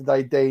house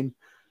yesterday, Dean,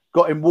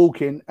 got him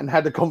walking and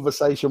had a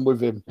conversation with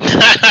him.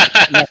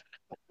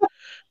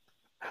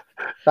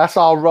 That's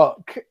our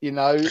rock, you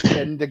know.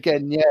 And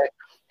again,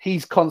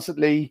 he's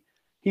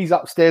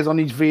upstairs on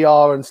his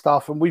VR and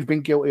stuff, and we've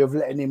been guilty of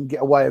letting him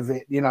get away with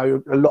it, you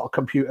know, a lot of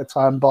computer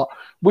time. But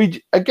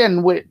we're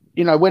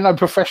no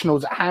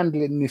professionals at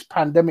handling this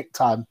pandemic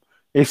time.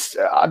 It's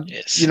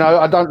you know,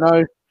 I don't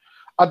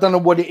know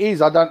what it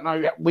is.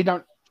 We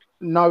don't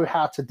know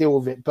how to deal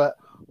with it, but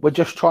we're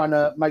just trying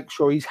to make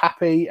sure he's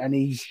happy and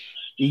he's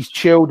he's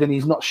chilled and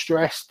he's not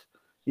stressed,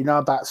 you know,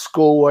 about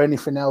school or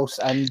anything else.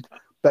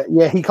 But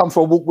yeah, he come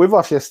for a walk with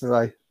us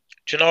yesterday.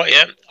 Do you know what?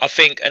 Yeah, I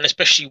think, and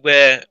especially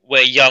where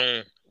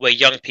young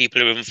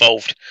people are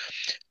involved,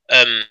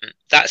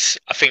 that's,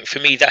 I think for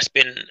me, that's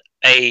been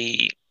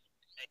an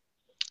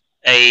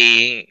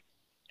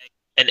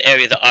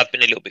area that I've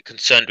been a little bit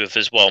concerned with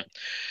as well,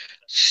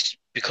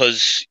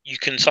 because you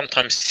can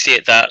sometimes see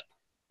it that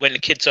when the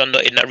kids are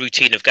not in that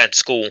routine of going to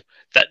school,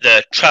 that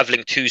they're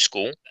traveling to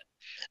school,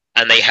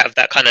 and they have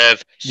that kind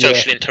of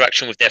social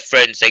interaction with their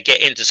friends. They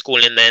get into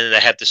school and then they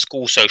have the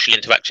school social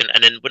interaction,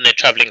 and then when they're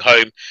traveling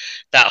home,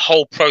 that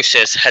whole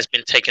process has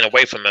been taken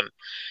away from them.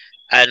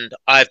 And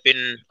I've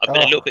been a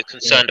little bit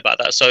concerned about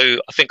that. So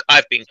I think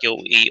I've been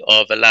guilty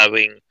of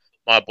allowing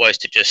my boys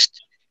to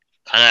just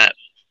kind of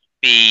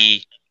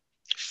be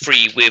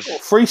free with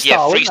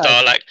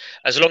freestyle. Like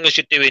as long as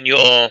you're doing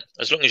your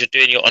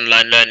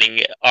online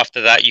learning,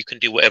 after that you can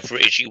do whatever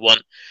it is you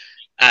want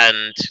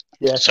and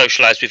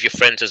socialize with your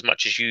friends as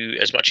much as you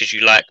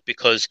like,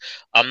 because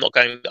I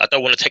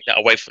don't want to take that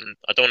away from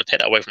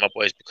my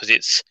boys, because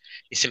it's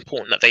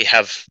important that they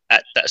have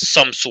that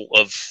some sort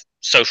of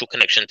social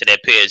connection to their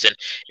peers. And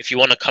if you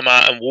want to come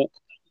out and walk,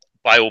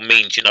 by all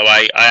means, you know,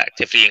 I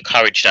actively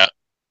encourage that.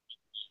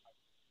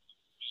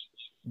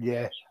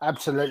 Yeah,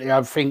 absolutely.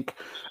 I think,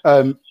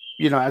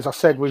 you know, as I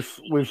said with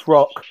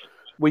Rock,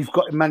 we've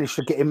managed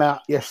to get him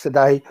out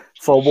yesterday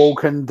for a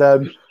walk, and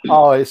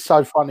it's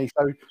so funny.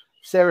 So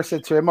Sarah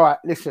said to him, "All right,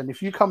 listen,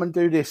 if you come and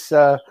do this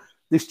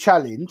this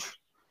challenge,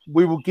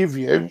 we will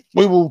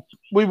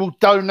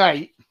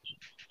donate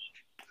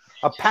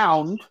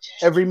 £1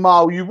 every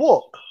mile you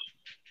walk."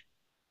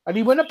 And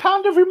he went,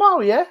 £1 every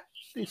mile, yeah?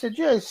 He said,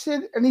 yeah.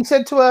 And he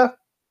said to her,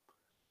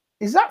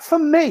 "Is that for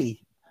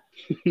me?"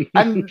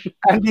 and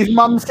his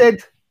mum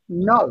said,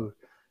 "No."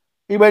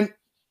 He went,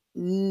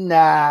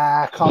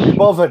 "Nah, can't be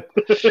bothered."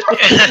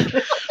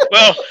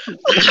 Well,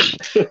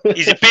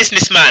 he's a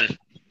businessman.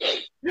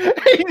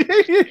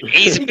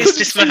 He's a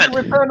businessman.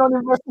 Return on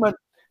investment.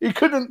 He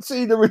couldn't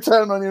see the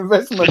return on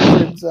investment for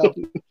himself.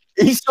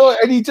 He saw it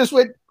and he just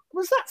went,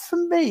 "Was that for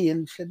me?"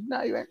 And said,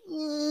 "No." He went,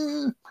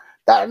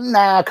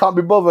 "Nah, can't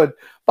be bothered."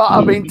 But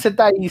I mean,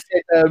 today he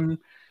said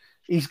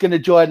he's going to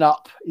join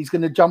up. He's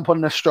going to jump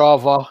on the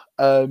Strava,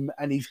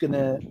 and he's going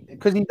to,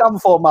 because he done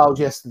 4 miles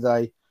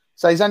yesterday,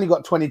 so he's only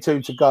got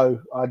 22 to go.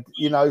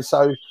 You know,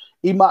 so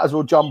he might as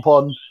well jump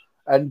on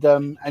and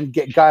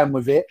get going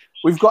with it.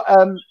 We've got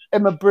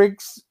Emma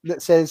Briggs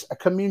that says a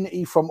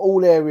community from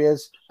all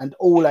areas and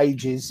all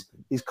ages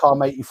is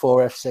Calm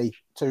 84 FC.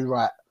 Too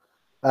right.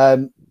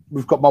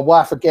 We've got my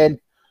wife again,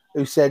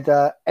 who said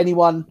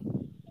anyone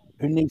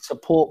who needs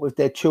support with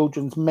their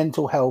children's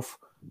mental health,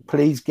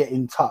 please get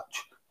in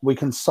touch. We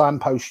can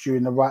signpost you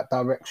in the right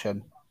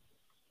direction.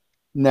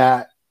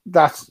 Now,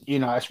 that's, you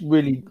know,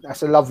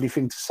 that's a lovely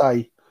thing to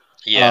say.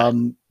 Yeah.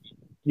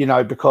 You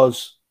know,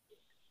 because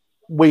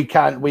we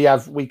can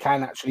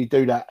actually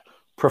do that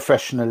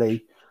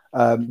professionally.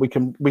 We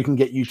can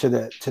get you to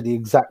the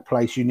exact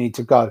place you need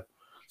to go.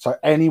 So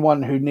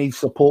anyone who needs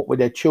support with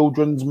their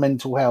children's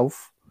mental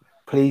health,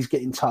 please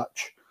get in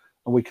touch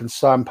and we can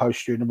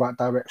signpost you in the right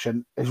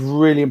direction. It's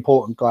really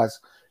important, guys.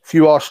 If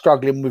you are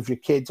struggling with your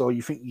kids or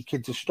you think your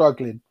kids are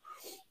struggling,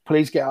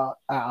 please get at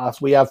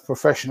us. We have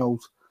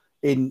professionals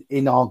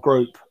in our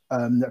group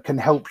that can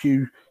help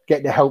you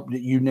get the help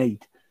that you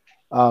need.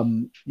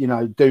 You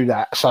know, do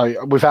that.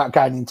 So without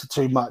going into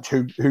too much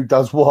who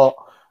does what,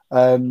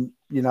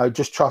 you know,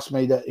 just trust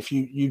me that if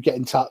you get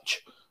in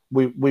touch,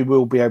 we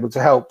will be able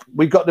to help.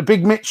 We got the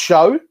Big Mitch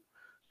Show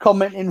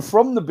commenting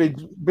from the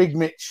Big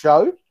Mitch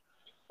Show.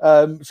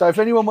 So if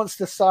anyone wants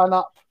to sign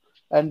up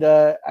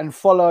and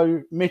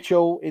follow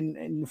Mitchell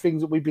in the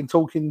things that we've been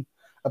talking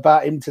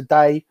about him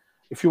today,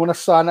 if you want to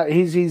sign up,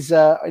 he's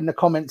in the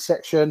comment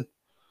section.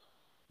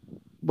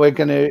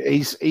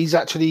 He's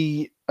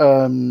actually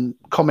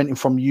commenting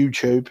from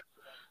YouTube,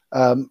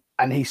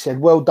 and he said,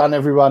 "Well done,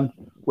 everyone.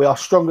 We are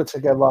stronger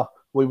together.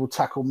 We will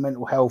tackle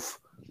mental health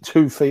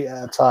 2 feet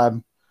at a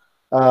time."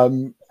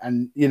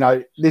 And you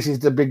know, this is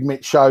the Big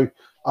Mitch Show.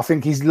 I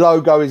think his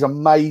logo is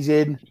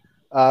amazing.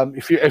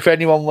 If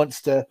anyone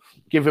wants to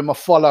give him a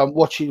follow and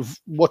watch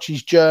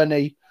his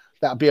journey,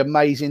 that'd be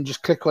amazing.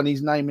 Just click on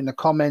his name in the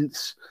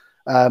comments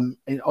on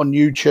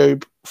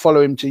YouTube.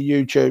 Follow him to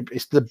YouTube.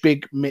 It's the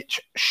Big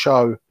Mitch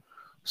Show.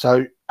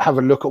 So have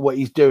a look at what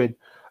he's doing.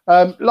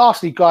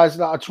 Lastly, guys,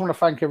 I just want to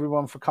thank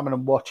everyone for coming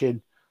and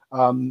watching.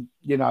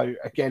 You know,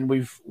 again,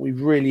 we've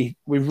really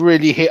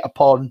hit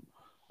upon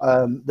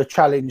the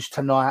challenge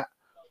tonight.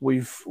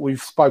 We've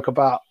spoke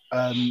about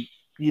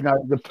you know,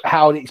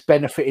 how it's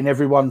benefiting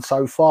everyone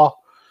so far.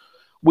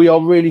 We are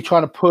really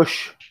trying to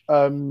push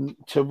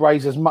to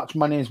raise as much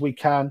money as we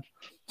can,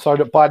 so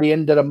that by the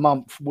end of the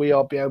month we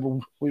are be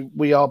able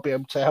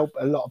to help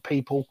a lot of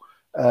people,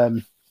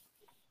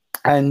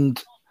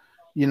 and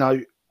you know,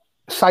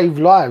 save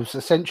lives.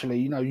 Essentially,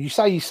 you know, you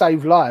say you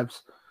save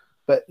lives,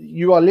 but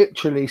you are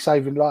literally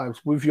saving lives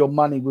with your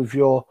money, with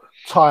your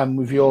time,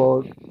 with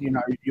your, you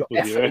know, your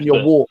effort and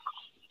your walk.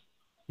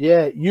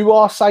 Yeah, you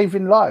are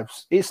saving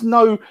lives. It's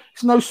no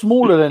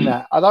smaller than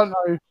that. I don't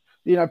know.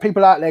 You know,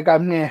 people out there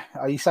going, "Yeah,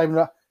 are you saving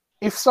lives?"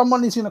 If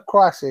someone is in a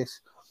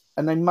crisis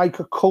and they make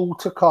a call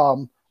to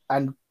Calm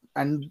and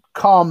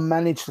Calm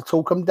manage to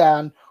talk them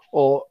down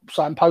or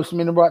signpost them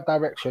in the right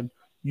direction,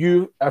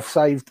 you have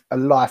saved a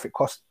life. It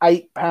costs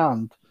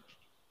 £8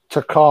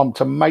 to Calm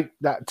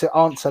to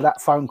answer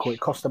that phone call.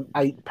 It cost them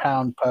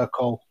 £8 per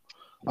call,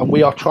 and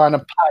we are trying to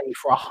pay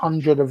for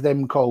 100 of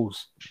them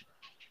calls.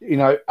 You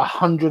know,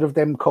 100 of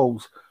them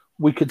calls.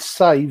 We could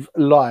save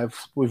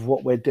lives with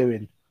what we're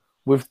doing.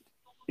 With,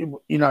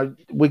 you know,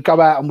 we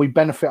go out and we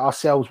benefit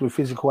ourselves with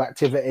physical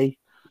activity,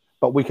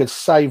 but we could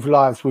save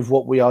lives with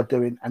what we are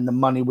doing and the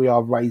money we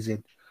are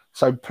raising.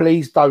 So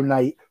please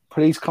donate.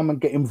 Please come and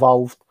get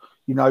involved.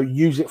 You know,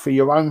 use it for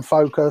your own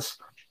focus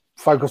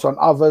on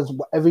others,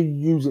 whatever you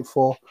use it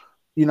for.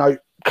 You know,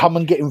 come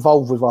and get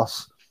involved with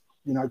us.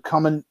 You know,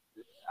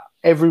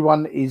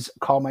 everyone is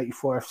Calm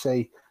 84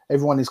 FC.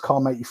 Everyone is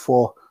Calm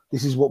 84.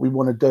 This is what we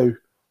want to do.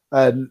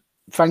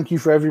 Thank you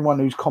for everyone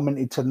who's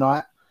commented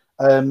tonight.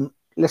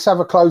 Let's have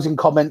a closing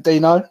comment,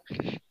 Dino,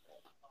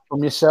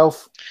 from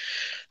yourself.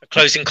 A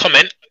closing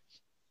comment.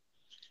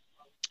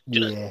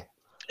 Yeah.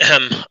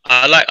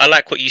 I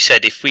like what you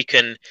said. If we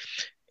can,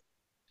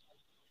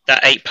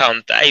 that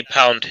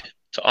 £8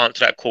 to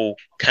answer that call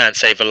can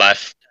save a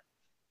life.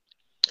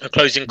 A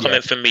closing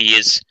comment for me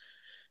is,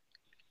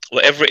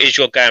 whatever it is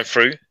you're going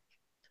through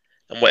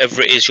and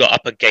whatever it is you're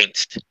up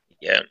against,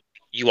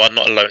 you are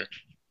not alone.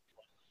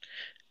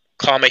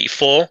 Calm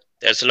 84,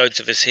 there's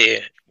loads of us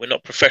here. We're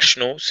not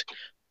professionals,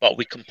 but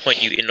we can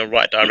point you in the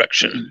right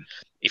direction.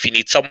 If you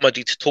need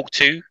somebody to talk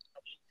to,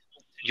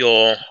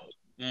 you're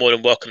more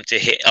than welcome to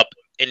hit up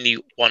any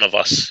one of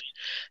us,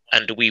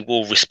 and we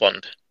will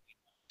respond.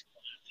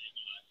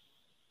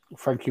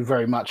 Thank you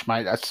very much,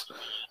 mate. That's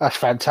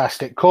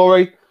fantastic.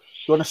 Corey,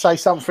 you want to say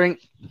something?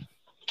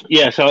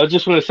 Yeah, so I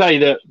just want to say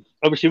that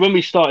obviously when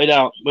we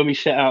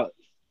set out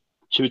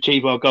to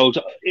achieve our goals,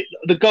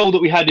 the goal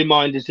that we had in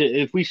mind is that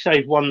if we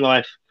save one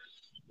life,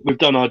 we've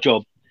done our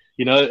job,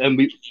 you know. And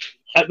we,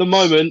 at the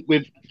moment,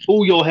 with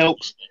all your help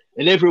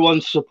and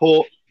everyone's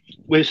support,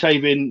 we're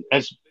saving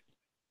as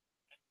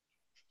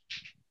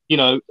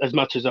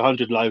much as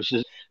 100 lives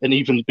and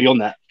even beyond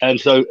that. And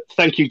so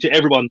thank you to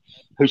everyone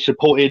who's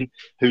supporting,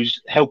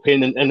 who's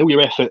helping, and all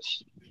your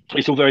efforts.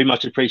 It's all very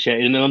much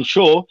appreciated. And I'm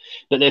sure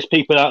that there's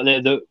people out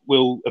there that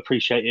will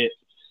appreciate it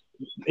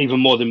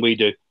even more than we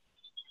do.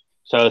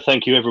 So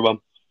thank you, everyone.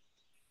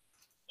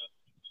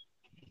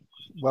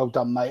 Well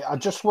done, mate. I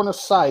just want to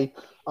say,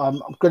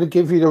 I'm going to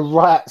give you the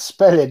right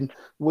spelling.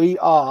 We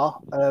are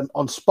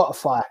on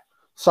Spotify.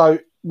 So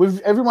with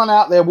everyone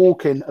out there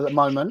walking at the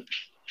moment,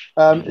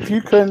 if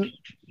you can,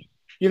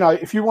 you know,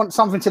 if you want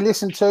something to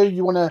listen to,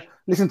 you want to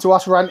listen to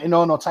us ranting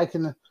on or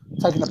taking a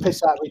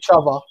piss out of each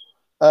other,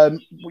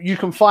 you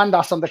can find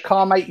us under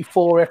Calm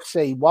 84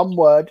 FC. One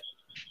word,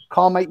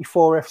 Calm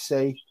 84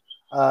 FC.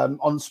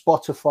 On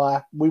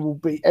Spotify. We will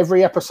be,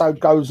 every episode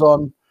goes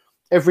on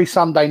every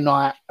Sunday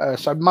night.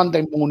 So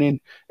Monday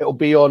morning it'll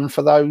be on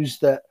for those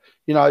that,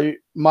 you know,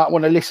 might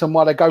want to listen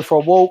while they go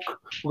for a walk.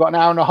 We've got an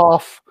hour and a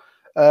half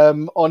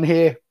on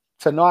here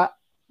tonight.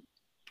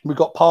 We've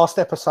got past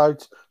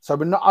episodes. So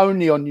we're not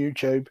only on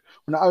YouTube,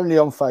 we're not only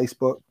on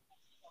Facebook,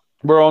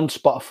 we're on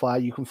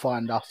Spotify. You can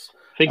find us.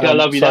 I think how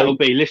lovely that will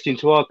be, listening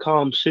to our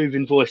calm,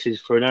 soothing voices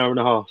for an hour and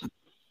a half.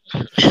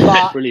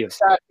 But brilliant.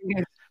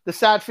 The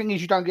sad thing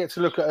is you don't get to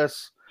look at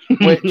us,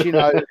 which, you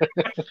know,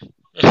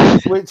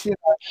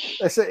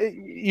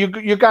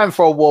 you're going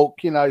for a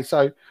walk, you know,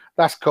 so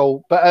that's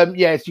cool. But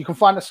yes, you can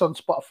find us on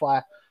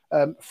Spotify.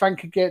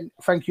 Thank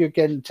you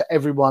again to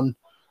everyone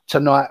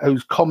tonight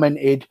who's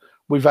commented.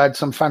 We've had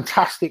some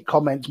fantastic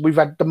comments. We've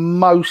had the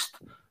most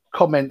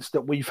comments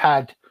that we've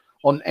had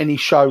on any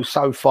show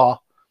so far.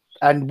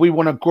 And we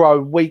want to grow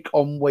week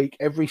on week,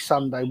 every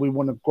Sunday. We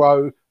want to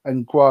grow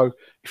and grow.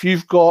 If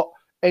you've got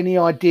any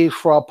ideas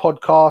for our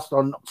podcast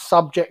on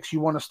subjects you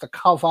want us to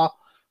cover,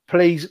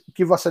 please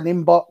give us an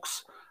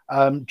inbox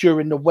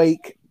during the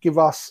week. Give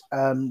us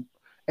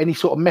any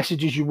sort of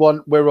messages you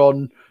want. We're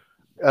on.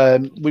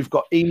 We've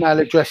got email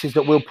addresses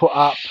that we'll put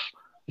up.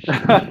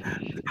 A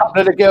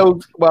couple of the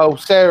girls, well,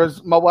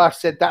 my wife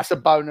said that's a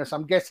bonus.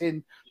 I'm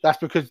guessing that's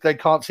because they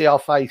can't see our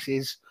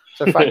faces.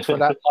 So thanks for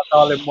that, my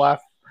darling wife.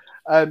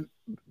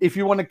 If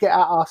you want to get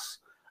at us,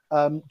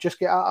 just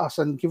get at us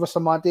and give us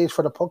some ideas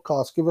for the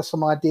podcast. Give us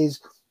some ideas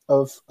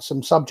of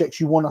some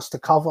subjects you want us to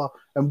cover,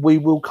 and we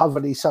will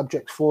cover these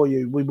subjects for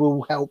you. We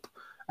will help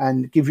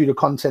and give you the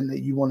content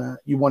that you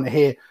want to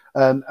hear.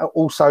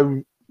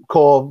 Also,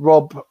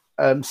 Rob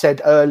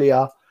said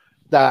earlier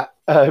that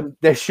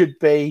there should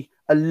be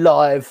a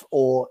live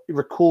or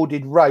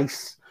recorded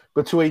race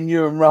between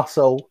you and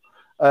Russell,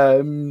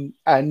 and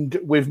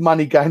with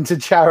money going to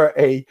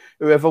charity,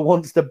 whoever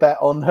wants to bet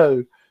on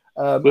who.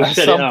 At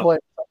some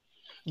point,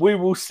 we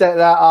will set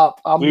that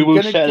up. We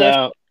will set that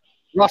up.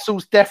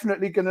 Russell's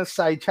definitely going to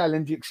say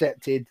challenge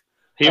accepted.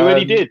 He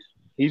already did.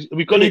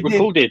 We've got it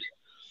recorded.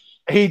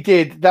 He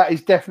did. That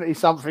is definitely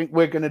something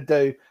we're going to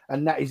do,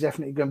 and that is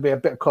definitely going to be a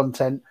bit of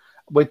content.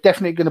 We're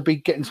definitely going to be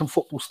getting some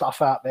football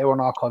stuff out there on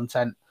our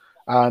content.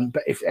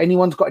 But if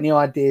anyone's got any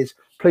ideas,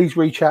 please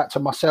reach out to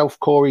myself,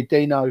 Corey,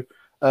 Dino,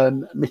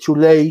 Mitchell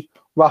Lee,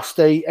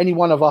 Rusty, any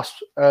one of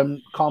us,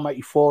 Calm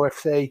 84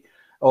 FC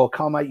or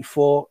Calm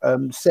 84,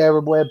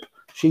 Sarah Webb,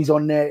 she's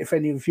on there. If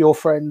any of your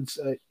friends,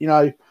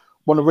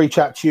 want to reach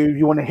out to you,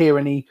 you want to hear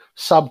any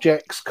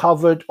subjects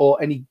covered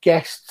or any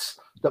guests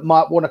that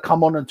might want to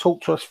come on and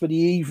talk to us for the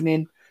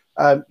evening,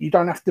 you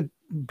don't have to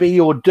be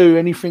or do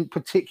anything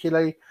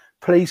particularly.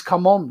 Please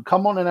come on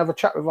and have a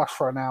chat with us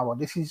for an hour.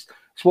 It's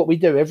what we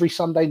do every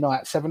Sunday night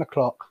at 7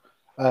 o'clock.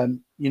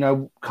 Come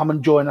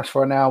and join us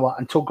for an hour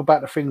and talk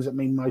about the things that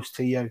mean most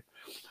to you.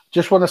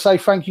 Just want to say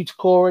thank you to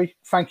Corey.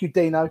 Thank you,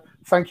 Dino.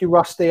 Thank you,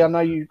 Rusty. I know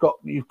you've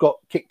got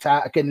kicked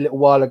out again a little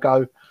while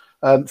ago.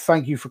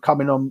 Thank you for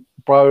coming on,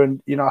 bro.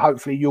 And,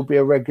 hopefully you'll be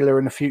a regular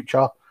in the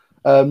future.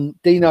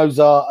 Dino's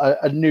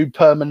a new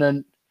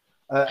permanent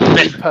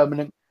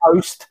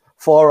host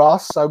for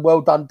us. So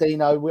well done,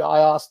 Dino. I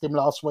asked him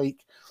last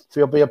week if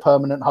he'll be a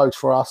permanent host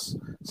for us.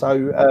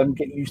 So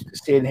get used to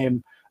seeing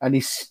him and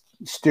his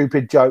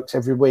stupid jokes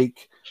every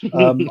week. I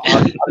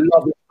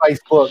love his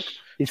Facebook.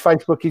 His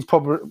Facebook is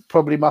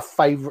probably my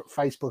favourite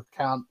Facebook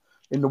account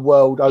in the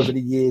world over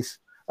the years.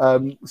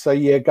 So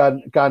yeah,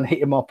 go and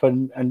hit him up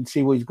and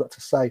see what he's got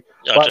to say.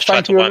 I just try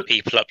to wind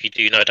people up. You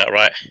do know that,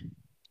 right?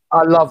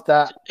 I love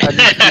that.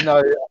 And,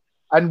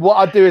 and what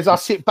I do is I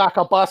sit back,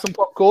 I buy some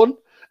popcorn,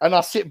 and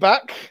I sit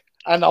back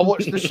and I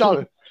watch the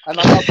show. And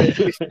I love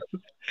it.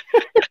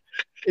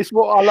 It's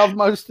what I love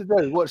most to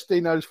do. Watch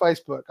Dino's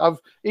Facebook. I've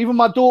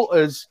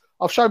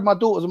showed my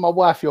daughters and my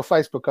wife your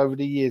Facebook over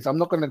the years. I'm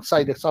not going to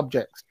say the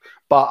subjects,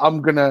 but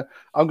I'm gonna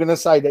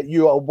say that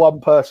you are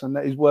one person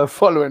that is worth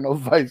following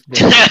on Facebook.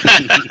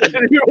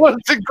 If you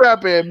want to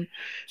grab him,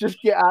 just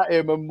get at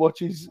him and watch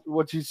his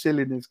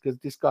silliness, because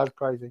this guy's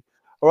crazy.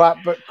 All right,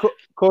 but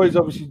Corey's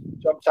obviously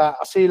jumped out.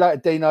 I'll see you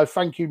later, Dino.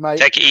 Thank you, mate.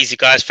 Take it easy,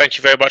 guys. Thank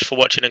you very much for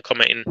watching and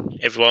commenting,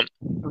 everyone.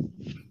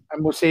 And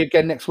we'll see you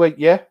again next week,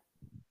 yeah?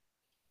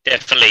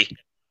 Definitely.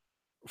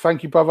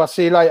 Thank you, brother.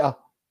 See you later.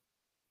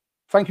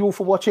 Thank you all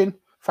for watching.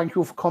 Thank you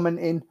all for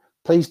commenting.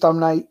 Please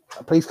donate.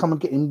 Please come and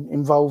get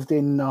involved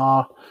in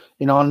our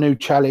new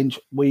challenge.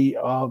 We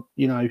are,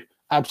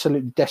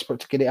 absolutely desperate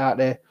to get it out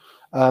there.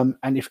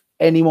 And if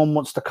anyone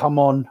wants to come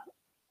on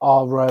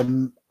our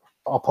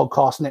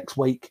podcast next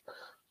week,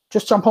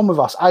 just jump on with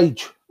us.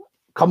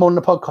 Come on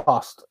the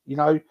podcast.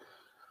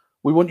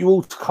 We want you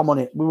all to come on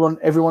it. We want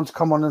everyone to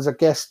come on as a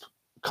guest.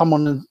 Come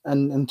on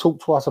and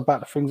talk to us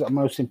about the things that are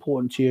most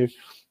important to you.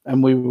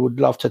 And we would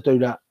love to do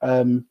that.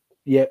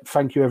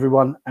 Thank you,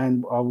 everyone.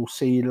 And I will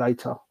see you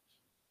later.